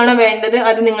നിങ്ങൾക്ക് എന്താണ് വേണ്ടത്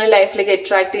അത് നിങ്ങൾ ലൈഫിലേക്ക്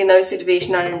അട്രാക്ട് ചെയ്യുന്ന ഒരു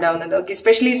സിറ്റുവേഷൻ ആണ് ഉണ്ടാവുന്നത്. Okay,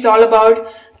 especially it's all about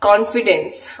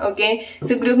confidence. Okay,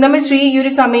 so group number 3, ഈ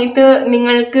ഒരു സമയത്ത്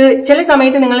നിങ്ങൾക്ക് ചില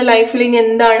സമയത്ത് നിങ്ങളുടെ ലൈഫിൽ ഇനി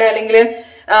എന്താണ്, അല്ലെങ്കിൽ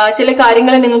ചില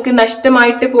കാര്യങ്ങൾ നിങ്ങൾക്ക്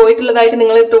നഷ്ടമായിട്ട് പോയിട്ടുള്ളതായിട്ട്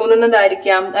നിങ്ങൾ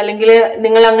തോന്നുന്നതായിരിക്കാം, അല്ലെങ്കിൽ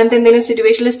നിങ്ങൾ അങ്ങനത്തെ എന്തെങ്കിലും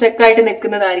സിറ്റുവേഷനിൽ സ്റ്റക്ക് ആയിട്ട്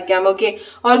നിൽക്കുന്നതായിരിക്കാം. ഓക്കെ,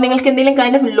 ഓർ നിങ്ങൾക്ക് എന്തെങ്കിലും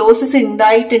കൈൻഡ് ഓഫ് ലോസസ്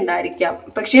ഉണ്ടായിട്ടുണ്ടായിരിക്കാം.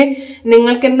 പക്ഷെ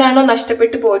നിങ്ങൾക്ക് എന്താണോ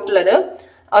നഷ്ടപ്പെട്ടു പോയിട്ടുള്ളത്,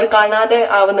 അവർ കാണാതെ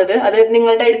ആവുന്നത്, അത്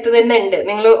നിങ്ങളുടെ അടുത്ത് തന്നെ ഉണ്ട്.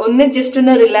 നിങ്ങൾ ഒന്ന് ജസ്റ്റ്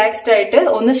ഒന്ന് റിലാക്സ്ഡ് ആയിട്ട്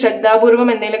ഒന്ന്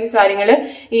ശ്രദ്ധാപൂർവം എന്തെങ്കിലുമൊക്കെ കാര്യങ്ങൾ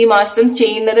ഈ മാസം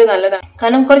ചെയ്യുന്നത് നല്ലതാണ്.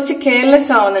 കാരണം കുറച്ച്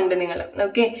കെയർലെസ് ആവുന്നുണ്ട് നിങ്ങൾ.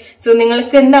 ഓക്കെ, സോ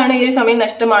നിങ്ങൾക്ക് എന്താണ് ഈ ഒരു സമയം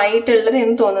നഷ്ടമായിട്ടുള്ളത്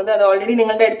എന്ന് തോന്നുന്നത്, അത് ഓൾറെഡി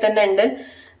നിങ്ങളുടെ അടുത്ത് തന്നെ ഉണ്ട്,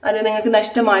 അത് നിങ്ങൾക്ക്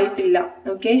നഷ്ടമായിട്ടില്ല.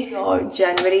 Okay,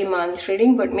 January month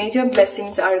reading. But major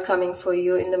blessings are coming for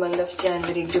you in the month of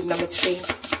January. Group number 3.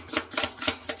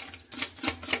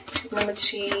 Group number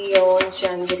 3, your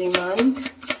January month.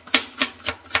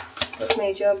 What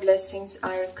major blessings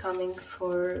are coming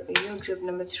for you? Group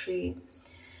number 3.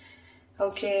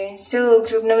 Okay, so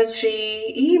group number 3,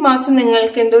 ഈ മാസം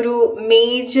നിങ്ങൾക്ക് എന്തൊരു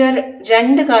major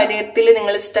രണ്ട് കാര്യത്തിൽ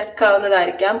നിങ്ങൾ stuck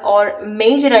ആവുന്നതായിരിക്കാം, or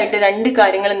major ആയിട്ട് രണ്ട്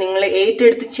കാര്യങ്ങൾ നിങ്ങൾ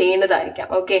ഏറ്റെടുത്ത് ചെയ്യുന്നതായിരിക്കാം.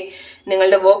 ഓക്കെ,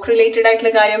 നിങ്ങളുടെ വർക്ക് റിലേറ്റഡ്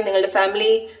ആയിട്ടുള്ള കാര്യം, നിങ്ങളുടെ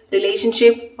ഫാമിലി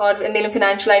റിലേഷൻഷിപ്പ്, ഓർ എന്തെങ്കിലും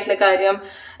ഫിനാൻഷ്യൽ ആയിട്ടുള്ള കാര്യം,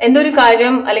 എന്തൊരു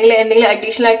കാര്യം അല്ലെങ്കിൽ എന്തെങ്കിലും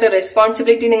അഡീഷണൽ ആയിട്ടുള്ള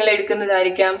റെസ്പോൺസിബിലിറ്റി നിങ്ങൾ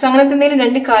എടുക്കുന്നതായിരിക്കാം. സോ അങ്ങനത്തെ എന്തെങ്കിലും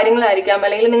രണ്ട് കാര്യങ്ങളായിരിക്കാം,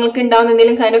 അല്ലെങ്കിൽ നിങ്ങൾക്ക് ഉണ്ടാവുന്ന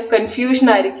എന്തെങ്കിലും കൈൻഡ് ഓഫ് കൺഫ്യൂഷൻ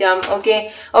ആയിരിക്കാം. ഓക്കെ,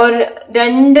 ഓർ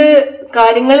രണ്ട്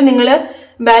കാര്യങ്ങൾ നിങ്ങൾ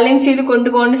ബാലൻസ് ചെയ്ത്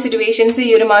കൊണ്ടുപോകുന്ന സിറ്റുവേഷൻസ് ഈ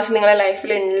ഒരു മാസം നിങ്ങളുടെ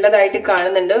ലൈഫിൽ ഉള്ളതായിട്ട്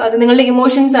കാണുന്നുണ്ട്. അത് നിങ്ങളുടെ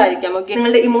ഇമോഷൻസ് ആയിരിക്കാം. ഓക്കെ,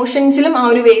 നിങ്ങളുടെ ഇമോഷൻസിലും ആ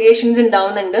ഒരു വേരിയേഷൻസ്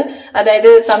ഉണ്ടാവുന്നുണ്ട്. അതായത്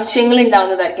സംശയങ്ങൾ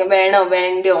ഉണ്ടാവുന്നതായിരിക്കും, വേണോ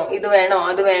വേണ്ടോ, ഇത് വേണോ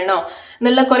അത് വേണോ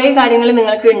എന്നുള്ള കുറെ കാര്യങ്ങൾ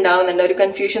നിങ്ങൾക്ക് ഉണ്ടാവുന്നുണ്ട്, ഒരു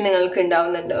കൺഫ്യൂഷൻ നിങ്ങൾക്ക്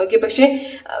ഉണ്ടാവുന്നുണ്ട്. ഓക്കെ, പക്ഷെ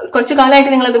കുറച്ചു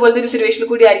കാലമായിട്ട് നിങ്ങൾ അതുപോലത്തെ ഒരു സിറ്റുവേഷനിൽ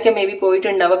കൂടി ആയിരിക്കാം മേ ബി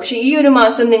പോയിട്ടുണ്ടാവുക. പക്ഷെ ഈ ഒരു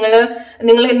മാസം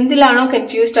നിങ്ങൾ എന്തിലാണോ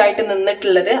കൺഫ്യൂസ്ഡ് ആയിട്ട്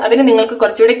നിന്നിട്ടുള്ളത് അതിന് നിങ്ങൾക്ക്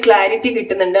കുറച്ചുകൂടെ ക്ലാരിറ്റി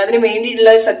കിട്ടുന്നുണ്ട്, അതിന്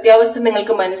വേണ്ടിയിട്ടുള്ള സത്യാവസ്ഥ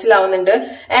നിങ്ങൾക്ക് മനസ്സിലാവുന്നുണ്ട്.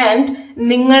 ആൻഡ്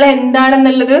നിങ്ങൾ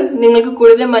എന്താണെന്നുള്ളത് നിങ്ങൾക്ക്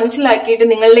കൂടുതൽ മനസ്സിലാക്കിയിട്ട്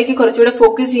നിങ്ങളിലേക്ക് കുറച്ചുകൂടെ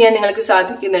ഫോക്കസ് ചെയ്യാൻ നിങ്ങൾക്ക്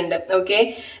സാധിക്കുന്നുണ്ട്. ഓക്കെ,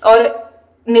 ഓർ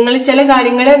നിങ്ങൾ ചില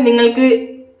കാര്യങ്ങൾ നിങ്ങൾക്ക്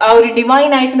ആ ഒരു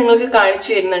ഡിവൈൻ ആയിട്ട് നിങ്ങൾക്ക് കാണിച്ചു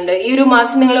തരുന്നുണ്ട്. ഈ ഒരു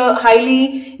മാസം നിങ്ങൾ ഹൈലി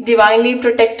ഡിവൈൻലി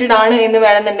പ്രൊട്ടക്റ്റഡ് ആണ് എന്ന്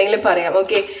വേണമെന്നുണ്ടെങ്കിൽ പറയാം.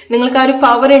 ഓക്കെ, നിങ്ങൾക്ക് ആ ഒരു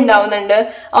പവർ ഉണ്ടാവുന്നുണ്ട്.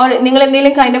 ഓർ നിങ്ങൾ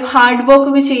എന്തെങ്കിലും കൈൻഡ് ഓഫ് ഹാർഡ് വർക്ക്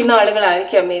ഒക്കെ ചെയ്യുന്ന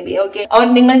ആളുകളായിരിക്കാം മേ ബി. ഓക്കെ, ഓർ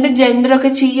നിങ്ങളുടെ ജെൻഡർ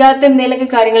ഒക്കെ ചെയ്യാത്ത എന്തെങ്കിലുമൊക്കെ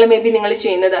കാര്യങ്ങൾ മേ ബി നിങ്ങൾ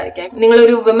ചെയ്യുന്നതായിരിക്കാം.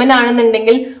 നിങ്ങളൊരു വുമൻ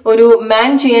ആണെന്നുണ്ടെങ്കിൽ ഒരു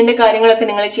മാൻ ചെയ്യേണ്ട കാര്യങ്ങളൊക്കെ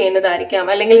നിങ്ങൾ ചെയ്യുന്നതായിരിക്കാം,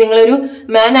 അല്ലെങ്കിൽ നിങ്ങളൊരു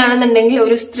മാൻ ആണെന്നുണ്ടെങ്കിൽ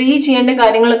ഒരു സ്ത്രീ ചെയ്യേണ്ട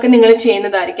കാര്യങ്ങളൊക്കെ നിങ്ങൾ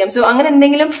ചെയ്യുന്നതായിരിക്കാം. സോ അങ്ങനെ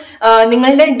എന്തെങ്കിലും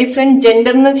നിങ്ങളുടെ ഡിഫറെന്റ്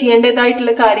ജെൻഡറിന്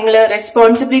ചെയ്യേണ്ടതായിട്ടുള്ള കാര്യങ്ങൾ,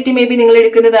 റെസ്പോൺസിബിലിറ്റി മേ ബി നിങ്ങൾ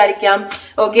എടുക്കുന്നതായിരിക്കാം.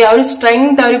 ഓക്കെ, ആ ഒരു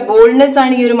സ്ട്രെങ്ത്, ആ ഒരു ബോൾഡ്നെസ്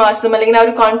ആണ് ഈ ഒരു മാസം, അല്ലെങ്കിൽ ആ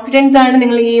ഒരു കോൺഫിഡൻസ് ആണ്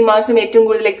നിങ്ങൾ ഈ മാസം ഏറ്റവും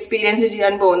കൂടുതൽ എക്സ്പീരിയൻസ്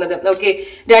ചെയ്യാൻ പോകുന്നത്. ഓക്കെ,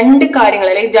 രണ്ട് കാര്യങ്ങൾ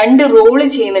അല്ലെങ്കിൽ രണ്ട് റോള്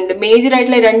ചെയ്യുന്നുണ്ട്, മേജർ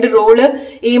ആയിട്ടുള്ള രണ്ട് റോള്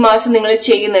ഈ മാസം നിങ്ങൾ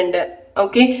ചെയ്യുന്നുണ്ട്.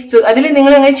 ഓക്കെ, സോ അതിൽ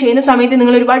നിങ്ങൾ അങ്ങനെ ചെയ്യുന്ന സമയത്ത്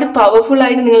നിങ്ങൾ ഒരുപാട് പവർഫുൾ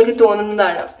ആയിട്ട് നിങ്ങൾക്ക്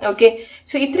തോന്നുന്നതാണ്. ഓക്കെ,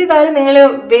 സോ ഇത്ര കാലം നിങ്ങൾ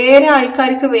വേറെ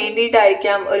ആൾക്കാർക്ക്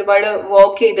വേണ്ടിയിട്ടായിരിക്കാം ഒരുപാട്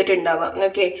വർക്ക് ചെയ്തിട്ടുണ്ടാവാം.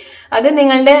 ഓക്കെ, അത്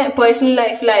നിങ്ങളുടെ പേഴ്സണൽ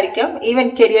ലൈഫിലായിരിക്കാം, ഈവൻ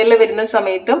കരിയറിൽ വരുന്ന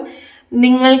സമയത്തും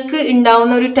നിങ്ങൾക്ക്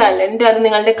ഉണ്ടാവുന്ന ഒരു ടാലന്റ് അത്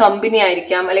നിങ്ങളുടെ കമ്പനി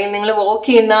ആയിരിക്കാം, അല്ലെങ്കിൽ നിങ്ങൾ വർക്ക്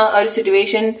ചെയ്യുന്ന ഒരു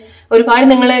സിറ്റുവേഷൻ ഒരുപാട്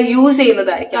നിങ്ങൾ യൂസ്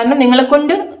ചെയ്യുന്നതായിരിക്കും. കാരണം നിങ്ങളെ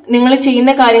കൊണ്ട്, നിങ്ങൾ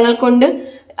ചെയ്യുന്ന കാര്യങ്ങൾ കൊണ്ട്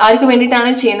ആർക്ക് വേണ്ടിയിട്ടാണ്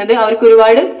ചെയ്യുന്നത് അവർക്ക്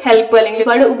ഒരുപാട് ഹെൽപ്പ് അല്ലെങ്കിൽ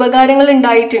ഒരുപാട് ഉപകാരങ്ങൾ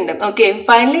ഉണ്ടായിട്ടുണ്ട്. ഓക്കെ,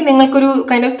 ഫൈനലി നിങ്ങൾക്കൊരു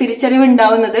കൈൻഡ് ഓഫ് തിരിച്ചറിവ്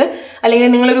ഉണ്ടാവുന്നത്, അല്ലെങ്കിൽ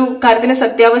നിങ്ങളൊരു കാര്യത്തിന്റെ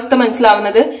സത്യാവസ്ഥ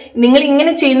മനസ്സിലാവുന്നത്, നിങ്ങൾ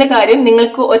ഇങ്ങനെ ചെയ്യുന്ന കാര്യം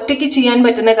നിങ്ങൾക്ക് ഒറ്റയ്ക്ക് ചെയ്യാൻ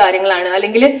പറ്റുന്ന കാര്യങ്ങളാണ്,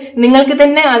 അല്ലെങ്കിൽ നിങ്ങൾക്ക്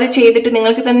തന്നെ അത് ചെയ്തിട്ട്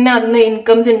നിങ്ങൾക്ക് തന്നെ അതിന്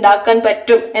ഇൻകംസ് ഉണ്ടാക്കാൻ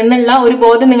പറ്റും എന്നുള്ള ഒരു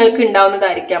ബോധം നിങ്ങൾക്ക്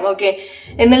ഉണ്ടാവുന്നതായിരിക്കാം. ഓക്കെ,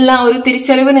 എന്നുള്ള ഒരു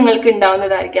തിരിച്ചറിവ് നിങ്ങൾക്ക്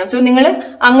ഉണ്ടാവുന്നതായിരിക്കാം. സോ നിങ്ങൾ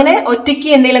അങ്ങനെ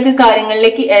ഒറ്റയ്ക്ക് എന്തെങ്കിലുമൊക്കെ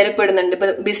കാര്യങ്ങളിലേക്ക് ഏർപ്പെടുന്നുണ്ട്. ഇപ്പൊ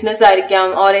ബിസിനസ് ആയിരിക്കാം,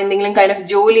 ഓർ എന്തെങ്കിലും കൈൻഡ് ഓഫ്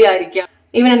ജോലി ആയിരിക്കാം,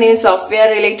 ഈവൻ എന്തെങ്കിലും സോഫ്റ്റ്വെയർ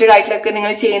റിലേറ്റഡ് ആയിട്ടൊക്കെ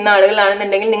നിങ്ങൾ ചെയ്യുന്ന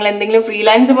ആളുകളാണെന്നുണ്ടെങ്കിൽ നിങ്ങൾ എന്തെങ്കിലും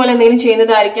ഫ്രീലാൻസ് പോലെ എന്തെങ്കിലും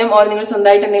ചെയ്യുന്നതായിരിക്കാം, ഓർ നിങ്ങൾ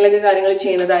സ്വന്തമായിട്ട് എന്തെങ്കിലുമൊക്കെ കാര്യങ്ങൾ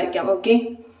ചെയ്യുന്നതായിരിക്കാം. Okay,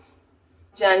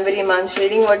 January month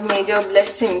reading, what major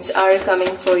blessings are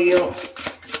coming for you?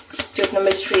 Group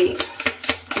number 3,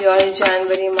 your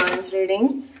January month reading.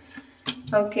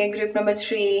 Okay, group number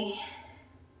 3.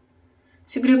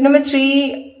 So group number 3,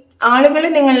 ആളുകൾ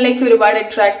നിങ്ങളിലേക്ക് ഒരുപാട്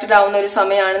അട്രാക്റ്റഡ് ആവുന്ന ഒരു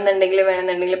സമയമാണെന്നുണ്ടെങ്കിൽ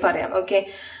വേണമെന്നുണ്ടെങ്കിൽ പറയാം. ഓക്കെ,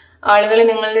 ആളുകൾ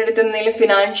നിങ്ങളുടെ അടുത്ത് എന്തെങ്കിലും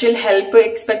financial help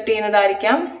expect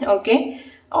ചെയ്യുന്നതായിരിക്കാം. Okay,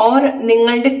 or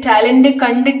നിങ്ങളുടെ ടാലന്റ്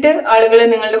കണ്ടിട്ട് ആളുകൾ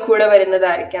നിങ്ങളുടെ കൂടെ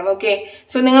വരുന്നതായിരിക്കാം. ഓക്കെ,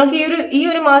 സോ നിങ്ങൾക്ക് ഈ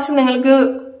ഒരു മാസം നിങ്ങൾക്ക്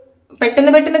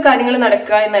പെട്ടെന്ന് കാര്യങ്ങൾ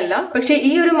നടക്കുക എന്നല്ല, പക്ഷെ ഈ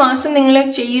ഒരു മാസം നിങ്ങൾ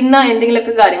ചെയ്യുന്ന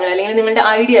എന്തെങ്കിലുമൊക്കെ കാര്യങ്ങൾ, അല്ലെങ്കിൽ നിങ്ങളുടെ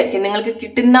ഐഡിയ ആയിരിക്കും, നിങ്ങൾക്ക്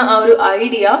കിട്ടുന്ന ആ ഒരു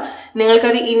ഐഡിയ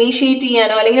നിങ്ങൾക്കത് ഇനീഷ്യേറ്റ്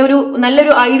ചെയ്യാനോ അല്ലെങ്കിൽ ഒരു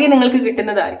നല്ലൊരു ഐഡിയ നിങ്ങൾക്ക്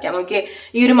കിട്ടുന്നതായിരിക്കാം. ഓക്കെ,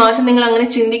 ഈ ഒരു മാസം നിങ്ങൾ അങ്ങനെ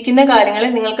ചിന്തിക്കുന്ന കാര്യങ്ങൾ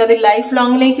നിങ്ങൾക്കത് ലൈഫ്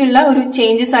ലോങ്ങിലേക്കുള്ള ഒരു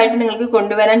ചേഞ്ചസ് ആയിട്ട് നിങ്ങൾക്ക്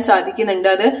കൊണ്ടുവരാൻ സാധിക്കുന്നുണ്ട്.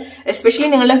 അത് എസ്പെഷ്യലി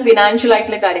നിങ്ങളുടെ ഫിനാൻഷ്യൽ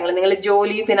ആയിട്ടുള്ള കാര്യങ്ങൾ, നിങ്ങളുടെ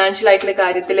ജോലി, ഫിനാൻഷ്യൽ ആയിട്ടുള്ള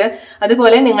കാര്യത്തില്,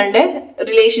 അതുപോലെ നിങ്ങളുടെ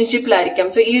റിലേഷൻഷിപ്പിലായിരിക്കാം.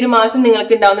 സോ ഈ ഒരു മാസം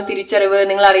നിങ്ങൾക്ക് ഉണ്ടാവുന്ന തിരിച്ചറിവ്,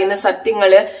 നിങ്ങൾ അറിയുന്ന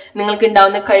സത്യങ്ങള്, നിങ്ങൾക്ക്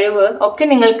ഉണ്ടാവുന്ന കഴിവ് ഒക്കെ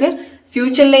നിങ്ങൾക്ക്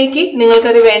ഫ്യൂച്ചറിലേക്ക്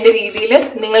നിങ്ങൾക്കത് വേണ്ട രീതിയിൽ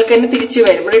നിങ്ങൾക്ക് തന്നെ തിരിച്ചു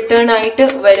വരും, റിട്ടേൺ ആയിട്ട്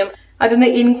വരും. അതിന്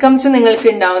ഇൻകംസ് നിങ്ങൾക്ക്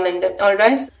ഉണ്ടാവുന്നുണ്ട്.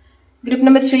 Alright, group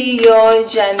number 3, your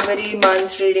January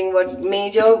month reading, what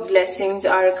major blessings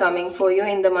are coming for you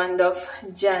in the month of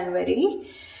January?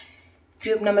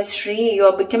 Group number 3, you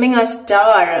are becoming a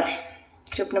star.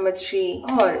 Group number 3,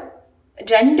 or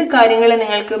രണ്ട് കാര്യങ്ങൾ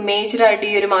നിങ്ങൾക്ക് major ആയിട്ട്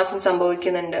ഈ ഒരു മാസം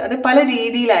സംഭവിക്കുന്നുണ്ട്. അത് പല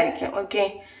രീതിയിലായിരിക്കാം. ഓക്കെ,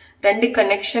 രണ്ട്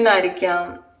കണക്ഷൻ ആയിരിക്കാം,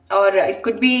 or it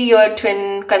could be your twin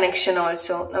connection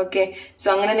also. Okay, so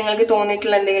അങ്ങനെ നിങ്ങൾക്ക്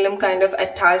തോന്നിയിട്ടുള്ള എന്തെങ്കിലും കൈൻഡ് ഓഫ്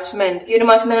അറ്റാച്ച്മെന്റ് ഈ ഒരു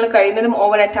മാസം നിങ്ങൾ കഴിയുന്നതും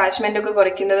ഓവർ അറ്റാച്ച്മെന്റ് ഒക്കെ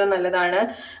കുറയ്ക്കുന്നത് നല്ലതാണ്.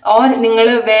 ഓർ നിങ്ങൾ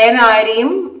വേറെ ആരെയും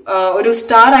ഒരു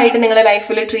സ്റ്റാർ ആയിട്ട് നിങ്ങളുടെ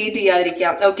ലൈഫിൽ ട്രീറ്റ്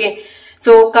ചെയ്യാതിരിക്കാം. ഓക്കെ,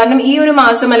 സോ കാരണം ഈ ഒരു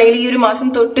മാസം അല്ലെങ്കിൽ ഈ ഒരു മാസം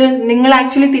തൊട്ട് നിങ്ങൾ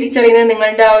ആക്ച്വലി തിരിച്ചറിയുന്നത്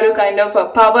നിങ്ങളുടെ ആ ഒരു കൈൻഡ് ഓഫ്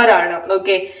പവർ ആണ്.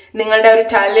 ഓക്കെ, നിങ്ങളുടെ ഒരു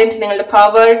ടാലന്റ്, നിങ്ങളുടെ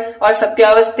പവർ ഓർ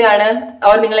സത്യാവസ്ഥയാണ്,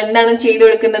 ഓർ നിങ്ങൾ എന്താണ് ചെയ്തു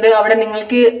കൊടുക്കുന്നത് അവിടെ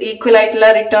നിങ്ങൾക്ക് ഈക്വൽ ആയിട്ടുള്ള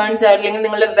റിട്ടേൺസ് അല്ലെങ്കിൽ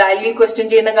നിങ്ങളുടെ വാല്യൂ ക്വസ്റ്റ്യൻ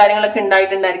ചെയ്യുന്ന കാര്യങ്ങളൊക്കെ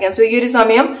ഉണ്ടായിട്ടുണ്ടായിരിക്കാം. സോ ഈ ഒരു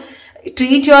സമയം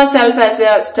treat your self as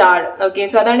A star. Okay,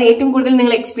 so അതാണ് ഏറ്റവും കൂടുതൽ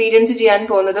നിങ്ങൾ എക്സ്പീരിയൻസ് ചെയ്യാൻ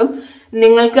പോകുന്നതും.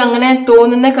 നിങ്ങൾക്ക് അങ്ങനെ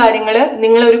തോന്നുന്ന കാര്യങ്ങള്,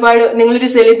 നിങ്ങളൊരു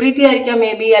സെലിബ്രിറ്റി ആയിരിക്കാം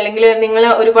മേ ബി, അല്ലെങ്കിൽ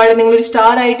നിങ്ങളൊരു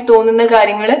സ്റ്റാർ ആയിട്ട് തോന്നുന്ന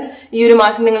കാര്യങ്ങള് ഈ ഒരു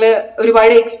മാസം നിങ്ങൾ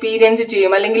ഒരുപാട് എക്സ്പീരിയൻസ്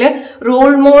ചെയ്യും. അല്ലെങ്കിൽ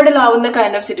റോൾ മോഡൽ ആവുന്ന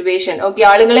കൈൻഡ് ഓഫ് സിറ്റുവേഷൻ. ഓക്കെ,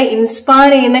 ആളുകളെ ഇൻസ്പയർ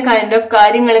ചെയ്യുന്ന കൈൻഡ് ഓഫ്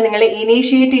കാര്യങ്ങൾ നിങ്ങൾ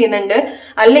ഇനീഷ്യേറ്റ് ചെയ്യുന്നുണ്ട്.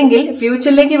 അല്ലെങ്കിൽ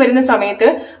ഫ്യൂച്ചറിലേക്ക് വരുന്ന സമയത്ത്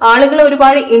ആളുകളെ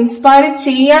ഒരുപാട് ഇൻസ്പയർ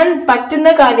ചെയ്യാൻ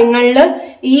പറ്റുന്ന കാര്യങ്ങളിൽ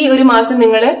ഈ ഒരു മാസം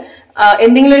നിങ്ങൾ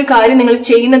എന്തെങ്കിലും ഒരു കാര്യം നിങ്ങൾ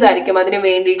ചെയ്യുന്നതായിരിക്കും. അതിന്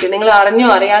വേണ്ടിയിട്ട് നിങ്ങൾ അറിഞ്ഞോ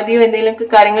അറിയാതെയോ എന്തെങ്കിലും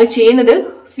കാര്യങ്ങൾ ചെയ്യുന്നത്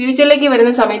ഫ്യൂച്ചറിലേക്ക്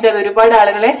വരുന്ന സമയത്ത് അത് ഒരുപാട്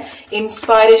ആളുകളെ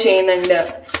ഇൻസ്പയർ ചെയ്യുന്നുണ്ട്.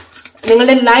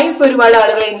 നിങ്ങളുടെ ലൈഫ് ഒരുപാട്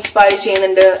ആളുകളെ ഇൻസ്പയർ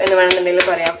ചെയ്യുന്നുണ്ട് എന്ന് വേണമെന്നുണ്ടെങ്കിൽ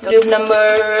പറയാം. Group number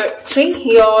 3,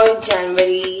 your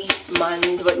January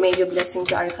month, what major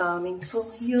blessings are coming for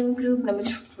you? Group number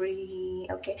 3.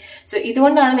 Okay, so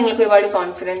ഇതുകൊണ്ടാണ് നിങ്ങൾക്ക് ഒരുപാട്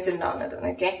കോൺഫിഡൻസ് ഉണ്ടാവുന്നത്.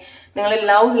 ഓക്കെ, നിങ്ങളുടെ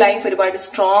ലവ് ലൈഫ് ഒരുപാട്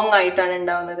സ്ട്രോങ് ആയിട്ടാണ്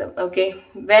ഉണ്ടാവുന്നത്. Okay,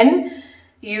 when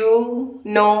you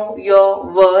know your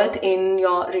worth in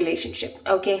your relationship.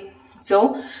 Okay, so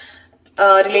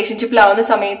റിലേഷൻഷിപ്പിലാവുന്ന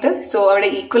സമയത്ത് അവിടെ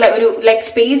ഈക്വൽ ഒരു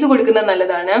സ്പേസ് കൊടുക്കുന്നത്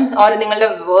നല്ലതാണ്. ഓർ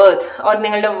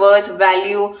നിങ്ങളുടെ വർത്ത്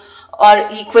വാല്യൂ ഓർ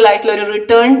ഈക്വൽ ആയിട്ടുള്ള ഒരു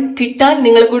റിട്ടേൺ കിട്ടാൻ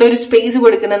നിങ്ങൾ കൂടെ ഒരു സ്പേസ്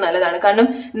കൊടുക്കുന്നത് നല്ലതാണ്. കാരണം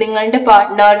നിങ്ങളുടെ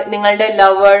പാർട്ട്ണർ, നിങ്ങളുടെ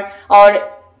ലവർ ഓർ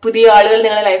പുതിയ ആളുകൾ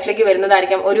നിങ്ങളുടെ ലൈഫിലേക്ക്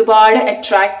വരുന്നതായിരിക്കാം. ഒരുപാട്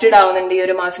അട്രാക്റ്റഡ് ആവുന്നുണ്ട് ഈ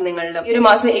ഒരു മാസം. ഈ ഒരു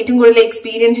മാസം ഏറ്റവും കൂടുതൽ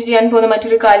എക്സ്പീരിയൻസ് ചെയ്യാൻ പോകുന്ന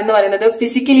മറ്റൊരു കാര്യം എന്ന് പറയുന്നത്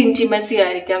ഫിസിക്കൽ ഇന്റിമസി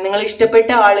ആയിരിക്കാം. നിങ്ങൾ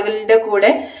ഇഷ്ടപ്പെട്ട ആളുടെ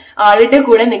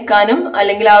കൂടെ നിൽക്കാനും,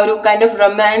 അല്ലെങ്കിൽ ആ ഒരു കൈൻഡ് ഓഫ്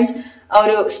റൊമാൻസ്, ആ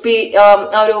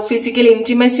ഒരു ഫിസിക്കൽ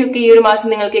ഇന്റിമസി ഒക്കെ ഈ ഒരു മാസം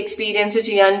നിങ്ങൾക്ക് എക്സ്പീരിയൻസ്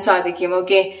ചെയ്യാൻ സാധിക്കും.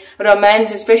 ഓക്കെ,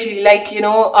 റൊമാൻസ് എസ്പെഷ്യലി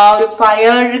ആ ഒരു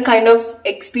ഫയർ കൈൻഡ് ഓഫ്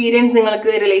എക്സ്പീരിയൻസ്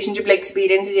നിങ്ങൾക്ക് റിലേഷൻഷിപ്പിൽ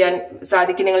എക്സ്പീരിയൻസ് ചെയ്യാൻ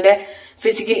സാധിക്കും നിങ്ങളുടെ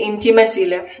ഫിസിക്കൽ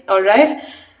ഇന്റിമസിയിൽ. ഓൾറൈറ്റ്,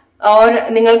 ഓർ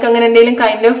നിങ്ങൾക്ക് അങ്ങനെ എന്തെങ്കിലും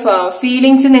കൈൻഡ് ഓഫ്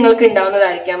ഫീലിങ്സ് നിങ്ങൾക്ക്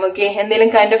ഉണ്ടാവുന്നതായിരിക്കാം. ഓക്കെ, എന്തെങ്കിലും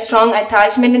കൈൻഡ് ഓഫ് സ്ട്രോങ്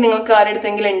അറ്റാച്ച്മെന്റ് നിങ്ങൾക്ക്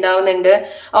ആരുടെടുത്തെങ്കിലും ഉണ്ടാവുന്നുണ്ട്.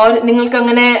 ഓർ നിങ്ങൾക്ക്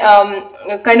അങ്ങനെ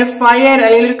കൈൻഡ് ഓഫ് ഫയർ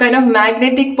അല്ലെങ്കിൽ ഒരു കൈൻഡ് ഓഫ്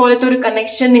മാഗ്നറ്റിക് പോലത്തെ ഒരു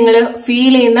കണക്ഷൻ നിങ്ങൾ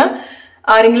ഫീൽ ചെയ്യുന്ന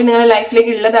ആരെങ്കിലും നിങ്ങളുടെ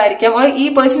ലൈഫിലേക്ക് ഉള്ളതായിരിക്കാം. ഓർ ഈ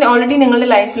പേഴ്സൺ ഓൾറെഡി നിങ്ങളുടെ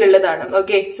ലൈഫിൽ ഉള്ളതാണ്.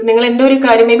 ഓക്കെ, സോ നിങ്ങൾ എന്തോ ഒരു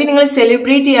കാര്യം, മേ ബി നിങ്ങൾ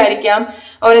സെലിബ്രിറ്റി ആയിരിക്കാം,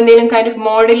 ഓർ എന്തെങ്കിലും കൈൻഡ് ഓഫ്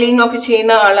മോഡലിംഗ് ഒക്കെ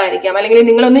ചെയ്യുന്ന ആളായിരിക്കാം. അല്ലെങ്കിൽ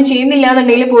നിങ്ങളൊന്നും ചെയ്യുന്നില്ല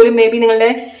എന്നുണ്ടെങ്കിൽ പോലും മേ ബി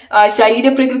നിങ്ങളുടെ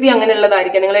ശരീരപ്രകൃതി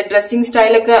അങ്ങനെയുള്ളതായിരിക്കാം, നിങ്ങളുടെ ഡ്രസ്സിംഗ്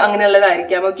സ്റ്റൈലൊക്കെ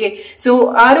അങ്ങനെയുള്ളതായിരിക്കാം. ഓക്കെ, സോ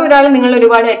ഒരാൾ നിങ്ങൾ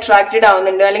ഒരുപാട് അട്രാക്റ്റഡ്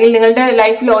ആവുന്നുണ്ട്, അല്ലെങ്കിൽ നിങ്ങളുടെ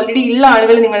ലൈഫിൽ ഓൾറെഡി ഉള്ള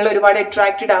ആളുകൾ നിങ്ങളിൽ ഒരുപാട്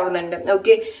അട്രാക്റ്റഡ് ആവുന്നുണ്ട്.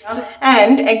 ഓക്കെ,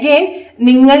 ആൻഡ് അഗെയിൻ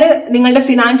നിങ്ങളുടെ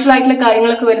ഫിനാൻഷ്യൽ ആയിട്ടുള്ള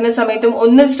കാര്യങ്ങളൊക്കെ വരുന്ന സമയത്തും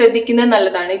ഒന്ന് ശ്രദ്ധിക്കുന്നത്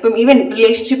നല്ലതാണ്. ഇപ്പം ഈവൻ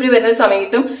റിലേഷൻഷിപ്പിൽ വരുന്ന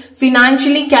സമയത്തും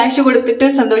ഫിനാൻഷ്യലി ക്യാഷ് കൊടുത്തിട്ട്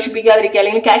സന്തോഷിപ്പിക്കാതിരിക്കുക,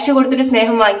 അല്ലെങ്കിൽ ക്യാഷ് കൊടുത്തിട്ട്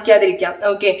സ്നേഹം വാങ്ങിക്കാതിരിക്കാം.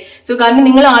 ഓക്കെ, സോ കാരണം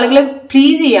നിങ്ങൾ ആളുകളെ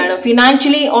പ്ലീസ് ചെയ്യാണ്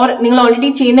ഫിനാൻഷ്യലി, ഓർ നിങ്ങൾ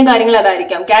ഓൾറെഡി ചെയ്യുന്ന കാര്യങ്ങൾ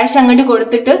അതായിരിക്കാം. ക്യാഷ് അങ്ങോട്ട്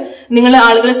കൊടുത്തിട്ട് നിങ്ങൾ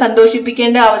ആളുകളെ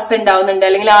സന്തോഷിപ്പിക്കേണ്ട അവസ്ഥ ഉണ്ടാവുന്നുണ്ട്,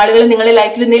 അല്ലെങ്കിൽ ആളുകളെ നിങ്ങളുടെ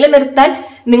ലൈഫിൽ നിലനിർത്താൻ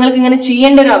നിങ്ങൾക്ക് ഇങ്ങനെ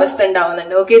ചെയ്യേണ്ട ഒരു അവസ്ഥ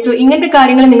ഉണ്ടാവുന്നുണ്ട്. ഓക്കെ, സോ ഇങ്ങനത്തെ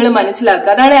കാര്യങ്ങൾ നിങ്ങൾ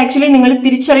മനസ്സിലാക്കുക. അതാണ് ആക്ച്വലി നിങ്ങൾ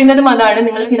തിരിച്ചറിയുന്നതും അതാണ്.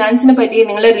 നിങ്ങൾ ഫിനാൻസിനെ പറ്റി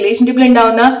നിങ്ങളുടെ റിലേഷൻഷിപ്പിൽ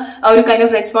ഉണ്ടാവുന്ന ഒരു കൈൻഡ്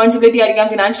ഓഫ് റെസ്പോൺസിബിലിറ്റി ആയിരിക്കാം,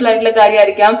 ഫിനാൻഷ്യൽ ആയിട്ടുള്ള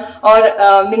കാര്യമായിരിക്കാം, ഓർ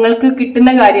നിങ്ങൾക്ക്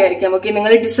കിട്ടുന്ന കാര്യമായിരിക്കാം. ഓക്കെ,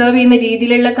 നിങ്ങൾ ഡിസേർവ് ചെയ്യുന്ന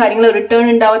രീതിയിലുള്ള കാര്യങ്ങൾ റിട്ടേൺ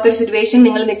ഉണ്ടാവാത്ത ഒരു സിറ്റുവേഷൻ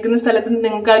നിങ്ങൾ നിൽക്കുന്ന സ്ഥലത്ത്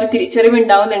നിങ്ങൾക്ക് ആ ഒരു തിരിച്ചറിവ്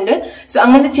ഉണ്ടാവുന്നുണ്ട്. സോ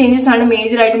അങ്ങനത്തെ ചേഞ്ചസ് ആണ്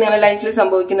മേജർ ആയിട്ട് നിങ്ങളുടെ ലൈഫിൽ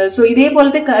സംഭവിക്കുന്നത്. സോ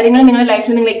ഇതേപോലത്തെ കാര്യങ്ങൾ നിങ്ങളുടെ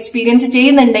ലൈഫിൽ നിങ്ങൾ എക്സ്പീരിയൻസ്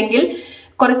ചെയ്യുന്നുണ്ടെങ്കിൽ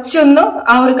കുറച്ചൊന്ന്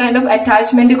ആ ഒരു കൈൻഡ് ഓഫ്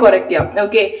അറ്റാച്ച്മെന്റ് കുറയ്ക്കാം.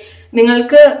 ഓക്കെ,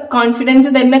 നിങ്ങൾക്ക് കോൺഫിഡൻസ്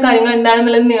തരുന്ന കാര്യങ്ങൾ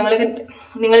എന്താണെന്നുള്ളത്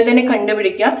നിങ്ങൾ തന്നെ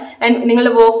കണ്ടുപിടിക്കുക. ആൻഡ്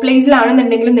നിങ്ങളുടെ വർക്ക്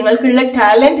പ്ലേസിലാണെന്നുണ്ടെങ്കിലും നിങ്ങൾക്കുള്ള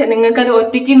ടാലന്റ് നിങ്ങൾക്ക് അത്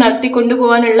ഒറ്റയ്ക്ക്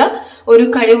നടത്തിക്കൊണ്ടുപോകാനുള്ള ഒരു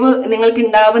കഴിവ് നിങ്ങൾക്ക്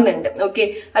ഉണ്ടാവുന്നുണ്ട്. ഓക്കെ,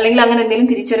 അല്ലെങ്കിൽ അങ്ങനെ എന്തെങ്കിലും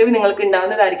തിരിച്ചറിവ് നിങ്ങൾക്ക്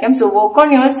ഉണ്ടാവുന്നതായിരിക്കാം. So work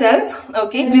on your self.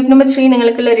 Okay, group number 3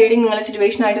 നിങ്ങൾക്കുള്ള റീഡിംഗ് നിങ്ങളുടെ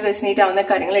സിറ്റുവേഷൻ ആയിട്ട് റെസിനേറ്റ് ആവുന്ന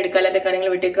കാര്യങ്ങൾ എടുക്കുക, അല്ലാത്ത കാര്യങ്ങൾ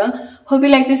വിട്ടേക്കുക. Hope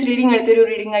you like this reading. അടുത്തൊരു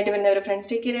റീഡിംഗ് ആയിട്ട് വരുന്നവരുടെ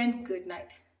friends take care and good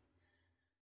night.